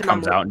think that Spider-Man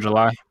comes will- out in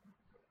July?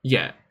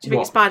 Yeah. Do you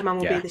think Spider-Man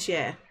will Yeah. be this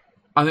year?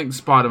 I think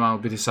Spider-Man will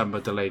be December,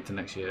 delayed to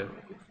next year.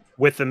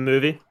 With the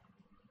movie.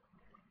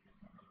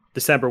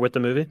 December with the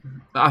movie.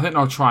 I think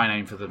they'll try and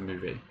aim for the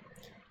movie.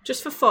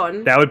 Just for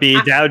fun. That would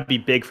be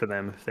big for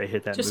them if they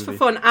hit that Just movie.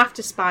 for fun,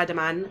 after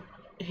Spider-Man,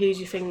 who do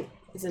you think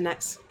is the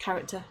next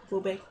character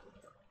will be?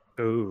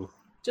 Ooh,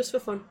 Just for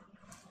fun.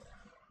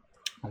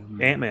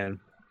 Ant-Man.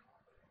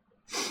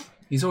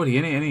 He's already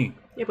in it, isn't he?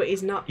 Yeah, but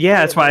he's not. Yeah,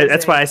 that's why. playable, is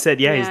That's he? why I said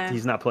Yeah.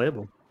 he's not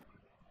playable.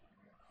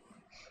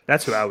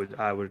 That's what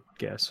I would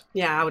guess.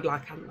 Yeah, I would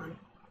like Ant-Man.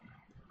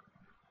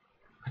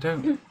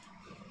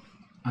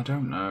 I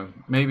don't know.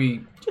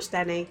 Maybe Just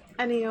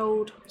any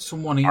old.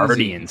 someone easy.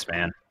 Guardians,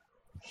 man.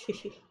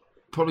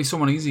 Probably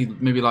someone easy.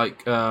 Maybe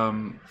like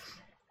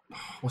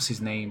what's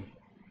his name?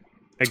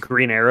 A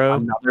Green Arrow.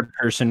 Another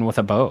person with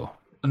a bow.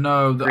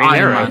 No, the Green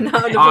Arrow. Iron No,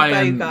 Man. the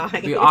Iron, bow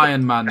guy. the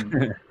Iron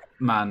Man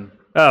man.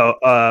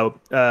 Oh,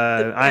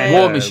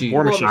 War Machine.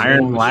 War Machine.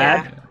 Iron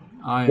Lad?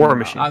 Iron War Man.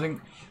 Machine. I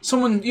think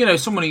someone,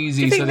 someone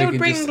easy. Do you think so they they would can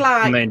bring just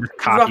And then like just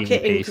copy and Rocket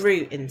and paste.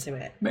 Groot into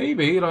it?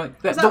 maybe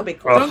like that. That would be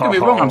cool. Don't get me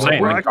wrong. I'm I'm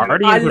saying, we're- like,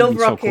 Guardians I would love be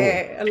so Rocket. cool.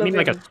 I I mean, love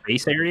like a him.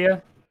 space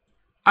area.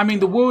 I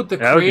mean, the world they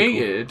That would be cool.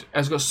 created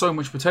has got so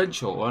much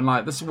potential, and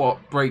like this is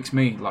what breaks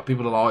me. Like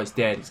people are like, "Oh, it's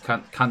dead. It's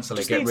cancel it.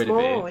 Just Get needs rid more.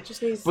 of it." It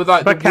just needs. But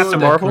like But the Captain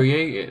world they're Marvel?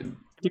 creating.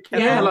 Yeah,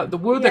 Yeah. like the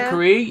world Yeah. they're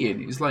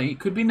creating is like it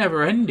could be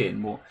never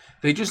ending. Well,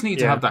 they just need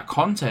to Yeah. have that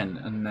content,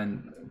 and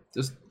then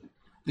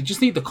they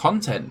just need the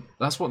content.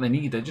 That's what they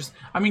need. They just,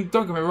 I mean,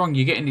 don't get me wrong.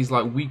 You're getting these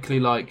like weekly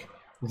like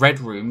red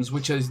rooms,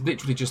 which is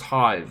literally just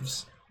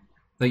hives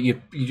that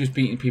you're just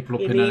beating people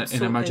up You in need an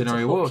something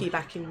imaginary to world. hook you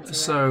back into it.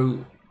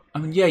 So, I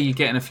mean, yeah, you're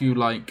getting a few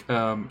like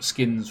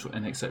skins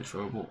and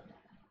etc. But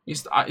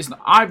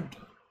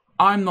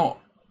I'm not.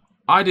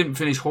 I didn't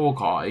finish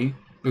Hawkeye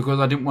because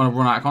I didn't want to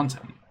run out of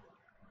content.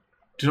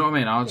 Do you know what I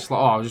mean? I was just like,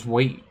 I'll just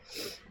wait.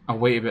 I'll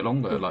wait a bit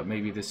longer. Like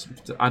maybe this.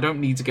 I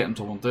don't need to get them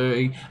to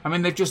 130. I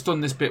mean, they've just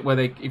done this bit where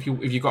if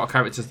you got a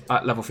character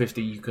at level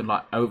 50, you can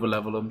like over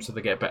level them so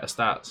they get better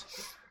stats.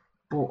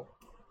 But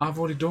I've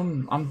already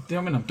done. I'm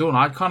done.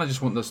 I kind of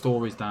just want the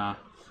stories now.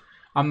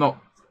 I'm not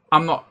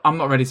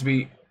ready to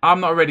be. I'm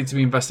not ready to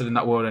be invested in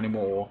that world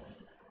anymore.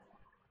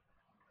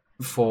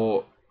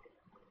 For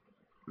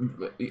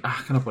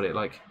how can I put it?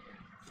 Like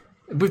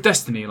with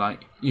Destiny,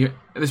 like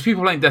there's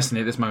people playing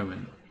Destiny at this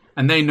moment,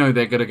 and they know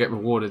they're gonna get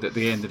rewarded at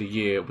the end of the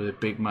year with a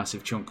big,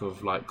 massive chunk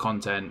of like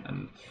content,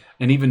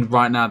 and even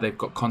right now they've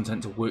got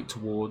content to work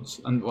towards.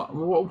 And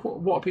what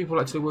are people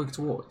actually working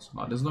towards?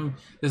 Like there's no.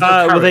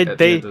 Well, carrot at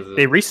the end of the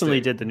they recently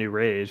stick. did the new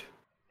raid,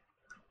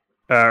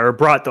 or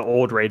brought the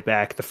old raid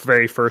back, the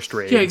very first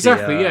raid. Yeah,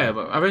 exactly. the, Yeah,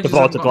 but Avengers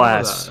Vault haven't of got none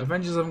of Glass. that.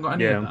 Avengers haven't got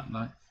any Yeah. of that.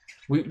 Like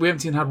we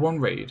haven't even had one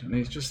raid, and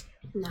it's just.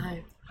 no.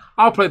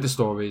 I'll play the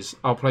stories.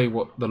 I'll play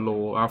the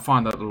lore. I'll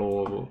find out the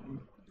lore. But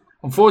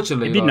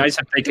unfortunately, It'd be like, nice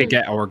if they could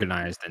get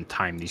organized and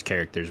time these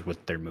characters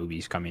with their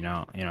movies coming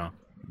out.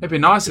 it'd be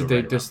nice if Do it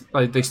they right just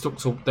they stuck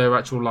to their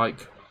actual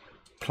like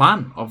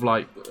plan of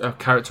like a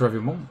character every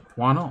month.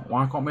 Why not?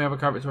 Why can't we have a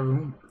character every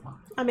month?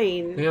 I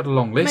mean, They had a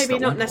long list. maybe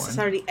at not one point.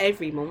 necessarily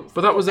every month,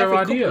 But that was their every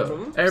couple idea. of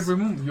months. Every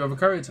month you have a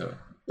character.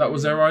 That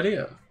was their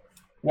idea.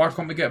 Why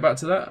can't we get back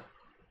to that?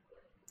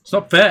 It's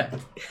not fair.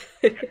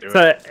 So,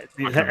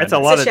 that's a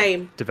lot It's a of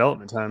shame.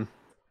 development time.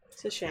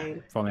 It's a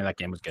shame. If only that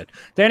game was good.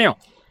 Daniel,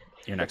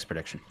 your next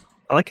prediction.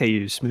 I like how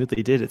you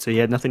smoothly did it, so you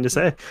had nothing to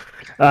say.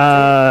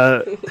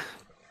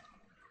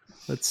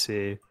 Let's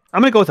see.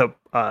 I'm gonna go with a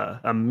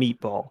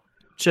meatball.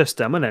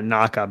 I'm gonna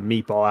knock a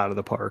meatball out of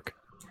the park.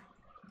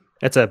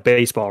 That's a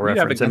baseball You have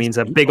reference. That against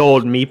means a big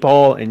old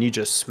meatball, and you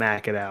just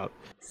smack it out.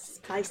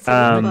 Spicy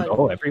Um, fun.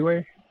 Oh,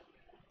 everywhere?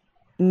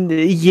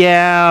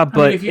 Yeah,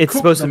 but if you it's cook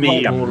supposed to the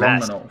be a meatball long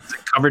mess. enough,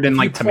 Covered in If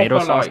like you tomato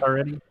proper, sauce like-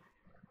 already?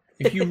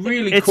 if you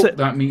really It's cook a-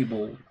 that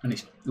meatball and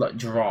it's like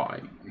dry,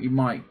 you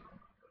might.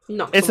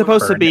 Knock It's someone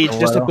supposed to out. be Burn it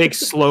just a oil. big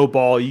slow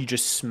ball. You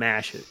just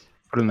smash it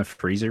Put it in the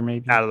freezer,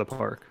 maybe? out of the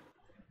park.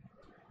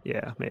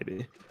 Yeah,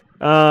 maybe.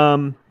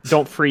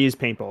 Don't freeze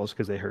paintballs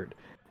because they hurt.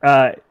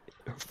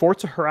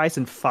 Forza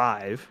Horizon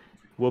 5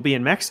 will be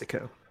in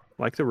Mexico,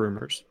 like the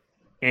rumors,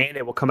 and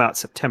it will come out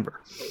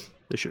September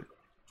this year.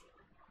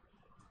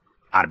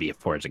 Ought to be a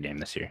Forza game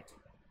this year.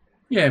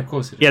 Yeah, of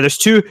course it is. Yeah,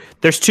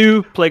 there's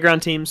two playground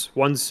teams.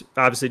 One's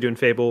obviously doing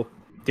Fable.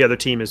 The other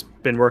team has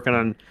been working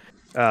on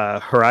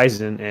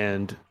Horizon,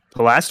 and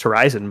the last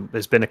Horizon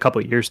has been a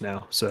couple years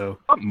now. So,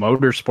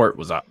 Motorsport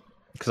was up.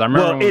 Because I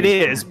remember. well, when it we-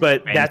 is,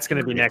 but that's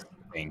going to be next.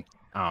 Thing.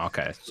 Oh,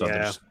 okay. So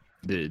Yeah.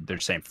 they're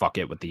saying fuck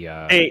it with the.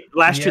 Hey,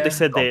 last year Yeah. they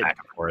said going they back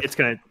and forth. it's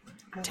gonna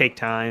take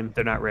time.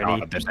 They're not ready.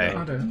 Oh, did they?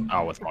 I don't.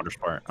 Oh, with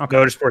Motorsport. Okay.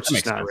 Motorsport's That just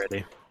makes not sense.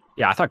 ready.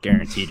 Yeah, I thought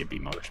guaranteed it'd be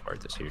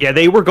Motorsport this year. Yeah,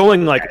 they were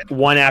going like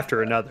one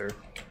after another.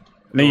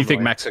 And then you think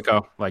normally.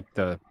 Mexico, like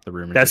the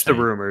rumors. That's are the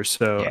saying. rumors.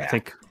 So Yeah.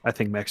 I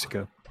think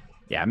Mexico.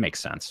 Yeah, it makes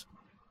sense.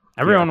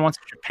 Everyone wants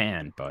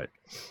Japan, but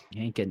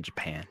you ain't getting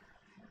Japan.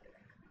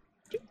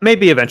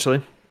 Maybe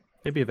eventually.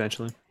 Maybe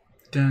eventually.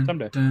 Dun,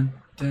 Someday. dun,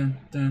 dun,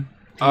 dun.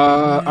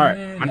 All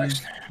right. My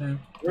next. Dun,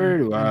 Where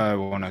do I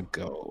want to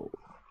go?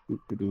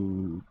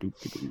 Doo-doo-doo,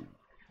 doo-doo-doo.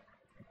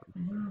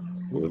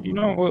 Well, you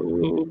know,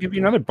 we'll give you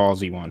another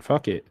ballsy one.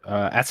 Fuck it.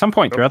 At some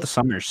point throughout the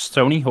summer,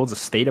 Sony holds a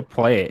state of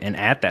play, and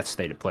at that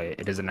state of play,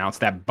 it is announced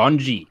that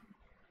Bungie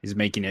is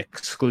making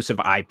exclusive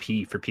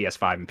IP for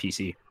PS5 and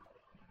PC.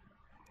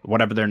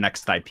 Whatever their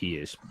next IP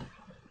is.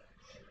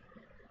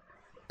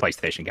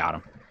 PlayStation got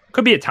them.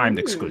 Could be a timed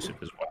exclusive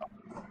as well.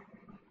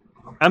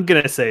 I'm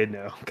gonna say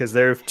no because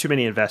there are too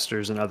many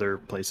investors in other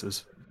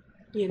places.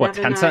 You What,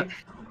 never know. Tencent?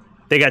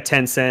 They got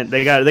Tencent.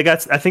 They got.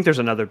 I think there's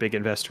another big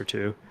investor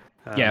too.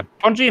 Yeah,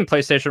 Bungie and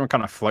PlayStation were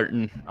kind of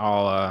flirting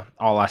all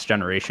last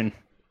generation.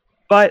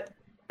 But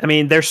I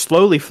mean, they're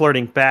slowly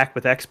flirting back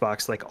with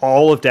Xbox. Like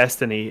all of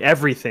Destiny,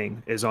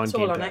 everything is on It's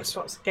Game all on Pass.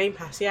 Xbox Game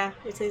Pass. Yeah,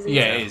 it is.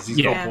 Yeah, it is. He's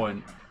got Yeah. a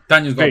point.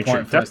 Daniel's got Very a true.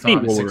 point. For Destiny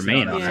starting will at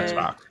remain on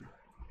Yeah.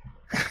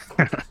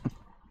 Xbox.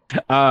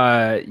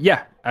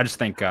 Yeah, I just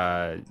think,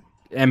 and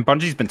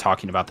Bungie's been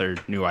talking about their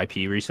new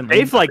IP recently.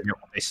 They've, like- I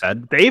forget what they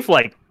said. They've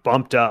like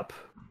bumped up.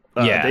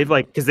 Yeah. They've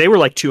like because they were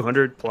like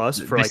 200 plus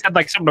for They like said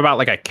like something about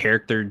like a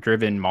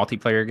character-driven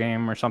multiplayer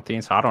game or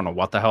something. So I don't know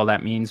what the hell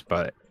that means,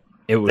 but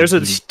it was.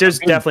 there's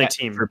definitely a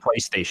team. for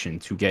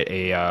PlayStation to get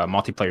a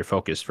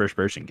multiplayer-focused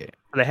first-person game.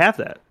 They have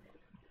that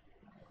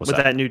What's with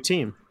that new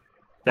team.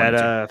 What new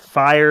That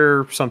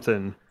Fire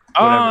something.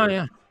 Oh whatever.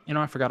 yeah, you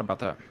know I forgot about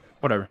that.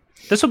 Whatever.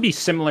 This will be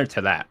similar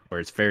to that, where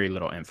it's very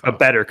little info. But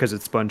better because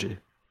it's Bungie.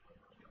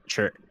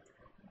 Sure.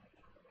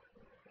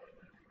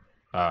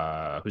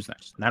 Who's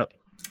next? Natalie.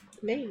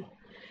 Me.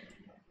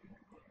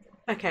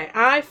 Okay,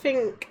 I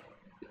think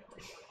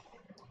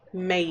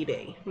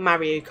maybe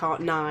Mario Kart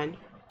 9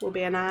 will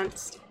be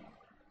announced.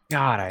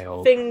 God, I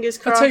hope. Fingers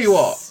I'll crossed. tell you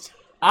what.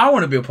 I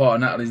want to be a part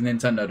of Natalie's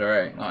Nintendo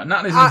Direct. Like,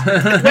 Natalie's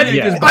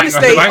Yeah.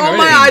 Honestly, all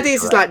my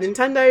ideas. ideas is like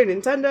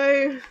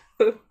Nintendo.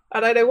 I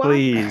don't know why.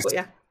 Please. But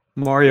yeah.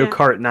 Mario Yeah.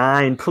 Kart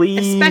 9,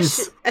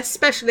 please.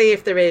 Especially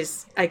if there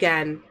is,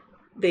 again,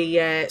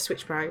 the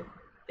Switch Pro.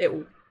 It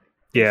will.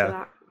 Yeah. For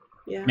that.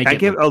 Yeah. Make I it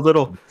give look- a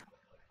little.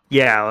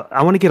 Yeah,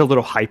 I want to get a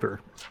little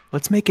hyper.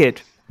 Let's make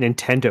it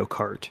Nintendo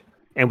Kart,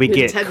 and we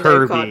get Nintendo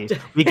Kirby, Kart.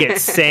 we get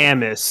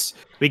Samus,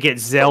 we get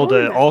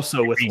Zelda, yeah.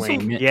 also with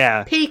Everything. Link.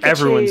 Yeah, Pikachu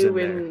everyone's in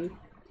there. and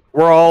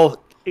We're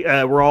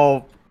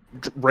all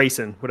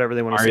racing, whatever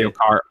they want to say. Mario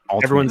Kart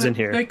Ultimate. Everyone's in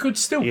here. They could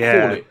still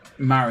Yeah. call it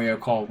Mario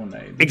Kart, wouldn't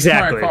they?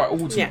 Exactly. Mario Kart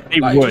Ultimate. Yeah. They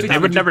Like, would. just They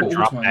have would it never called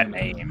drop Ultimate, that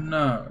wouldn't they? name.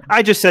 No.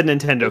 I just said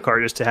Nintendo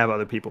Kart just to have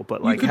other people,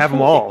 but like could have them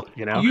put- all.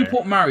 You know, You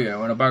put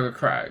Mario in a bag of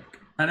crack,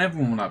 and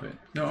everyone will have it.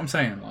 You know what I'm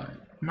saying? Like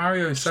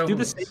Mario is so. Do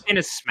the same thing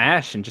as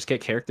Smash and just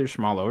get characters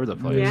from all over the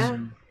place. Yeah.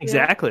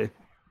 exactly.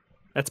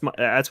 That's what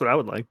I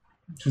would like.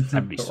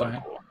 That'd be so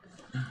Like, cool.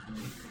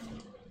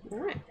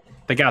 Alright.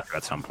 They got to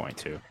at some point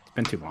too. It's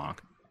been too long.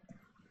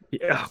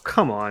 Yeah, oh,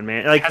 come on,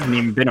 man. It Like hasn't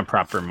even been a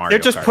proper Mario. they're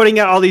just Kart. putting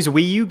out all these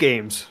Wii U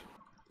games.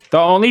 The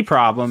only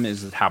problem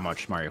is how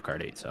much Mario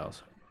Kart 8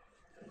 sells.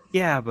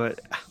 Yeah,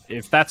 but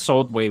If that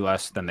sold way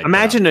less than they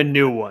imagine a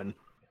new one.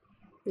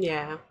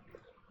 Yeah.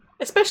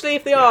 Especially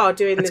if they are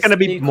doing It's this gonna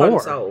be new more.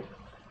 console.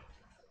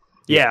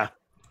 Yeah,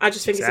 I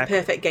just think Exactly.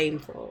 it's a perfect game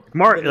for the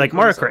Mario new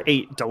Mario console. Kart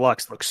 8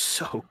 Deluxe looks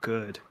so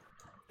good.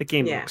 The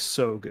game Yeah. looks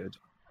so good.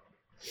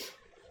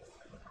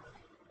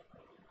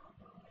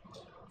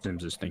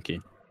 Sims is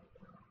thinking.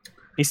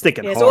 He's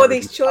thinking There's hard. all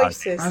these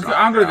choices.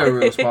 I'm gonna go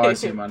real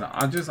spicy, man.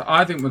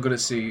 I think we're gonna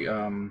see.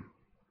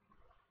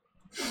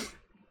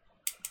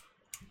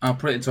 I'll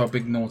put it into a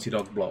big Naughty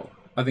Dog block.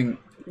 I think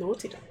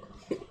Naughty Dog.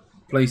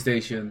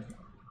 PlayStation,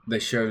 they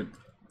showed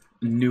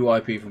new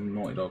IP from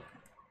Naughty Dog,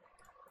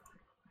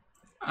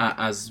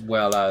 as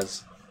well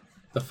as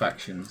the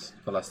factions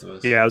for Last of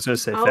Us. Yeah, I was gonna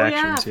say Oh yeah, I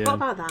factions. forgot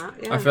about that.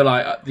 Yeah. I feel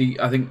like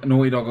I think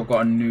Naughty Dog have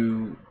got a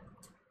new.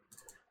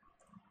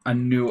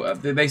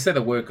 They say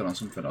they're working on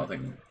something. I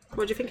think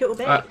What do you think it will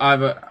be?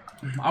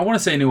 I want to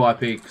say new IP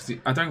because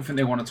I don't think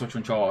they want to touch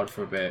Uncharted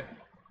for a bit.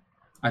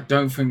 I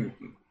don't think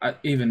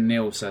even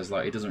Neil says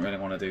like he doesn't really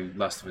want to do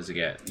Last of Us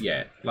again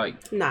yet.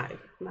 Like no.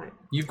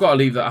 you've got to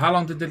leave that. How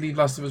long did they leave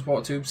Last of Us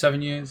Part 2?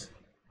 7 years.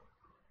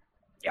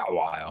 Yeah, a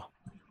while.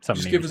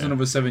 Just give us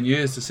another 7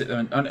 years to sit there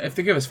and if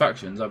they give us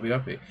factions, I'll be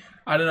happy.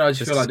 I don't know. I just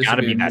This feel like this got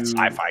to will be be a that new,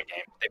 sci-fi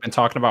game. They've been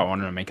talking about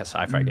wanting to make a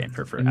sci-fi game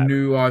for forever.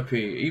 new IP.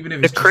 Even if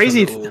The it's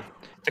crazy, just a little,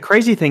 the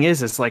crazy thing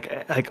is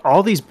like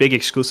all these big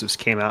exclusives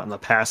came out in the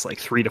past like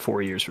 3 to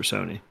 4 years for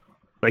Sony.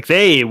 Like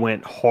they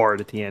went hard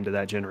at the end of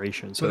that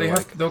generation. So but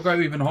like, they'll go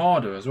even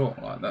harder as well.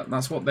 Like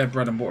that's what their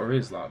bread and butter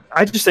is. Like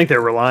I just think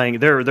they're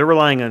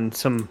relying on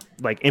some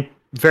like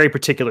very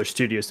particular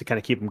studios to kind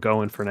of keep them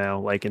going for now,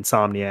 like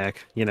Insomniac.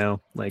 You know,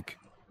 like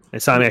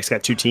Insomniac's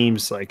got 2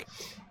 teams. Like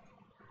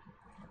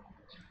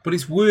but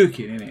it's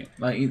working, isn't it?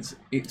 Like it's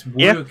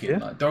working.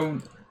 Like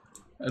don't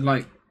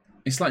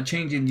it's like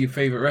changing your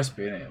favorite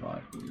recipe, isn't it?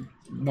 Like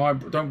why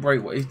don't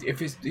break what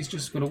if it's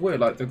just gonna work.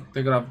 Like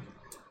they're gonna have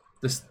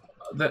this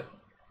that.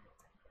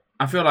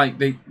 I feel like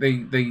they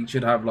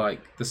should have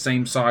like the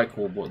same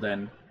cycle, but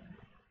then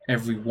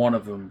every one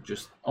of them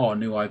just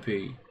new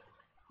IP.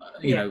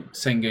 You know,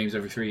 same games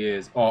every 3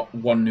 years, or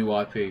one new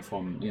IP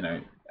from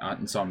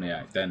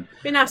Insomniac. Then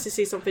be nice to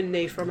see something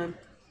new from them.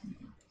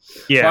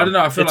 Yeah, so I don't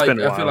know. I feel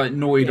like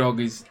Naughty Dog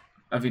is.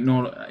 I think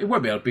it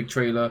won't be a big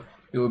trailer.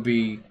 It would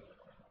be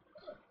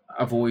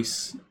a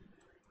voice.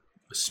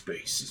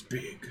 Space is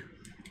big,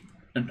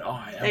 and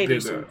I am they bigger.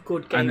 Do some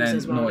good games and then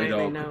as well. Naughty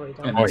Dog,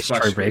 and then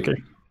Troy Baker.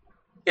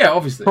 Yeah,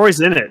 obviously. Troy's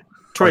in it.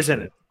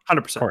 100%.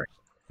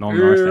 No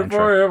North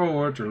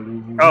intro.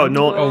 Oh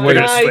no! Oh, wait,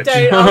 no,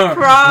 don't! I'll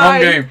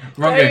cry.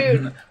 Wrong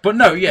game. But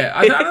no, yeah,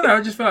 I don't know.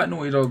 I just feel like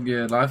Naughty Dog.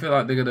 Yeah, like, I feel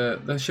like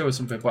they'll show us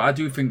something. But I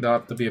do think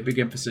that there'll be a big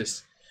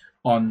emphasis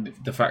on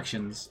the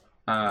factions.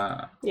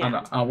 And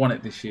I want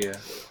it this year.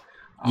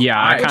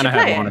 Yeah, I kind of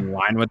had one in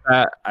line with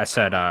that. I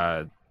said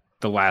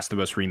The Last of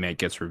Us remake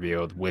gets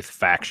revealed with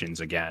factions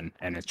again,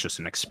 and it's just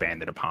an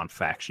expanded upon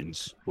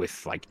factions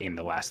with like in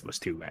the Last of Us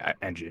 2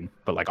 engine,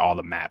 but like all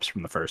the maps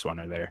from the first one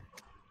are there,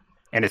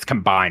 and it's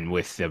combined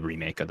with the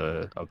remake of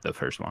the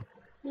first one.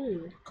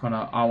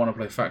 Connor, I want to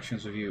play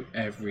factions with you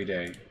every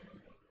day.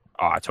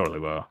 Oh, I totally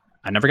will.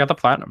 I never got the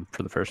platinum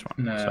for the first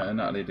one. No, so.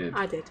 Natalie did.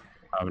 I did.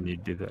 I would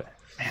need to do that.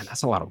 Man,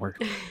 that's a lot of work.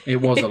 It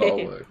was a lot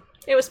of work.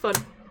 It was fun.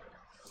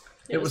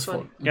 It was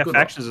fun. Yeah, good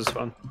factions is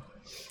fun.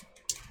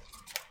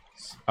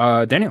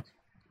 Daniel.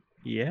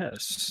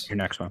 Yes. Your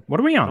next one. What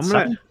are we on?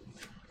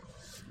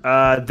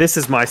 This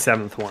is my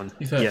 7th one.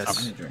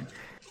 Yes.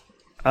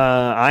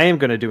 I am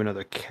gonna do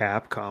another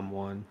Capcom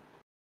one.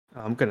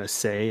 I'm gonna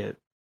say it.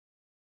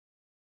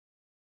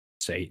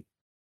 Say it.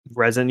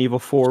 Resident Evil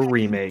 4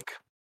 remake.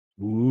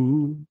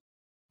 Will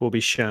be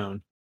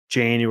shown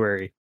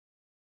January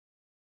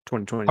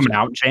 2020. Coming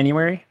out in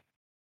January.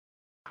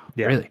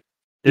 Yeah. Really?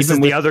 This is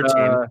the other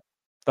team.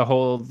 The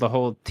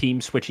whole team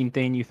switching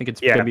thing. You think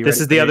it's gonna be this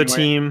ready is the other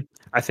January? team.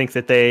 I think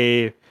that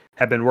they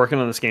have been working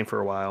on this game for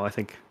a while. I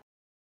think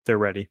they're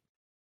ready.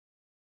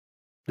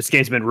 This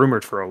game's been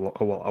rumored for a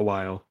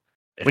while.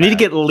 We need to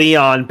get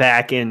Leon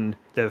back in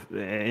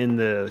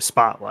the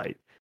spotlight.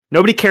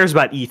 Nobody cares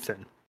about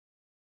Ethan.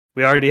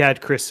 We already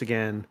had Chris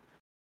again.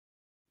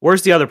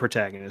 Where's the other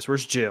protagonist?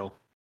 Where's Jill?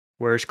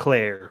 Where's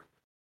Claire?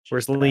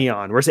 Where's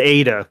Leon? Where's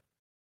Ada?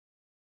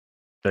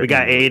 We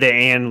got Ada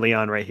and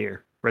Leon right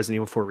here. Resident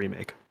Evil 4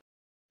 remake.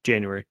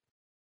 January.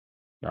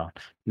 Oh,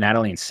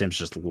 Natalie and Sims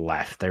just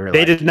left.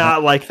 They did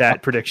not like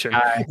that prediction.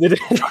 They did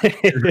not like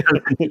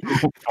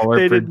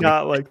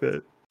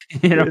that.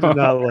 They did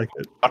not like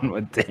it. Fun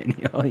with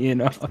Daniel,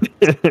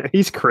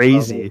 He's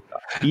crazy.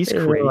 He's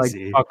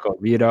crazy. Like, fuck him,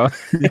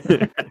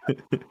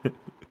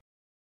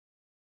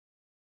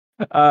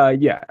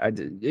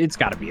 it's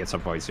got to be at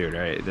some point soon,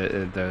 right?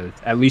 The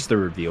at least the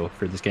reveal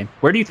for this game.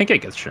 Where do you think it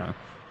gets shown?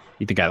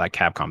 You think I like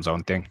Capcom's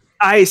own thing?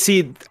 I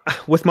see.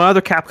 With my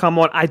other Capcom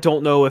one, I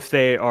don't know if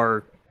they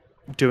are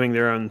doing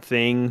their own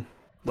thing,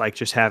 like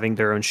just having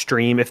their own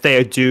stream. If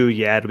they do,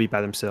 yeah, it'll be by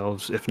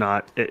themselves. If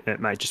not, it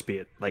might just be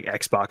at like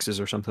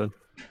Xboxes or something.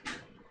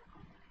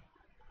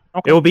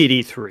 Okay. It will be at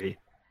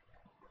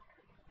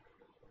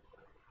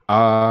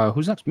E3.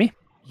 Who's next? Me.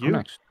 You I'm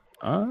next.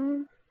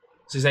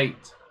 This is 8.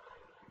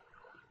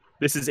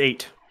 This is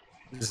 8.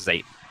 This is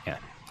 8. Yeah.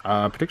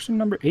 Prediction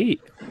number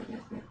 8.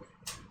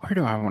 Where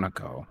do I want to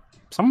go?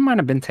 Some might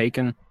have been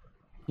taken.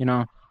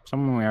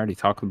 Someone we already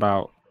talked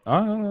about.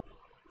 Here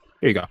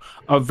you go.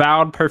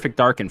 Avowed, Perfect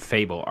Dark, and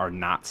Fable are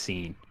not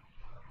seen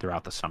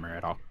throughout the summer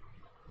at all.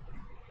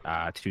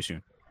 Too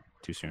soon.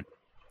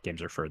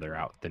 Games are further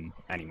out than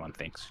anyone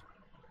thinks.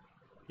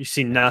 You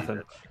see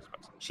nothing.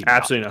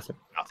 Absolutely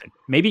nothing.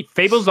 Maybe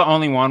Fable's the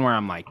only one where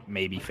I'm like,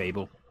 maybe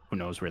Fable. Who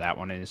knows where that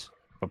one is?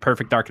 But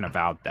Perfect Dark and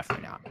Avowed,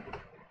 definitely not.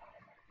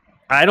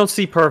 I don't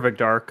see Perfect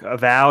Dark.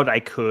 Avowed, I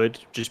could,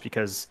 just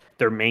because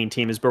their main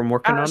team has been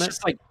working on it.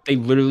 Just like they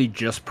literally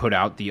just put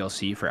out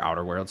DLC for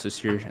Outer Worlds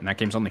this year, and that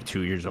game's only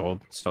 2 years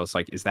old. So it's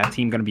like, is that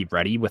team going to be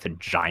ready with a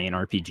giant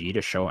RPG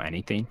to show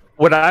anything?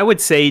 What I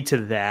would say to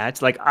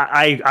that, like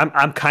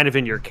I'm kind of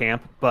in your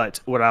camp, but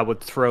what I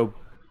would throw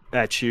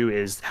at you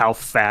is how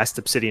fast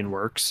Obsidian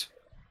works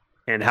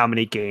and how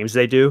many games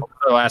they do.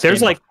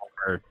 There's like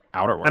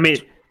Outer Worlds. I mean,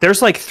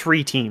 there's like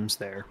 3 teams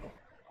there.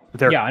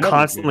 They're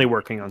constantly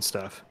working on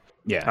stuff.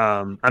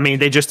 Yeah. I mean,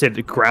 they just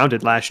did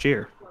Grounded last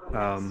year.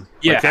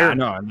 Yeah, I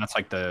know, and that's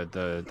like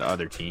the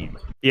other team.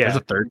 Yeah. There's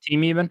a third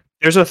team even?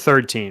 There's a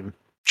third team.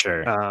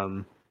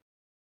 Sure.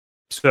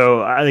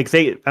 So I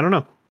think I don't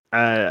know.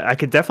 I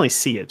could definitely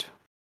see it,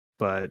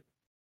 but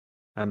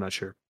I'm not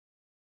sure.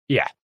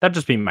 Yeah, that'd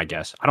just be my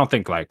guess. I don't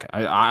think like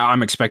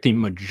I'm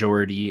expecting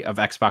majority of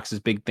Xbox's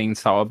big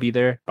things to all be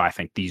there, but I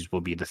think these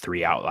will be the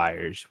 3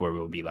 outliers where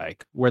we'll be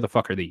like, where the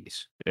fuck are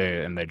these?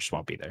 And they just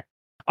won't be there.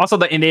 Also,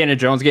 the Indiana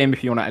Jones game,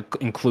 if you want to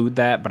include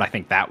that, but I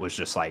think that was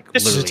just like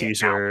This is a literally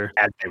teaser.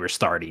 as they were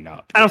starting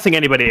up. I don't think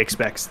anybody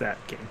expects that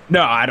game.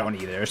 No, I don't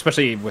either.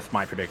 Especially with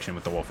my prediction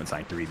with the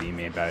Wolfenstein 3 being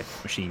made by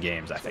Machine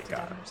Games, I think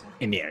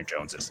Indiana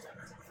Jones is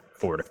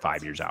 4 to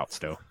 5 years out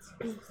still.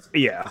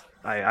 Yeah,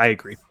 I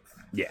agree.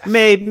 Yeah,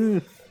 Maybe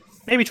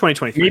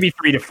 2023. maybe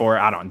 3 to 4.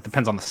 I don't.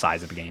 Depends on the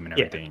size of the game and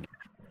Yeah. everything.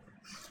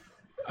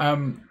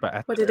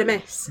 But What did I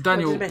miss?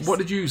 Daniel, miss? what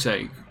did you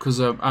say? Because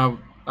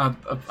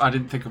I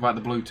didn't think about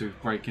the Bluetooth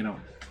breaking up.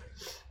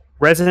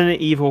 Resident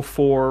Evil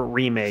 4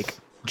 remake,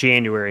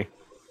 January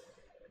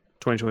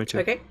 2022.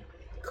 Okay,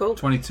 cool.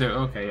 22.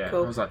 Okay, yeah.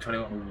 Cool. I was like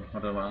 21. I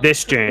don't know.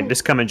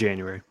 This coming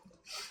January.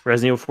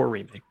 Resident Evil 4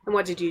 remake. And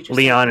what did you just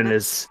Leon say? and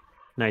his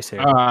nice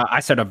hair. I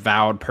said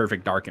Avowed,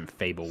 Perfect Dark, and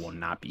Fable will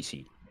not be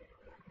seen.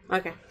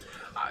 Okay.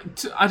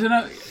 I don't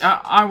know.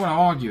 I want to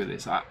argue with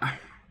this.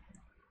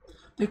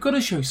 They've got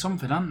to show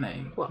something, haven't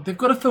they? What? They've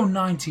got to fill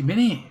 90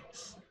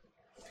 minutes.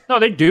 No,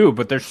 they do,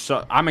 but there's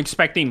I'm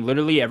expecting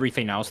literally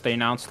everything else they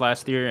announced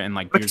last year and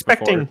like years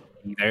Expecting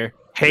before. There,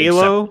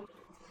 Halo,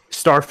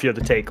 Starfield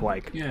to take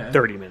like Yeah.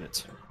 30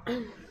 minutes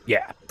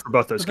yeah. for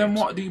both those But then games.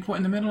 what do you put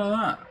in the middle of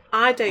that?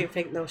 I don't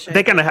think they'll show.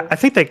 They're gonna.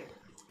 people.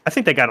 I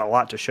think they got a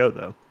lot to show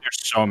though.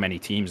 There's so many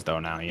teams though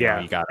now. You Yeah,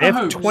 know, you got they I have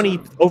hope 20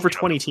 so. over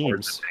 20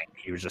 teams.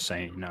 He was just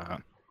saying, no.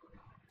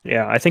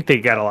 Yeah, I think they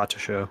got a lot to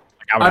show.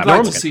 I'd like to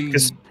normally- see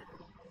 'cause-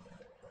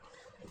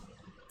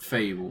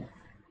 Fable.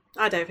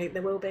 I don't think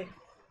there will be.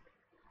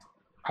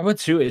 I would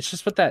too. It's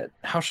just with that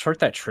how short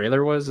that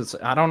trailer was. It's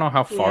I don't know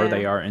how far Yeah.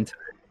 they are into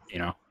it. You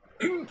know,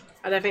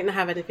 I don't think they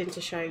have anything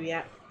to show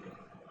yet.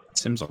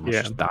 Sims almost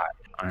Yeah. just died.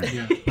 Alright.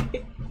 Yeah.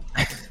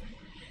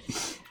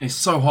 It's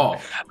so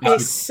hot.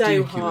 It's so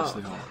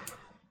ridiculously hot.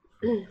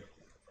 It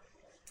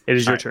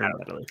is your Alright, turn,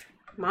 Natalie. Natalie.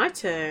 My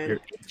turn. Your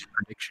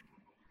prediction.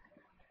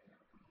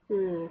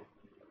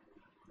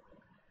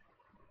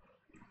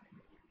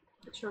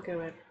 What should I go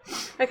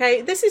with?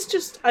 Okay, this is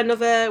just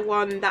another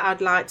one that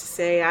I'd like to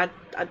see. I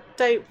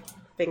don't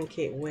think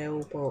it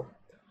will, but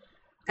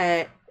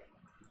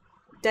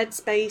Dead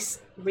Space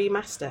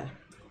remaster.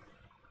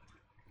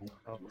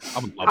 I would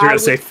love You're I gonna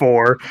would- say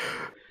 4.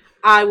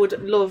 I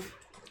would love,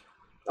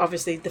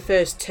 obviously, the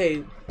first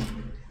two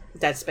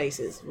Dead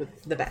Spaces were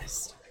the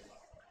best.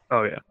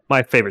 Oh yeah,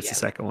 my favorite's Yeah. the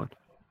second one.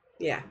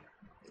 Yeah,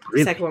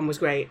 Really? the second one was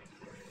great.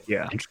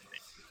 Yeah,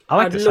 I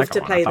like I'd the love second to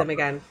one. play I thought- them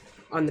again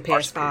on the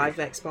PS5,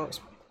 Xbox.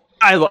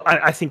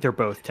 I think they're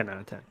both 10 out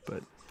of 10,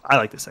 but I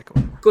like the second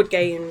one. Good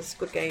games,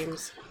 good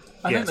games.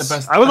 I think the Yes.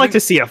 best. I would like to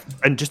think-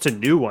 see just a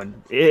new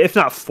one, if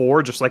not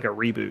 4, just like a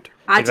reboot.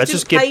 I Like, let's didn't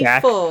just get play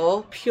back.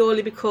 4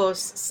 purely because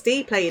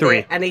Steve played 3.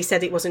 it and he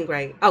said it wasn't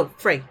great. Oh,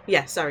 3.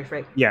 Yeah, sorry,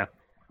 3. Yeah,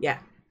 Yeah.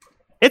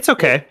 it's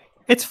okay.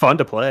 It's fun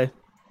to play.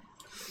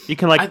 You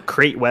can like I-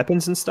 create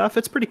weapons and stuff.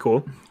 It's pretty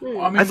cool. I,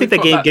 mean, I think the we've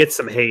got game that- gets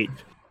some hate,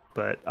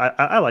 but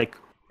I like.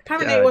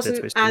 Apparently Dead it wasn't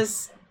Space 2.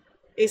 as...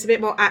 It's a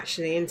bit more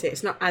actiony, isn't it?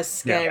 It's not as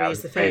scary Yeah,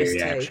 as the first very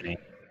two. actiony.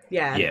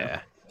 Yeah. Yeah.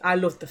 I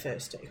loved the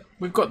first two.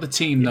 We've got the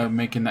team though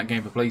making that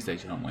game for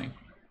PlayStation, haven't we?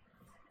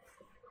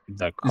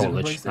 The Is it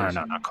coalition. PlayStation?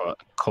 No, not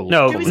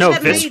No, Who was no, it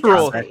that made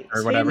Visceral- Dead Space? or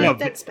Who whatever. made No,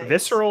 Dead Space?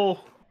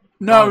 Visceral.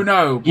 No,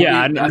 no. but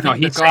Yeah, I no, think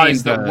he's the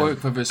guys saying that the- work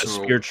for the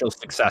Visceral. spiritual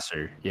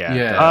successor. Yeah.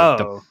 Yeah.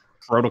 The Oh,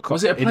 protocol.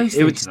 Was it a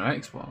PlayStation or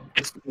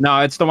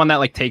Xbox? It's the one that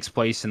like takes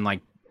place in like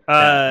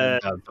uh,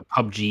 the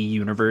PUBG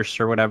universe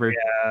or whatever.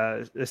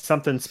 it's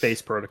something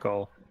Space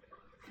Protocol.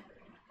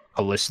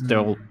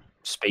 Callisto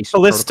Space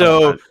Callisto,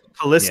 Protocol.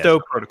 Callisto Yeah.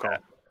 Protocol.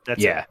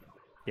 That's Yeah. it.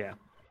 Yeah.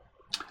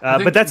 I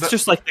think But that's that-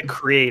 just like the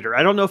creator.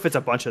 I don't know if it's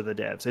a bunch of the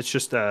devs. It's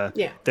just Yeah.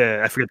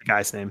 I forget the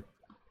guy's name.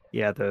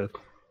 Yeah, the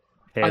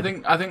head.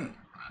 I think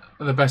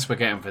the best we're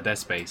getting for Dead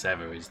Space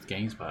ever is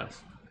Games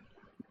Pass.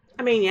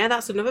 I mean, yeah,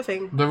 that's another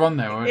thing. They're on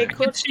there, aren't It they?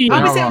 could... see Oh,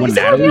 how is it one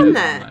already on Natalie-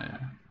 there?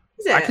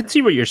 Is it? I could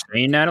see what you're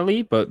saying,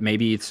 Natalie, but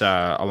maybe it's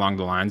along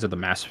the lines of the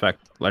Mass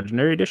Effect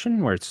Legendary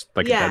Edition, where it's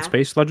like Yeah. a Dead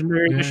Space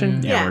Legendary Yeah,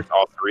 Edition, yeah. where it's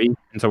all 3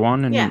 into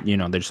 1, and Yeah.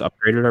 they just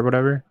upgraded or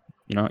whatever.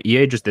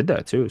 EA just did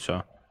that too,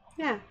 so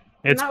Yeah.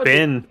 It's that would be-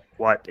 been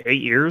what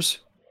 8 years.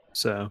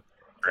 So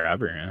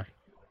forever. Yeah.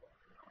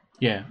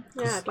 Yeah.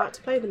 Yeah, I'd like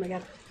to play them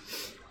again.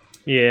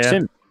 yeah,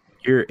 Sim,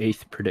 your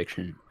 8th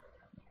prediction.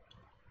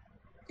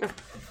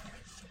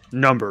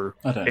 number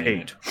I don't know.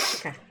 8.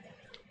 Okay.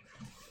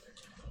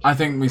 I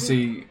think we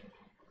see.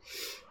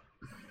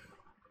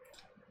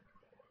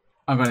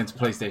 I'm going into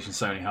PlayStation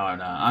Sony higher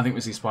now. I think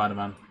we see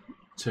Spider-Man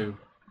 2.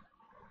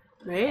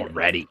 Really?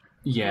 Already.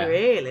 Yeah.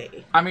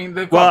 Really? I mean,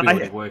 they've Well, got to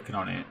be working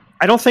on it.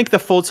 I don't think the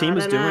full team I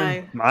is don't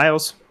doing know.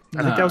 Miles.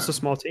 I think that was No. a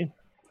small team.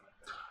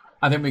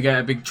 I think we get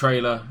a big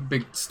trailer,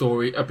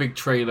 a big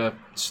trailer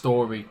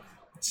story,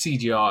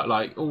 CGI,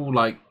 like all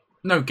like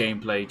no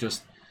gameplay,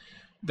 just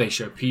they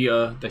show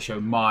Peter, they show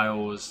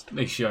Miles,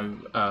 they show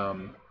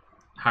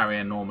Harry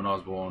and Norman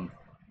Osborn,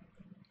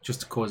 just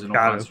to cause all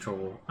kinds of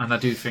trouble. And I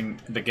do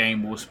think the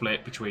game will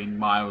split between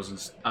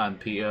Miles and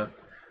Peter.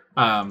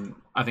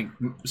 I think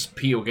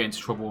Peter will get into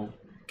trouble,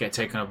 get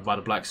taken over by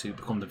the Black Suit,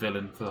 become the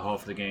villain for the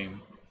half of the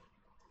game.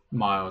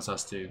 Miles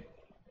has to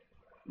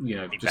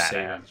just say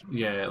badass.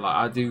 yeah, like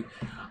I do.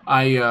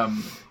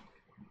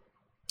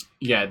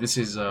 Yeah, this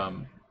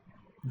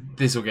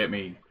will get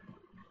me.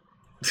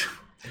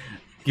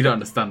 You don't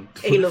understand.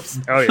 He loves.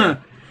 Oh yeah.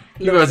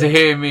 You guys are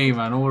hearing me,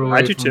 man, all the way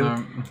I do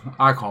from too.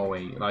 I can't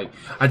wait. Like,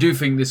 I do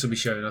think this will be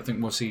shown. I think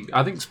we'll see.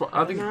 I think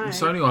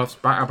Sony will have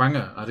a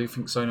banger. I do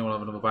think Sony will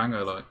have another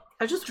banger. Like,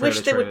 I just wish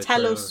they would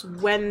tell us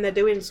when they're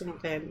doing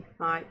something.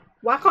 Like,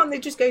 why can't they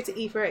just go to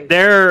E3?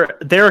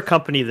 They're a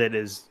company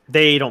that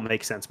they don't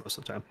make sense most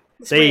of the time.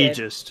 It's They weird.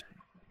 just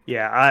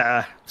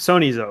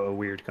Sony's a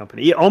weird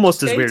company,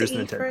 almost as Go weird to as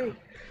Nintendo.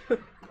 E3.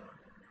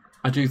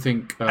 I do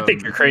think. I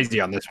think you're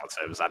crazy on this one,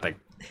 Sibs. I think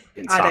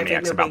I don't think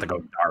Insomniac's they'll about be- to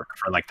go dark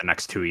for like the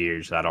next 2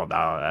 years. I don't know.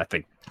 I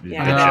think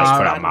Yeah, they no, just I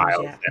put don't out know,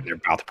 Miles, yeah. and they're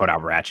about to put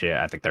out Ratchet.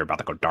 I think they're about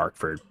to go dark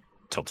for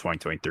till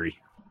 2023.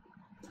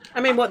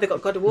 I mean, what they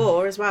got God of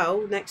War as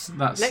well next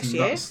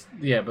year.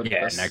 Yeah, but Yeah,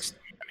 that's- next.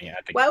 I mean,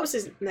 I think What else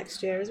is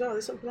next year as well?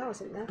 There's something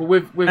else, isn't there? But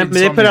with I mean,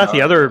 they put out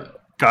the Insomnia, other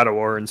God of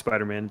War and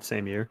Spider-Man the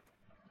same year.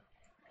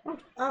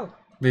 Oh,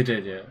 They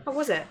did, yeah. what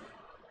was it?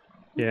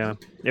 Yeah,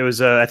 it was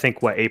I think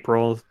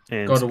April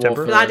and God of War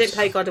September. Well, I Yes. didn't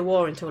play God of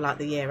War until like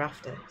the year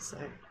after, so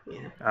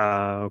yeah.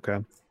 Okay.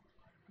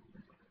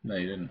 No,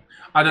 you didn't.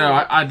 I don't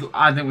know.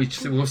 I think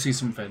we'll see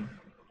something.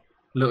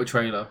 Little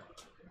trailer.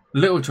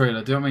 Do you know what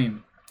I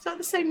mean? Is that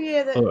the same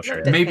year that Oh, Red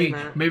sure. Dead Maybe came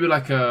out?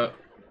 like a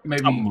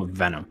something with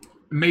Venom.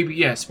 maybe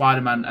yeah,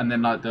 Spider-Man, and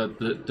then like the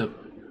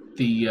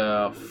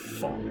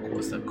fuck,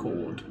 what's that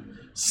called?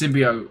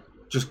 Symbiote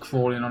just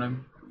crawling on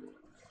him.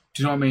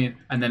 Do you know what I mean?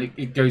 And then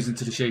it goes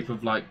into the shape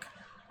of like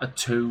a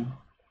 2.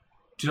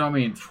 Do you know what I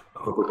mean?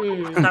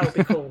 That would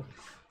be cool.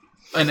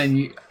 And then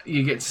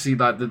you get to see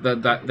like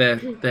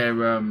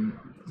their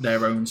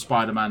own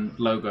Spider-Man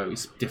logo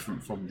is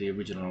different from the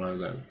original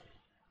logo.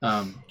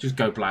 Just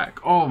go black.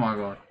 Oh my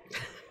god.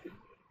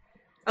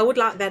 I would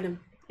like Venom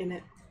in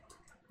it.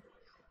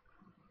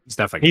 It's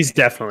definitely He's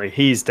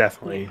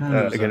definitely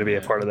Yeah. going to be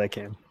a Yeah. part of that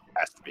game.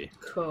 has to be.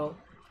 Cool.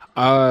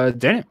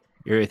 Daniel,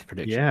 your 8th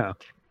prediction. Yeah,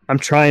 I'm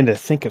trying to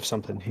think of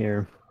something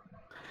here.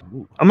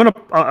 I'm gonna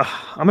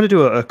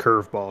do a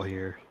curveball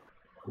here.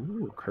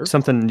 Ooh, curve.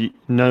 Something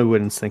no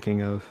one's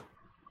thinking of.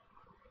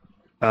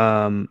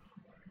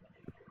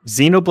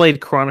 Xenoblade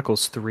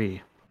Chronicles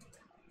 3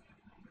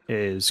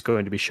 is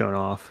going to be shown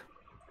off.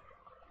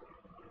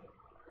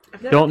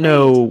 I've never Don't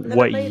know never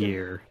what played them.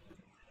 year.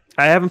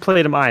 I haven't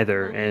played them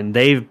either, and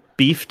they've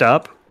beefed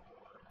up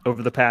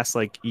over the past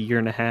like year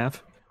and a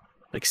half,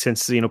 like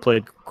since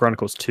Xenoblade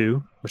Chronicles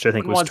 2, which I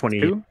think was What,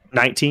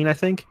 2019. I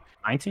think.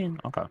 19?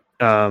 Okay.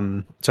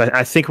 So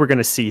I think we're going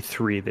to see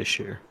 3 this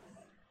year.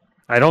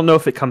 I don't know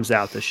if it comes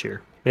out this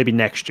year. Maybe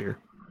next year.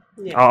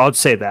 Yeah. I'll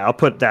say that. I'll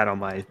put that on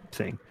my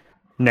thing.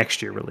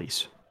 Next year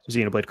release.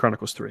 Xenoblade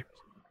Chronicles 3.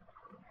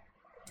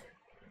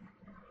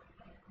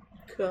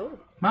 Cool.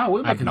 Man,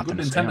 we're I have making a good nothing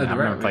to say on Nintendo that. I've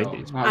never Direct. played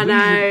these. Like, I we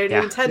know.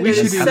 yeah. Nintendo We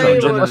should is do so that. much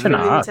Just for listen to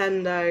us.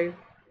 Nintendo.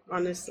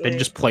 Honestly. They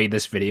just played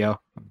this video.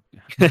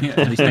 should-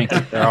 yeah. These things,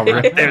 they're all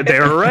right. They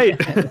were right.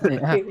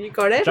 You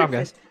got it. job,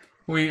 guys.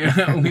 We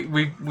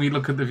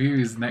look at the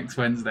views next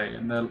Wednesday,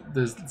 and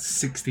there's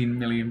 16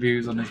 million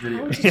views on this How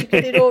video. did you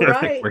get it all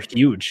right? We're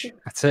huge.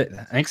 That's it.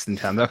 Thanks,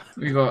 Nintendo.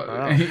 We got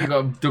Wow. you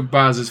got Doug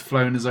Bowser's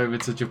flown us over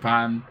to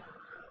Japan.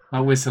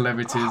 Like we're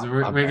celebrities.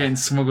 We're okay. getting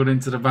smuggled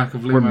into the back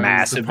of limos. We're the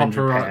massive in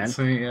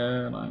paparazzi,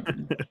 yeah, like,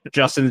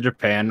 Just in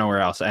Japan,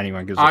 nowhere else.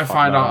 Anyone gives a I fuck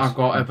find about out us. I've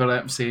got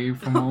epilepsy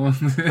from all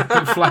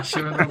the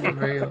flashing on the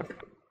reveal.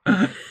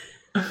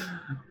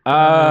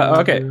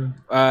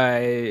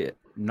 Okay.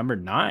 Number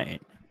 9.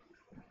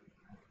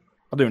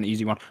 I'll do an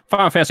easy one.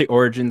 Final Fantasy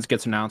Origins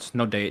gets announced.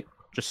 No date.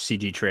 Just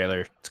CG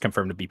trailer. It's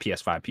confirmed to be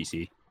PS5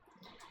 PC.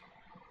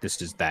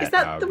 This is that. Is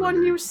that the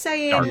one you were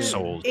saying Dark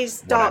Souls,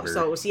 is Dark whatever.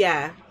 Souls?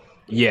 Yeah.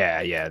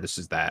 Yeah. This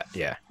is that.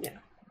 Yeah. Yeah.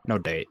 No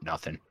date.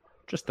 Nothing.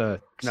 Just a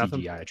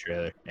Nothing. CGI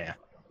trailer. Yeah.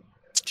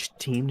 It's just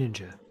Team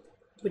Ninja.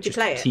 Would you Just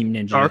play it? Team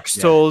Ninja. Dark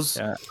yeah. Souls.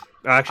 Yeah.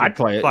 Actually, I'd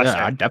play it. plus Yeah,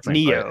 that, I'd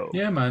definitely play it. Neo.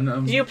 Yeah,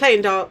 man. You're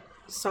playing Dark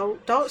Souls?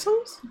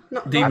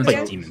 Not Demon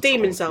Dark Souls.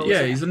 Demon Souls.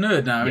 Yeah, he's a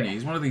nerd now, isn't Yeah. he?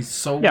 He's one of these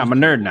souls. Yeah, I'm a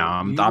nerd now.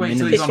 I'm wait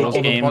into till these he's on Souls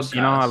all the games.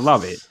 You know, I podcasts.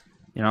 love it.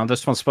 You know,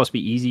 this one's supposed to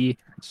be easy,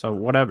 so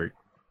whatever.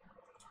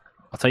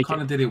 I'll take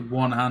Kind it. of did it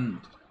one hand.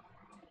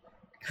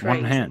 One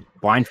Crazy. hand,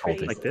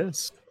 blindfolded. Like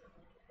this.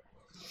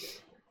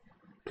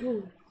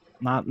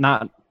 Not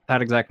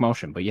that exact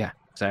motion, but yeah,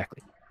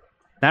 exactly.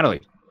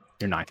 Natalie,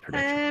 your 9th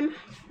prediction.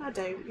 I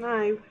don't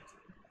know.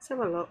 Let's have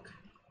a look.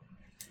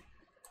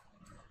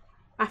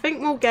 I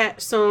think we'll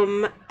get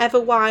some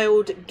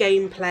Everwild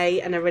gameplay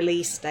and a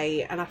release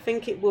date, and I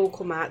think it will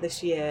come out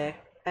this year.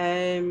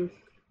 Probably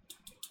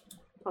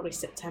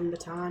September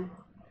time.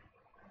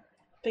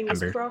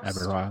 Fingers crossed.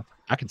 Everwild.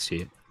 I can see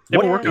it. They've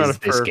What been is working on it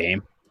this for-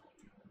 game?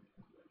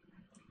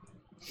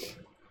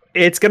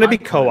 It's going to be I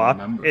can't co-op.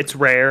 remember. It's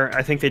rare.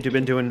 I think they've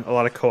been doing a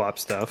lot of co-op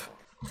stuff.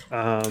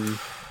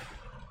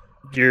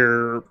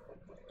 You're,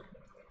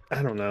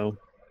 I don't know,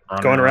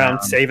 going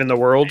around saving the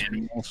world.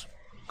 animals.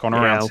 Going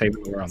Yeah. around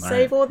saving the world.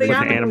 Save all the With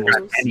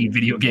animals. Any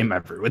video game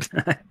ever with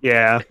that.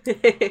 Yeah,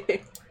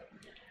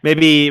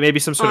 maybe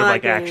some sort Oh, of that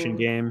like action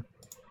game. game.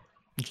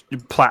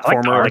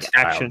 platformer, like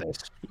action.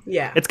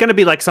 Yeah. It's going to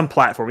be like some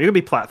platform. You're going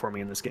to be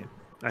platforming in this game,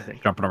 I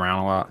think. Jumping around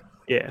a lot.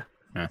 Yeah.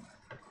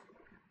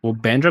 Will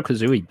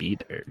Banjo-Kazooie be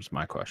there is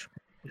my question.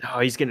 No,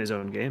 he's getting his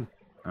own game.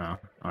 Oh,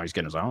 he's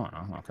getting his own.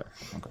 Oh, okay.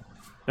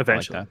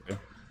 Eventually. I like that, too.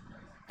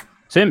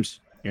 Sims,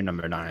 your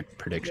number 9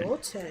 prediction. Your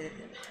turn.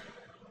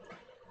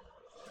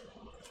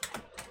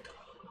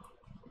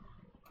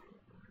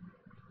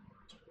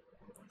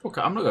 Okay,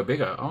 I'm not going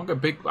bigger. I'm going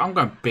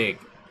big.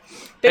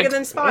 Bigger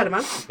than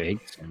Spider-Man? Big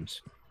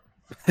Sims.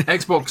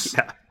 Xbox.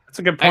 Yeah, that's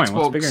a good point. Xbox.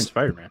 What's bigger than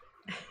Spider-Man?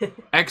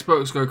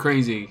 Xbox go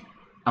crazy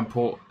and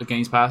port the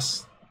Games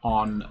Pass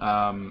on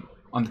the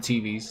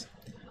TVs.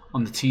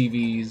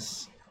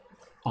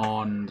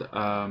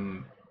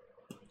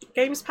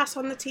 Games Pass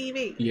on the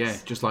TV. Yeah,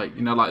 just like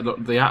like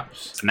the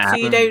apps. So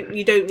you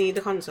don't need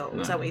the console.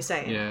 Is that what you're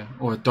saying? Yeah,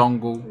 or a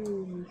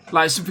dongle,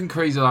 like something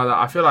crazy like that.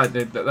 I feel like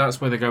that's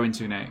where they're going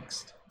to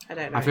next. I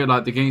don't know. I feel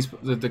like the games,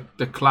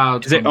 the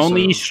cloud. Is it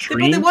only But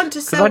streamed? they want to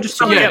Because sell. I just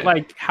don't surely- get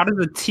like how does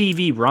the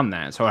TV run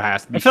that? So it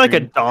has to be. I feel like a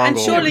streamed? dongle. And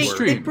surely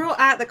stream. they brought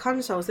out the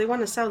consoles. They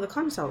want to sell the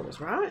consoles,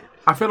 right?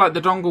 I feel like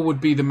the dongle would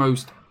be the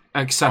most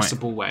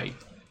accessible way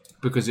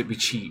because it'd be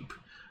cheap.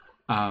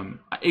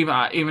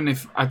 Even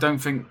if I don't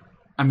think.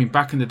 I mean,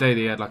 back in the day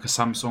they had like a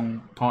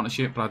Samsung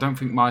partnership, but I don't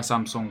think my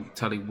Samsung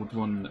telly would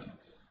run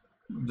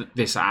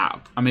this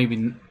app. And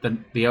maybe the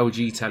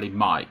LG telly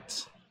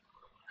might.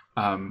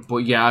 But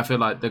yeah, I feel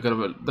like they're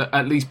gonna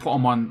at least put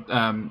them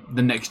on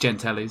the next gen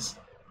tellies.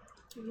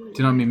 Do you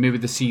know what I mean? Maybe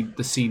the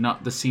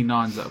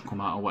C9s that have come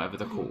out or whatever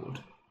they're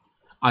called.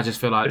 I just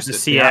feel like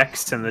There's the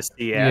CX and the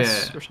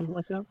CS or something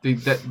like that.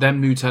 Them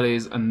new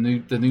tellies and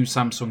the new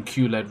Samsung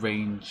QLED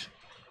range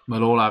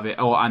will all have it.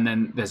 Oh, and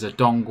then there's a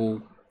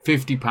dongle,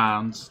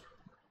 £50,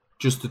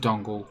 just a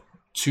dongle,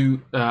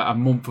 a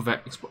month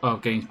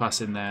of Games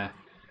Pass in there.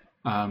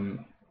 I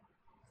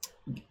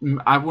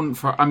wouldn't.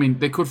 I mean,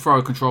 they could throw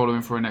a controller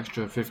in for an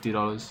extra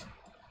 $50,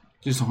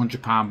 just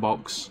 £100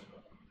 box.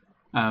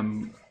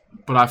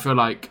 But I feel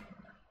like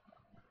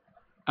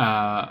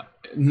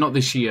not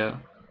this year,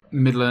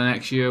 middle of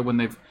next year when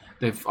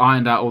they've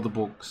ironed out all the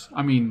bugs.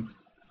 I mean,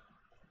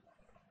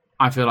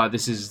 I feel like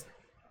this is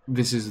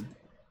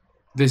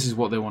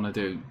what they want to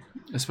do,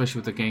 especially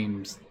with the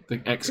games, the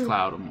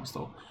xCloud and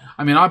stuff.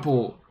 I mean,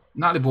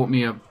 Natalie bought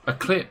me a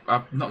clip.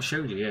 I've not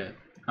showed you yet.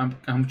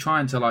 I'm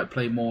trying to like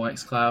play more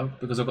xCloud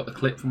because I've got the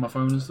clip from my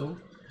phone and stuff.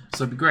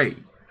 So it'd be great.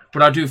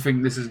 But I do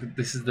think this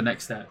is the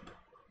next step.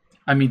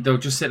 I mean, they'll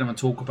just sit down and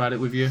talk about it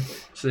with you.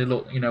 Say,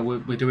 look,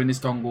 we're doing this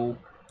dongle.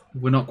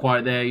 We're not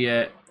quite there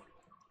yet.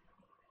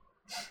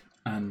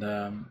 And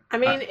I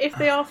mean, if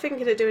they are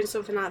thinking of doing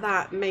something like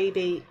that,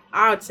 maybe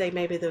I would say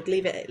maybe they'd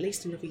leave it at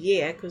least another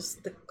year because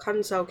the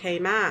console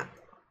came out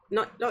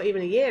not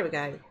even a year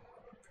ago.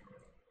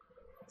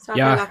 So I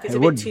feel like it's a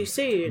bit too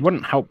soon. It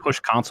wouldn't help push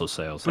console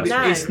sales. But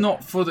No. it's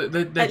not for the.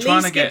 They're At trying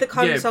least to get give the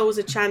consoles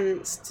a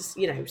chance to,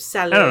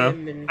 sell I don't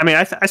them. know. And... I mean,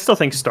 I still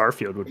think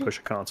Starfield would push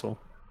a console.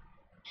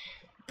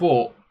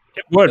 But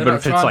It would, they're but not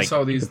if it's trying like to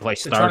sell these, you play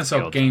they're trying to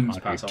sell Starfield Games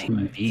on Pass your on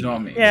it. TV. Do you know what I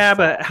mean? Yeah,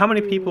 but how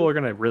many people are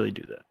going to really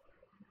do that?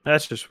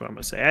 That's just what I'm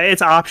going to say.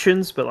 It's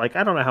options, but like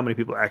I don't know how many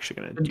people are actually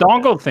going to The do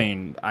dongle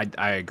thing,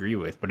 I agree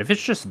with, but if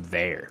it's just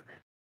there,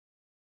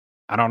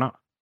 I don't know.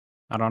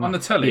 On the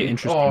telly,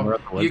 or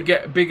you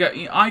get bigger.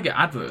 I get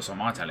adverts on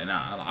my telly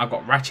now. I've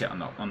got Ratchet on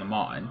the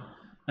mine,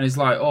 and it's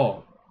like,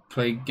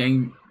 play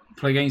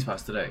Games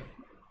Pass today.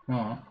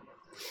 What?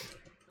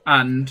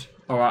 And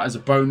all right, as a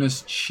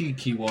bonus,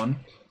 cheeky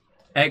one,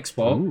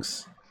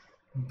 Xbox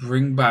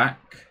bring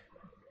back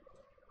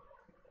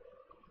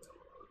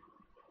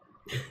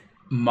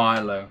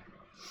Milo.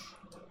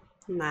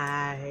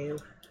 No.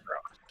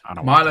 I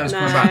don't Milo's No.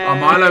 coming back.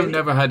 Milo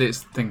never had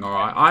its thing. All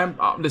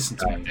right, listen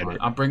to me. Right?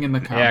 I'm bringing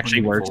the cat. It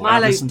actually works.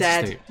 Milo's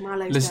dead.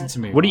 Milo's Listen dead. to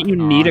me. Wouldn't right? you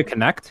need All a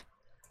Connect?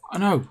 I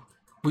know.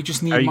 We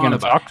just need Are you Milo gonna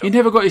back. talk to He him?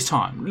 never got his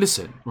time.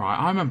 Listen, right?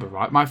 I remember,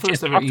 right? My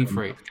first ever talk to him.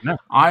 E3. No.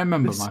 I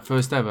remember my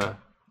first ever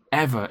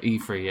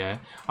E3. Yeah,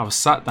 I was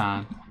sat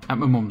down at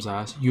my mum's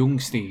house, young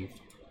Steve,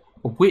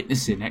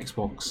 witnessing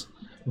Xbox,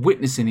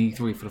 witnessing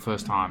E3 for the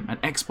first time, and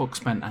Xbox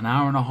spent an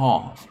hour and a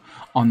half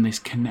on this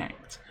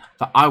Connect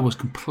that I was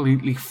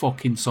completely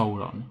fucking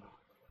sold on.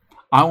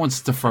 I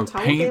wanted to throw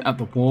told paint him. at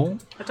the wall.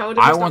 I told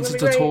him I it's not wanted gonna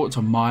to be great. talk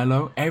to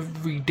Milo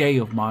every day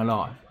of my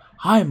life.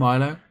 Hi,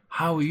 Milo.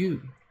 How are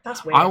you?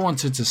 That's weird. I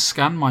wanted to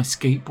scan my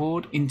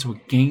skateboard into a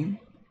game,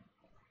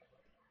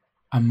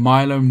 and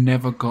Milo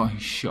never got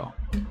his shot.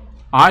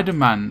 I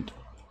demand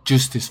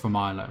justice for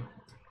Milo.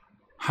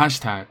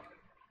 Hashtag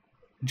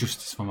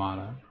justice for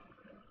Milo.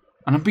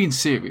 And I'm being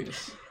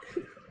serious.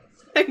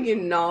 You're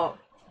not.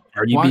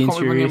 Are you Why being can't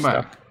we bring him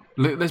serious? back?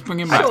 Let's bring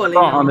him back. Surely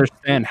I don't not.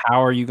 understand.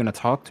 How are you going to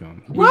talk to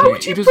him? Why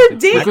would you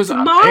predict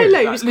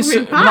Milo's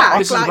listen, coming back?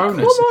 this is a Like, come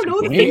bonus. on,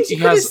 all the things you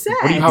could have said.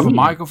 What do you have? A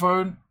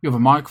microphone? You have a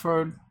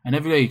microphone, and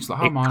every day it's like,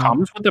 "Hi, It Milo."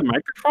 comes with the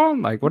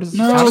microphone? Like, what is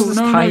No, how does this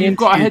no, tie you've into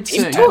got a your headset.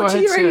 game? You've got Talk a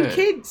to your own headset.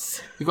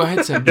 kids. You got a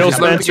headset. Bill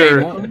Just load the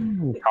Spencer.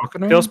 game up.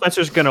 talking to Phil him?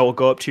 Spencer's gonna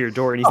go up to your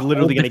door and he's A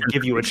literally whole gonna different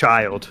give you a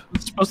child,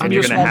 It's supposed to and I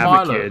you're just gonna want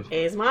have a Milo. kid.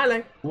 Here's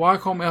Milo. Why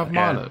can't we have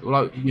Yeah. Milo?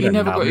 Like You he don't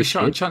never know got his this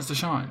shit. chance to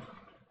shine.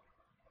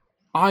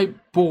 I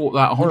bought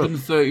that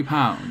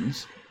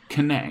 £130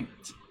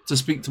 Connect to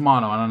speak to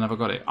Milo, and I never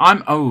got it.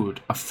 I'm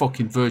owed a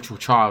fucking virtual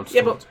child.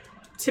 Yeah, for but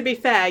to be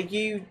fair,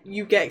 you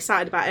get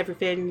excited about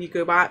everything. You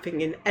go about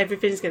thinking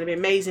everything's going to be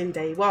amazing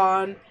day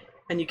one,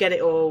 and you get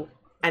it all,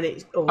 and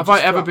it all. have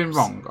just I ever drops. been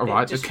wrong? All It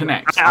right, the just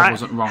Connect, drops. I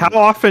wasn't wrong. How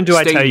often do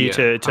I tell you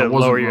Stadia, to I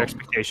wasn't lower your wrong.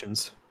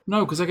 expectations?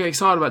 No, because I get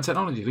excited about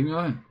technology. Leave me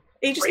alone.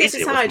 He just Crazy, gets it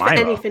was excited for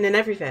Milo. anything and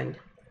everything.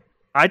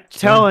 I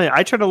try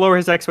to lower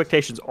his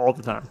expectations all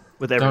the time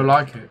with everything. Don't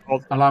like it.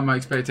 I like my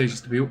expectations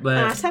to be up And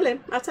there. I tell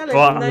him.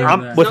 Well, no,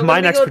 I'm, it's with not my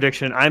gonna be next good.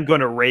 prediction, I'm going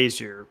to raise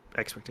your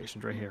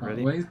expectations right here.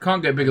 Ready? Well, you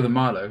can't get bigger than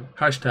Milo.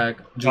 Hashtag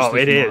justice Oh,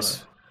 it for Milo.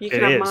 is. You It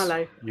can have is.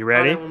 Milo. You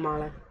ready? I want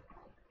Milo.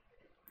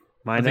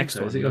 My think next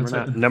so. one. Is it Number,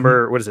 gonna say-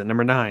 number what is it?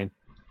 Number 9.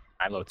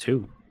 Milo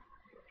 2.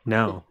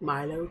 No.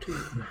 Milo too.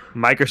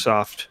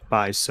 Microsoft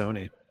buys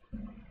Sony.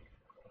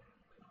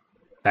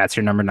 That's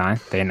your number 9.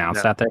 They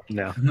announced that there.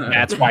 No.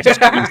 That's why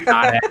Sony's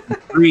not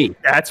at 3.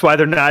 That's why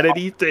they're not at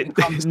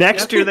E3.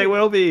 Next year they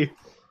will be.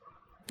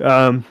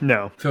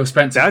 No. Phil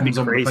Spencer That'd be comes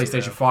on the crazy,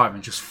 PlayStation though. 5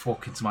 and just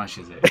fucking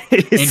smashes it.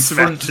 He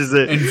smashes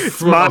it. In It's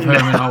front of mine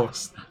Herman now.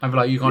 Host. I'd be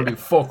like, you can't do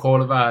fuck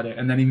all about it.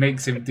 And then he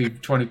makes him do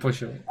 20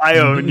 push-ups. I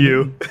own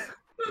you.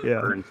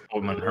 Yeah.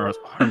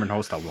 Herman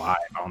Host alive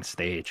on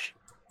stage.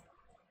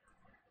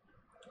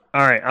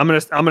 All right. I'm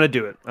gonna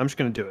do it. I'm just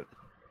gonna do it.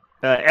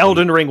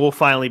 Elden Ring will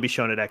finally be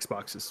shown at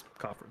Xbox's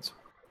conference.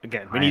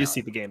 Again, we need to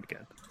see the game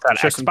again. That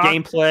Show some Xbox?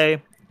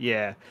 gameplay.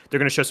 Yeah, they're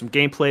gonna show some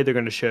gameplay. They're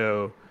gonna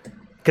show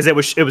because it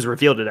was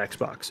revealed at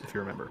Xbox, if you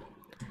remember.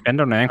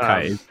 Bendo Nankai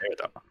Um, is there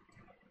though.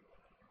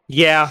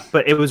 Yeah,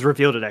 but it was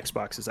revealed at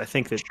Xbox's. I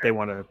think that they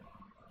want to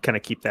kind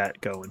of keep that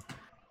going.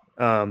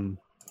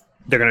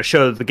 They're going to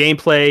show the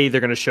gameplay.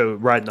 They're going to show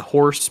riding the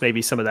horse,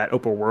 maybe some of that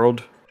open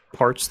world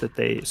parts that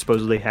they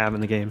supposedly have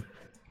in the game.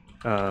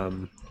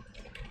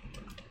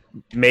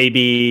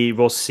 Maybe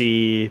we'll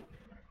see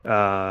George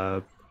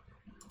R.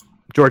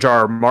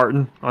 R.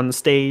 Martin on the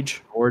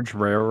stage. George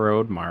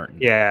Railroad Martin.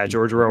 Yeah,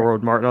 George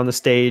Railroad Martin on the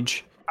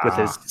stage with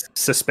his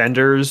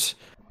suspenders.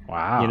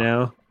 Wow. You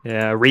know,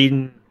 yeah,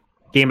 reading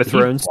Game of Did he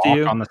Thrones to walk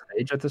you. on the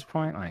stage at this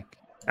point? Like,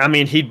 I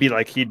mean, he'd be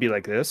like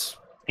this.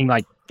 being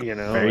like You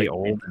know, very like-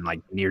 old and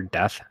like near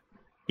death.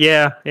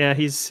 Yeah,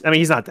 he's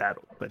not that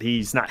old, but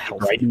he's not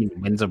healthy. Writing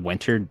Winds of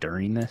Winter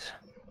during this.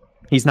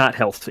 He's not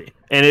healthy,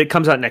 and it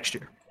comes out next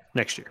year.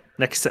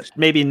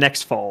 Maybe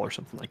next fall or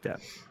something like that.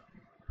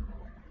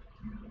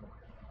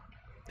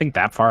 Think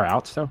that far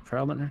out still for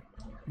Elden Ring?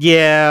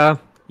 Yeah.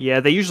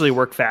 They usually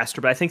work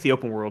faster, but I think the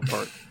open world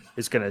part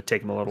is going to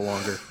take them a little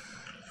longer.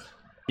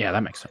 Yeah,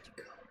 that makes sense.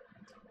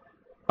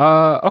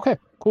 Okay,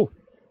 cool.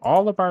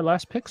 All of our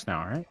last picks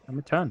now, right?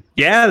 Number 10.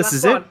 Yeah, this Last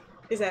is one. it.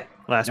 Is it?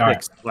 Last All right,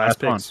 picks. Last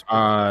picks.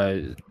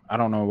 one. I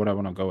don't know what I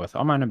want to go with.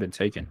 All mine have been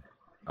taken.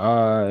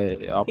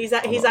 He's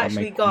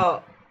actually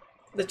got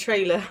the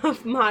trailer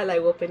of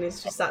Milo up and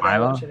he's just sat there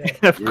Milo? watching it.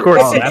 Of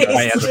course. Oh, that's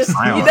why he It's has a just,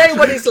 smile you on know his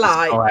what it's face.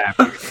 like.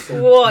 So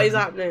happy. What is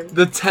happening?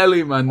 The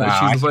telly, man, that Wow,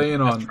 I she's see laying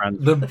best on. friend.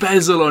 The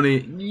bezel on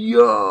it.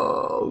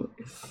 Yo!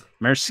 There's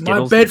My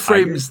Skittles bed and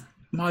Tigers.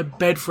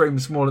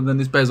 frame's smaller than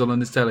this bezel on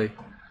this telly.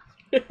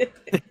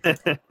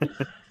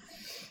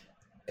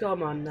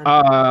 Come on, then.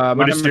 My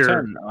What is number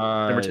your 10?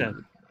 number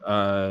 10?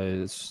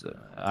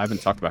 I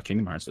haven't talked about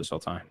Kingdom Hearts this whole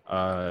time.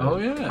 Oh,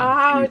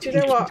 yeah. Oh, do you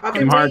know what? I've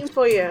been Kingdom Hearts. waiting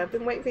for you. I've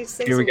been waiting for you to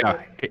say Here we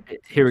something. go.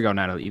 Here we go,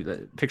 Natalie.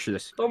 Picture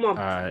this. Come on.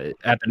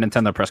 At the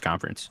Nintendo press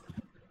conference,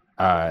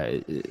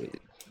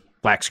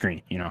 black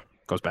screen,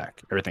 goes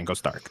back. Everything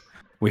goes dark.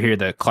 We hear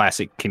the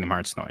classic Kingdom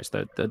Hearts noise.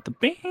 The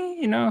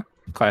bing,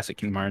 classic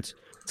Kingdom Hearts.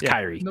 It's Yeah.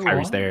 Kairi. No,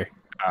 Kairi's what? there.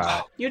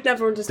 You'd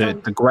never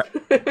understand. The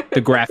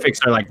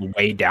graphics are like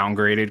way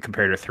downgraded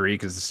compared to 3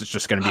 because this is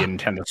just going to be a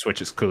Nintendo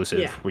Switch exclusive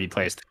Yeah. where you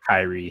play as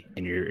Kairi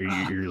and you're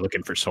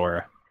looking for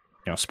Sora.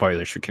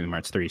 Spoilers for Kingdom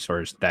Hearts 3.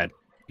 Sora's dead.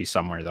 He's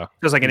somewhere though. It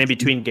was like an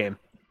in-between game.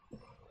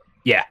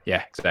 Yeah,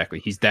 exactly.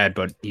 He's dead,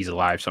 but he's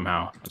alive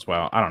somehow as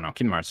well. I don't know.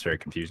 Kingdom Hearts is very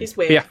confusing. It's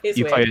weird. But yeah, It's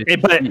you weird. play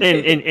But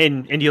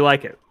and you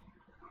like it.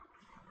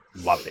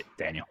 love it,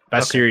 Daniel.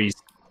 Best Okay. series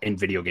in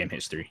video game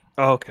history.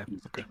 Oh, okay.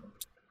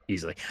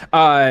 Easily.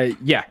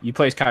 Yeah, you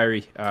play as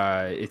Kairi.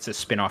 It's a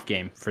spin-off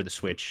game for the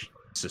Switch.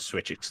 It's a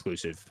Switch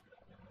exclusive.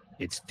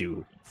 It's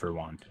due for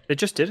one. They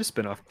just did a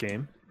spin-off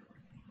game.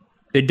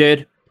 They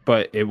did,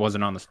 but it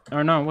wasn't on the.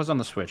 Or no, it was on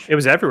the Switch. It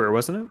was everywhere,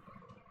 wasn't it?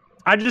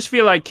 I just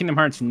feel like Kingdom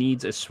Hearts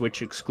needs a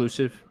Switch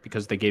exclusive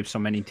because they gave so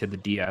many to the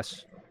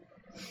DS.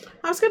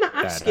 I was going to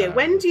ask that, you,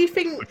 when do you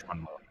think? Which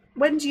one?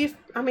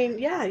 I mean,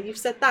 yeah, you've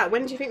said that.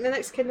 When do you think the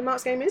next Kingdom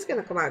Hearts game is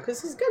going to come out?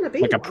 Because there's going to be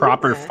Like a one,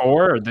 proper isn't there?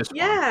 4 or this one?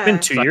 Yeah. It's been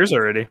 2 years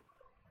already.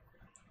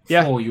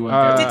 Yeah. Oh, you It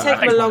Uh, did take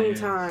I them a think- long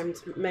time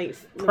to make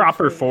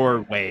Proper three.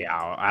 4 way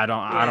out. I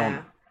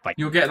don't like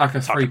You'll get like a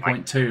Talking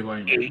like 3.2,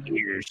 won't you? 8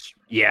 years.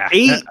 Yeah.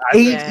 Eight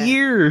Yeah.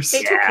 years.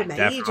 It took Yeah, him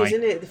definitely. ages,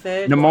 isn't it? The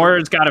third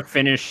Nomura's got to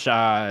finish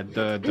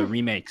the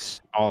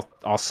remakes,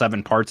 all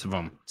 7 parts of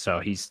them. So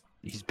he's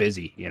he's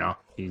busy. You know,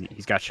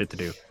 he's got shit to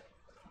do.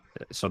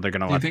 So they're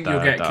gonna. Do you think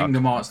you'll get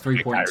Kingdom Hearts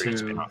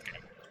 3.2?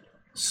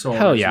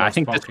 Hell yeah! I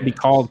think this would be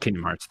called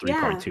Kingdom Hearts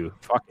 3.2. Yeah.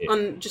 Fuck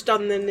it. Just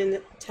on the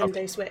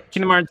Nintendo Switch.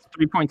 Kingdom Hearts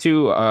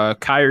 3.2.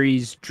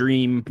 Kyrie's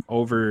dream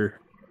over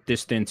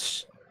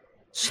distance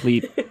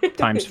sleep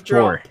times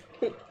 4.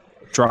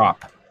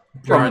 Drop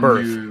brand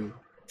birth. new.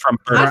 from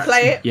birth. I'd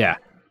play it. Yeah.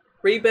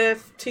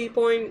 Rebirth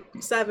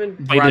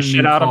 2.7. Play the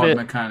shit out of it.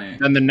 Mechanic.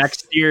 Then the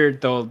next year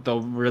they'll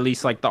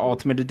release like the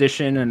Ultimate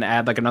Edition and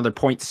add like another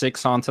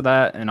 0.6 onto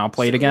that, and I'll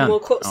play it again.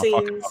 More I'll fucking cutscenes.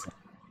 love it.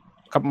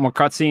 A couple more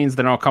cutscenes,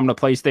 then I'll come to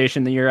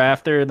PlayStation the year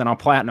after, then I'll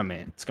platinum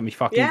it. It's gonna be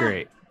fucking Yeah.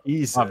 great.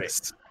 Jesus. Love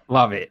it.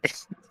 Love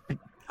it.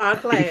 I'd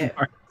play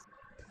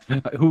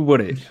it. Who would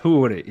it? Who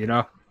would it? You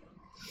know.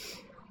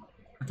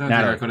 I don't think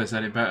I could have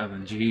said it better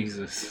than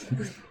Jesus.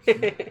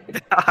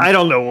 I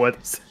don't know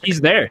what.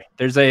 He's there.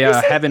 There's a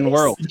Yes, it heaven is.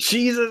 world.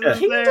 Jesus is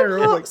Kingdom there.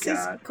 Oh my Hearts is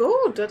God.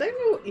 good. I don't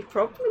know what your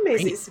problem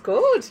is. It's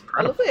good.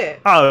 I love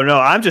it. Oh no,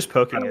 I'm just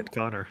poking at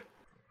Connor.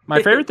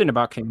 My favorite thing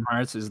about Kingdom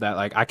Hearts is that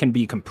like I can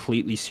be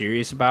completely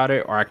serious about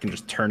it, or I can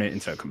just turn it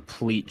into a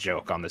complete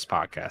joke on this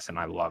podcast, and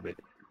I love it.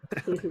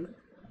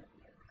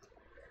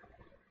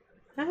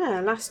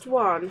 Last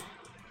one.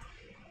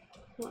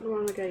 What do I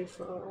want to go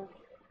for?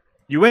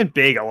 You went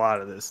big a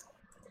lot of this,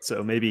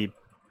 so maybe.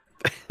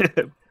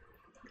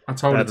 I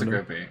told I her to don't go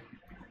know. big.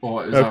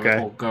 Or it was Okay.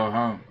 or go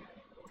home.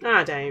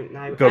 I don't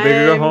know. Go big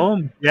or go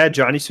home. Yeah,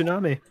 Johnny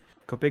Tsunami.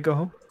 Go big, go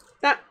home.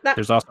 That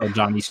There's also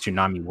Johnny's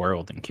Tsunami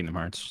World in Kingdom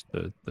Hearts,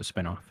 the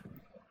spinoff.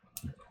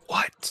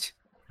 What?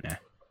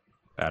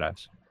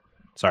 Badass.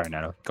 Sorry,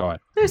 Neto. Go ahead.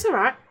 no, it's all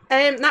right.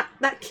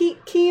 That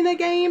Kena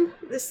game.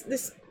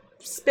 This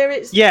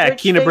Spirits. Yeah, Bridge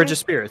Kena thing. Bridge of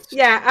Spirits.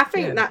 Yeah, I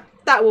think Yeah.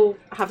 that will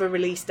have a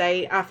release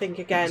date. I think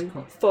again That's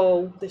cool.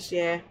 fall this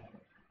year.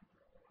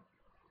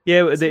 Yeah,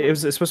 it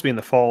was supposed to be in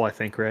the fall, I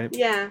think, right?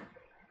 Yeah,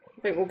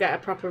 I think we'll get a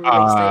proper release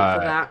date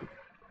for that. I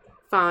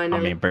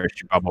Finally. mean,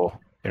 burst your bubble.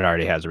 It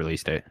already has a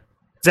release date.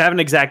 Does it have an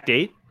exact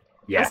date?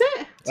 Yeah, That's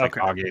it. it's like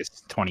Okay.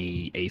 August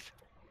 28th.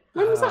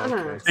 When was that okay.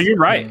 announced? So you're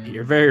right.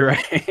 You're very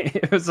right.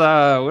 It was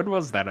when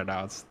was that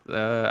announced?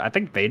 I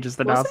think they just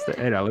announced it. it?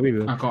 Hey, no, I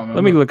can't remember.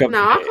 let me look up. No,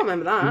 the I date. can't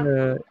remember that.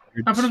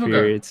 Your Have another go.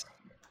 Spirits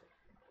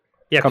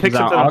Yeah, comes pick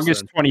out something else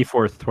August then.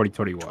 24th,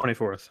 2021.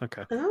 24th.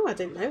 Okay. Oh, I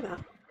didn't know that.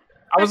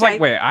 I was Okay.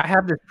 like, wait, I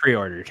have this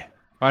pre-ordered.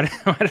 Why did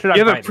I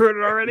You have buy it this?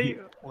 pre-ordered already?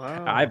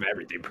 Wow. I have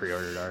everything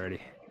pre-ordered already.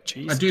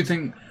 Jeez. I do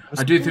think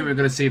we're going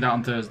to see that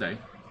on Thursday.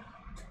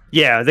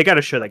 Yeah, they got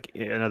to show like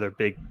another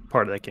big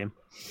part of that game.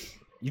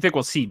 You think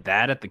we'll see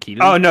that at the key?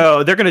 Oh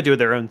no, they're gonna do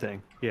their own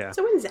thing. Yeah.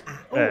 So when's it out?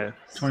 Oh,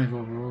 24th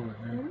of August.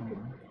 Yeah.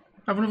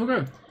 Have another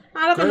go.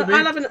 I'll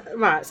have an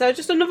right. So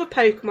just another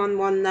Pokemon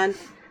one then.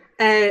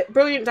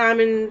 Brilliant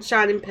Diamond,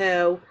 Shining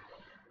Pearl.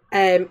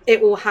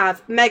 It will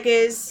have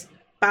Megas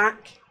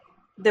back.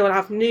 They will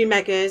have new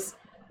Megas,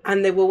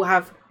 and they will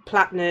have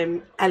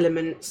Platinum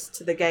elements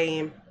to the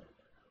game.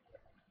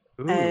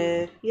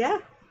 Ooh, Yeah,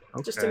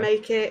 just to okay.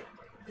 make it.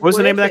 What was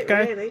the name of worth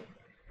that it, guy? Really.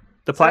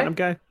 The platinum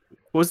guy.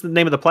 What was the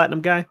name of the platinum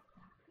guy?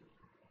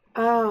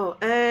 Oh,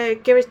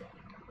 Giratina?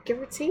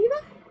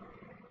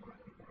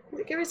 Is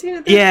it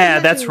Giratina? Yeah,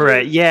 that's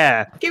right.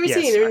 Yeah. Giratina, Yes.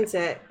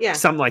 isn't it? Yeah.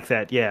 Something like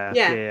that. Yeah.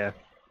 Yeah. Yeah.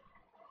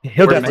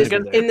 He'll Where definitely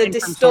Megas- be there. In the Came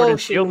from Sword and distortion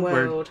Shield, where-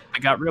 world. They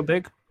got real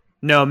big.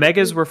 No,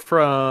 Megas were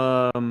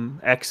from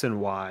X and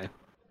Y.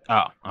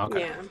 Oh, okay.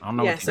 Yeah. I don't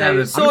know. Yeah, what so I'm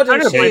I'm Sword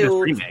and excited to play this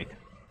Shield. remake.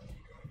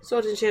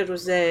 Sword and Shield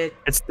was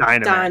It's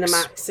Dynamax.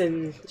 Dynamax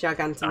and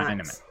Gigantamax.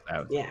 Dynamax. That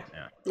was- Yeah.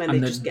 yeah. When And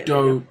they the just get bigger.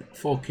 dope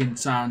fucking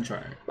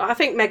soundtrack. But I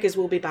think Megas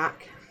will be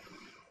back.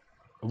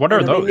 What are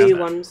And there'll those? be new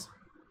ones.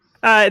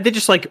 They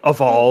just like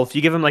evolve.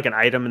 You give them like an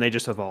item and they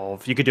just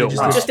evolve. You could do They it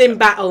just- once. Just in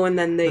battle and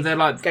then they But they're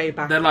like go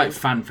back. they're like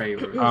fan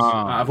favorites. Oh.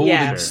 Out of all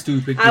Yeah. the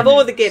stupid. Out of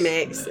all the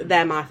gimmicks, gimmicks,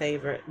 they're my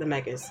favourite, the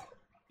Megas.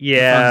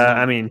 Yeah,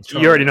 I mean,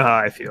 Sure. you already know how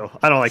I feel.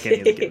 I don't like any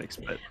of the gimmicks,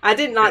 but I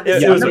didn't like the Yeah,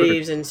 Sun I've never-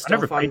 moves and I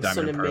never stuff played on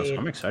Sun Diamond and and Pearl, so Moon.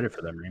 I'm excited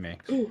for them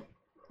remakes.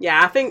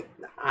 Yeah, I think.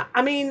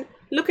 I mean,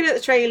 looking at the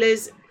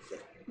trailers,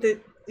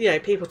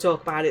 people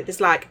talk about it.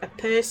 There's like a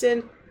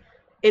person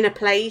in a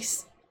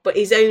place, but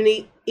he's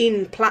only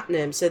in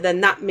platinum. So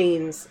then that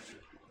means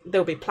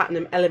there'll be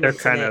platinum they're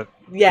elements. kind in of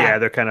it. Yeah,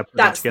 they're kind of put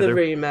that's together. the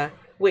rumor,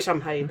 which I'm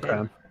hoping.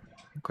 Okay.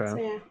 Okay. So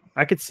yeah,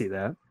 I could see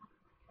that.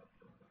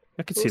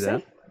 I could we'll see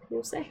that.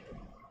 We'll see.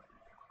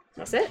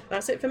 That's it.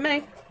 That's it for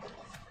me.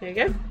 There you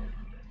go.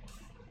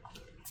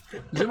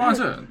 is it my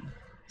turn?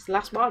 It's the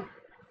last one.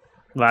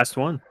 Last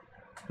one,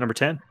 number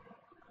 10.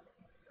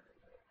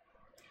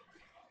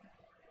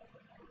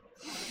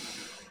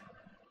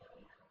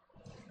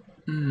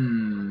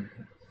 Hmm.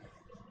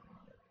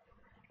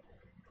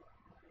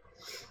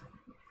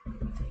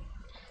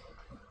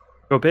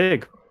 Go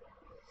big.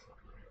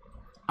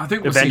 I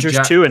think we'll Avengers see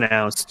Jack. 2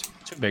 announced.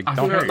 Too big. I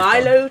Don't feel hurt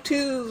like yourself. Milo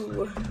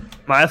 2.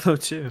 Milo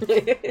 2.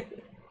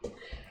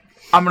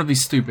 I'm gonna be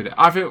stupid.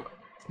 I feel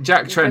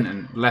Jack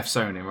Trenton left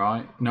Sony,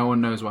 right? No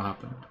one knows what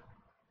happened.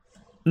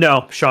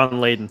 No, Sean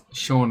Layden.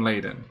 Sean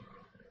Layden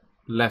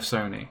left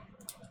Sony.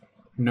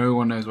 No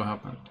one knows what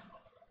happened.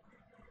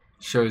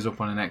 Shows up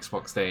on an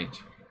Xbox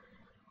stage.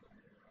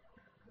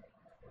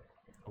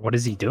 What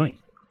is he doing?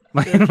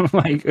 Like,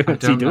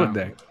 what's he don't doing know.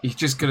 there? He's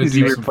just gonna Is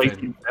he do something.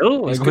 replacing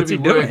Bill? He's Like, gonna what's be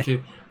he doing?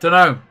 working. Don't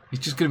know. He's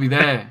just gonna be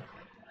there,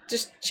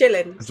 Just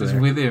chilling. just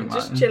with him.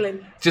 Just man.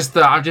 chilling.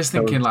 I'm just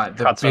thinking like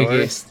the cuts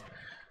over.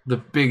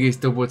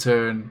 biggest double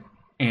turn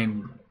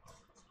in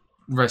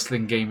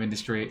wrestling game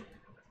industry.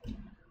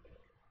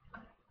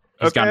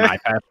 He's got an Okay.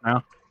 iPad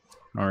now.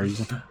 No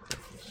reason.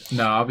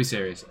 No, I'll be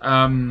serious.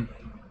 I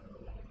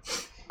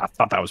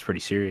thought that was pretty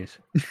serious.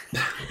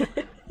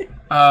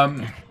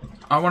 I'm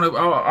either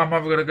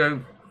gonna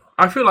go.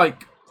 I feel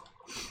like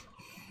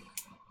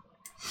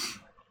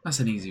that's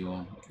an easy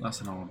one. That's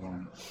an old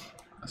one.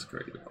 That's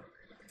great.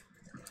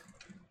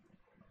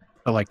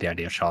 I like the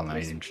idea of Shawn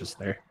Michaels just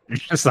there. It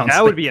just sounds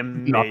That would like be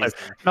amazing.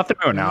 nothing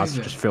to announce.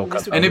 Amazing. Just Phil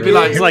cuts And And it'd over. be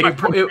like, He's like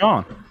like,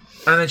 Shawn.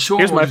 and then Sean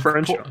Here's would my just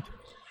friend put- Sean.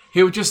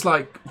 He would just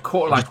like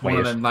caught like Just one of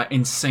wave. them like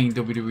insane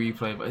WWE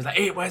play, but it's like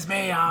it was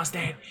me,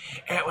 Austin.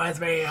 It was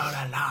me all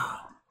along.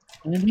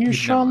 And here's He'd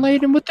Shawn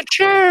never- Layden with the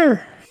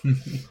chair.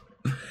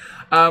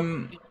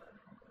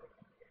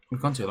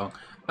 We've gone too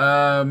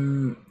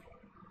long.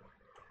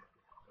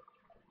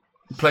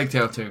 Plague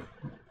Tale 2.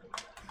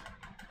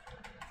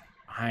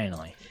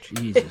 Finally,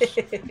 Jesus.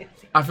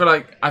 I feel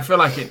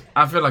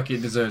like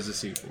it deserves a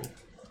sequel.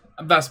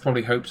 That's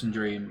probably hopes and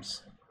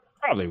dreams.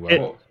 Probably will.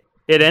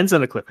 It- It ends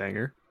on a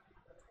cliffhanger.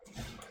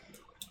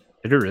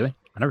 Did it really?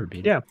 I never beat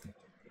it. Yeah.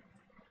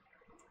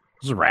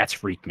 Those rats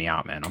freaked me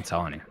out, man. I'm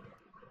telling you.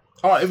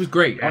 Oh, it was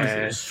great.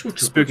 Honestly, it was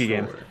such a spooky good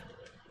game. story.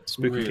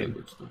 Spooky Really game.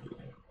 good story. I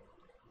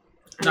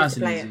need Nice to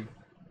and play easy.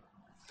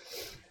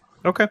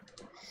 Okay.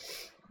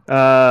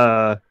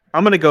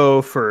 I'm gonna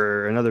go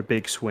for another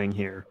big swing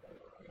here.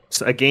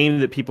 It's a game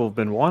that people have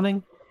been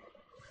wanting.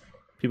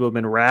 People have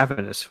been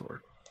ravenous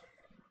for.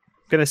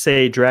 I'm gonna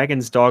say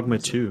Dragon's Dogma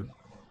 2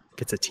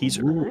 gets a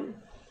teaser.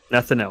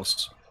 Nothing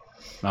else.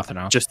 Nothing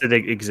else. Just that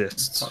it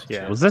exists. Fuck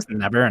Yeah. Was this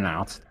never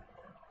announced?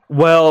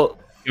 Well,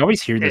 You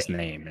always hear this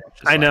name. and it's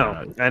just I like,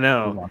 know. I who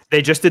know. wants-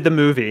 They just did the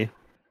movie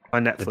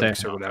on they?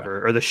 Netflix or Okay.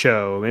 whatever, or the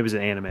show. Maybe it was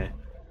an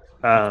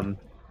anime.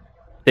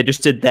 They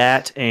just did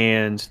that,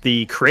 and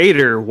the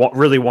creator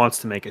really wants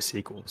to make a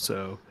sequel.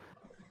 So,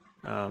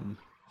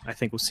 I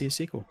think we'll see a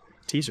sequel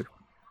teaser.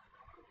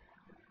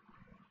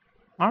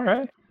 All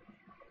right.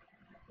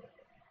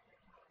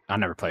 I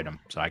never played them,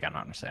 so I got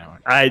nothing to say on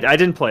it. I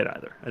didn't play it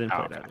either. I didn't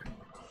play it Okay.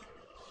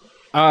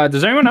 either.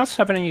 Does anyone else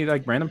have any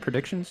like random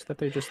predictions that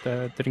they just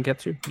didn't get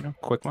to? You know,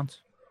 quick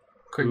ones.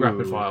 Quick Ooh,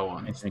 rapid fire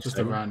one. I think Just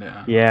so. to round it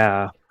out.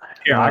 Yeah.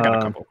 Yeah, I got a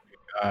Uh, couple.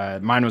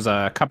 Mine was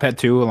Cuphead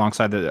 2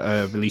 alongside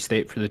the release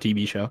date for the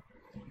TV show.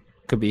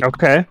 Could be.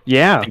 Okay.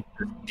 Yeah.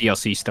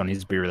 DLC still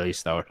needs to be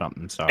released though or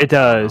something. So It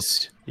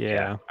does.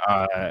 Yeah.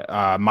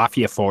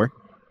 Mafia 4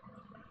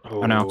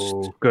 announced.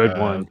 Oh, good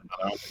one.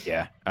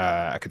 Yeah,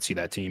 I could see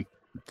that team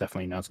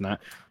definitely announcing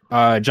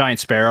that. Giant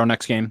Sparrow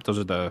next game. Those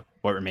are the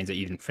What Remains of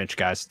Edith Finch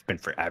guys. It's been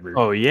forever.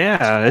 Oh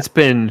yeah, it's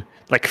been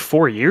like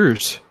 4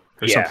 years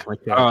or Yeah. something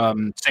like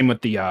that. Same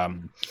with the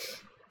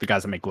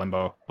guys that make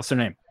Limbo. What's their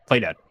name?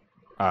 Playdead.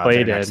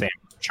 Playdead. Their next name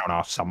shown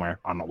off somewhere.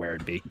 I don't know where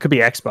it'd be. Could be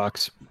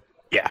Xbox.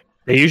 Yeah.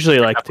 They usually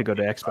like to go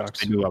to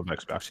Xbox. I do love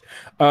Xbox.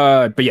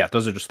 But yeah,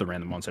 those are just the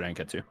random ones that I didn't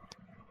get to.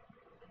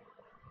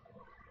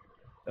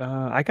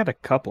 I got a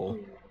couple.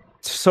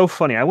 It's so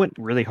funny. I went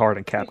really hard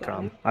on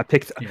Capcom.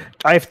 Yeah.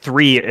 I have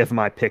 3 of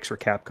my picks for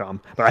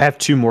Capcom, but I have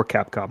 2 more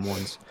Capcom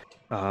ones.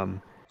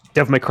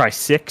 Devil May Cry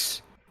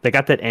 6. They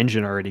got that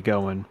engine already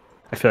going.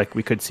 I feel like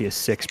we could see a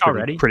 6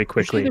 Already? pretty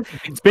quickly.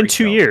 It's been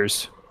 2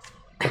 years.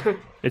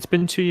 It's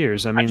been 2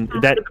 years. I mean,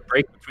 that the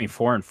break between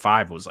 4 and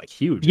 5 was like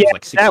huge. It yeah, was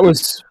like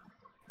 6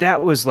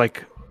 that was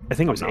like I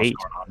think it was else 8.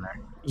 going on there.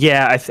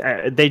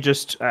 Yeah, they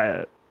just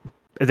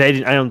they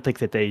didn't, I don't think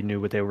that they knew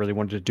what they really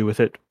wanted to do with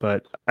it,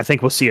 but I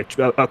think we'll see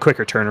a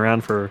quicker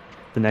turnaround for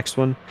the next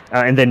one.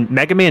 And then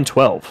Mega Man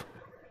 12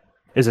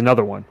 is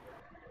another one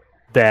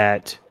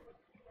that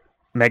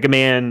Mega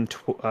Man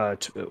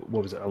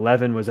what was it?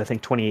 11 was I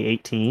think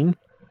 2018.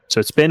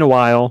 So it's been a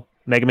while.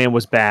 Mega Man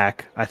was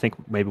back. I think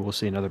maybe we'll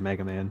see another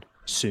Mega Man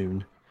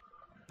soon.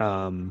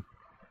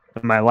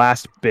 My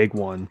last big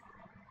one,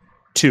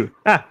 2.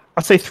 I'll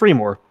say 3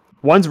 more.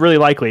 One's really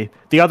likely.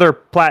 The other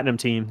Platinum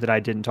team that I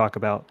didn't talk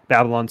about,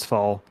 Babylon's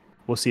Fall,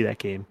 we'll see that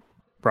game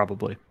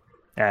probably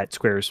at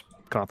Square's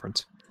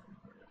conference.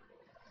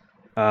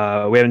 We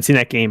haven't seen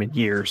that game in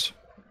years.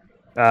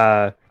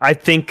 I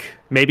think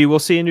maybe we'll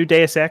see a new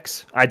Deus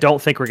Ex. I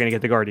don't think we're going to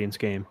get the Guardians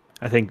game.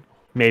 I think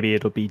maybe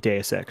it'll be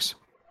Deus Ex.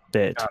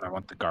 God, I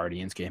want the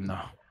Guardians game though.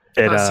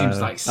 That seems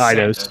like set,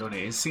 though, Eidos. doesn't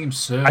it? It seems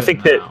certain I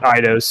think that now.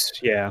 Eidos,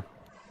 yeah.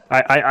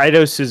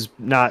 Eidos has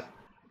not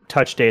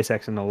touched Deus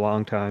Ex in a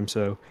long time,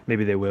 so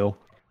maybe they will.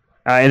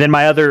 And then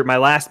my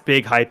last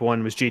big hype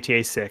one was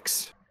GTA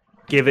 6.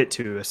 Give it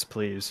to us,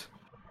 please.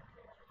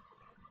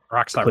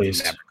 Rockstar would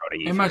Please. never go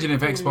to E3. Imagine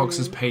if Xbox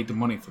has paid the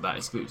money for that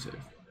exclusive.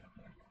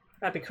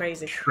 That'd be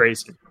crazy.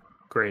 Crazy.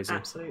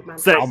 Absolute man.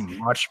 So- How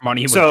much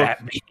money would So-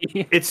 that be?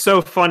 It's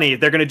so funny.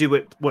 They're going to do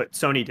what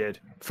Sony did.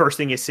 First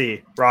thing you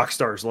see,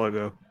 Rockstar's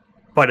logo.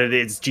 but it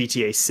is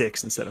GTA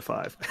 6 instead of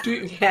 5.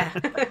 Yeah.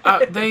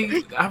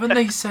 They haven't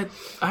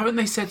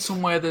they said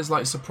somewhere there's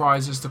like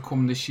surprises to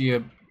come this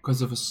year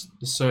because of a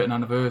certain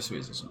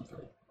anniversaries or something.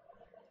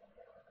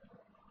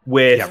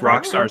 With Yeah,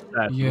 Rockstar said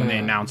when Yeah. they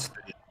announced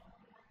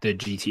the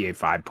GTA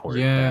 5 port.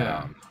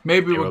 Yeah,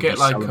 maybe they we'll will get be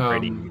like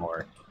celebrating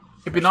more.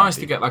 it'd be nice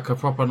to get like a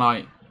proper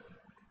like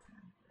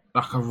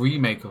a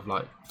remake of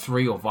like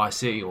 3 or Vice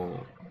City,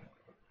 or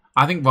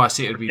I think Vice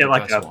City would be Get the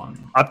like best a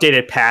one.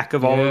 updated pack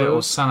of all of Or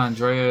those. San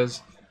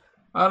Andreas.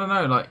 I don't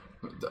know, like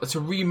to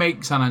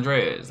remake San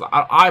Andreas. Like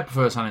I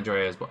prefer San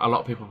Andreas, but a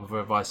lot of people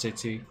prefer Vice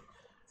City.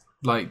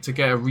 Like to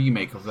get a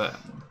remake of that,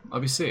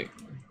 that'd be sick.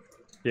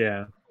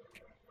 Yeah.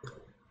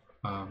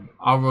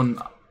 I'll run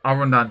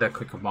down that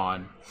quick of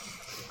mine.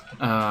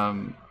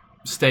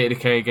 State of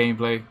Decay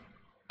gameplay.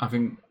 I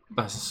think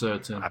that's a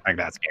certain. I think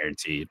that's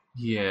guaranteed.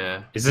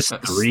 Yeah. Is this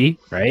That's- 3,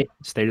 right?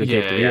 State of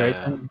Decay Yeah, 3, yeah. right?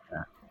 Then?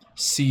 Yeah.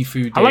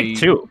 Seafood I like Day.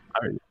 2.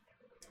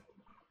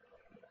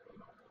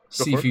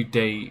 Seafood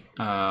Day.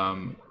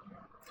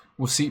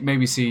 We'll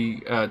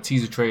see a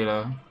teaser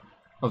trailer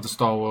of the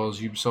Star Wars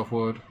Ubisoft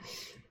world.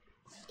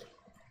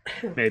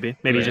 Maybe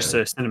Yeah. just a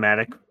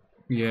cinematic.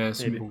 Yeah,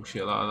 some Maybe.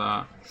 bullshit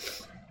like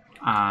that.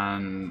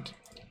 And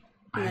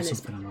I And had it's-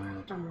 something in my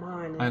head. Oh,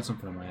 mine. I had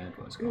something in my head.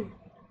 What's gone?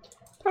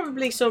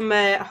 Probably some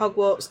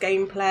Hogwarts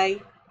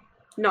gameplay.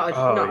 Not a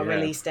Oh, yeah.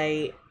 release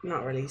date.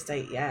 Not a release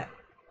date yet.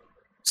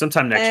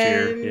 Sometime next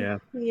year. Um, Yeah.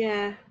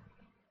 Yeah.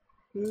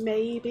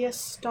 Maybe a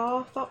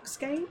Star Fox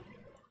game.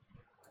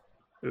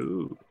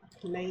 Ooh.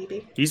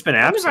 Maybe. He's been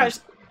I've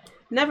absent.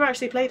 never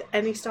actually played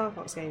any Star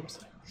Fox games.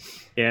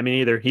 Yeah, me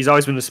neither. He's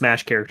always been the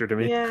Smash character to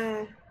me.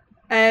 Yeah.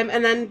 And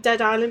then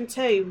Dead Island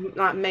 2.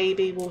 Like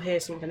maybe we'll hear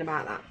something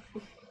about that.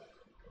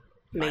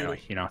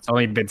 Maybe. You know, it's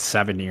only been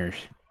 7 years.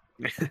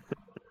 It's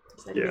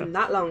only Yeah. been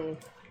that long.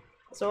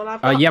 That's all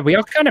I've got. Yeah, we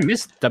all kind of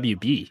missed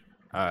WB.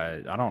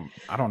 I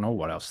don't know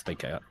what else they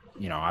got.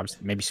 You know,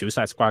 maybe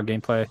Suicide Squad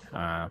gameplay.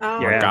 Oh,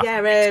 or Yeah.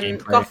 yeah,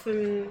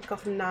 gameplay.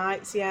 Gotham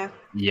Knights, yeah.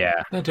 Yeah,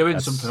 They're doing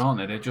That's- something, aren't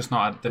they? They're just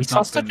not. we they've saw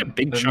not such a been-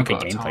 big they've chunk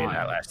not of got gameplay in time.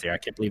 that last year. I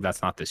can't believe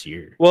that's not this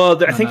year.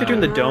 Well, I think they're doing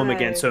the No. dome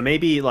again, so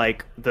maybe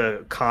like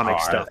the comic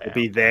Oh, stuff yeah. will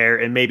be there,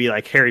 and maybe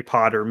like Harry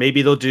Potter.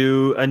 Maybe they'll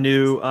do a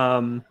new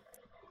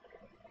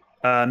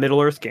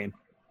Middle Earth game.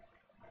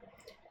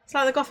 It's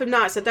like the Gotham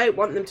Knights. I don't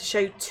want them to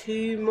show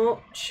too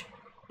much,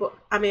 but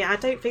I mean, I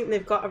don't think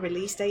they've got a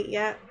release date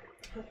yet.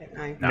 I don't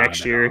know. No,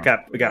 Next no, year, no.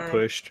 it got No.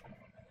 pushed.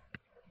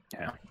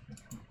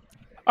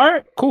 All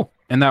right, cool.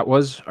 And that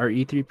was our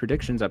E3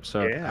 predictions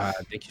episode. Yeah.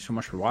 Thank you so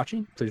much for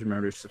watching. Please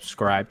remember to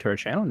subscribe to our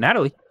channel.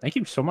 Natalie, thank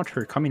you so much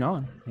for coming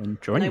on and No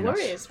joining us.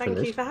 worries. for Thank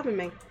this. you for having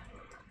me.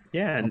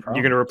 Yeah, and problem.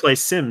 you're gonna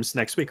replace Sims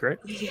next week, right?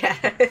 Yeah.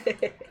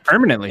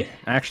 Permanently,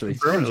 actually.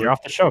 Permanently. You're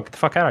off the show. Get the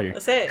fuck out of here.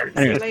 That's it. See you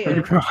Anyways, thank you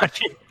later. for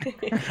watching.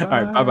 All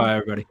right, bye-bye,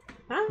 everybody.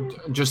 Bye.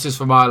 Justice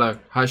for Milo.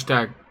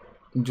 Hashtag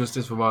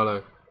Justice for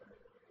Milo.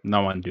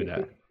 No one do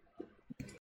that.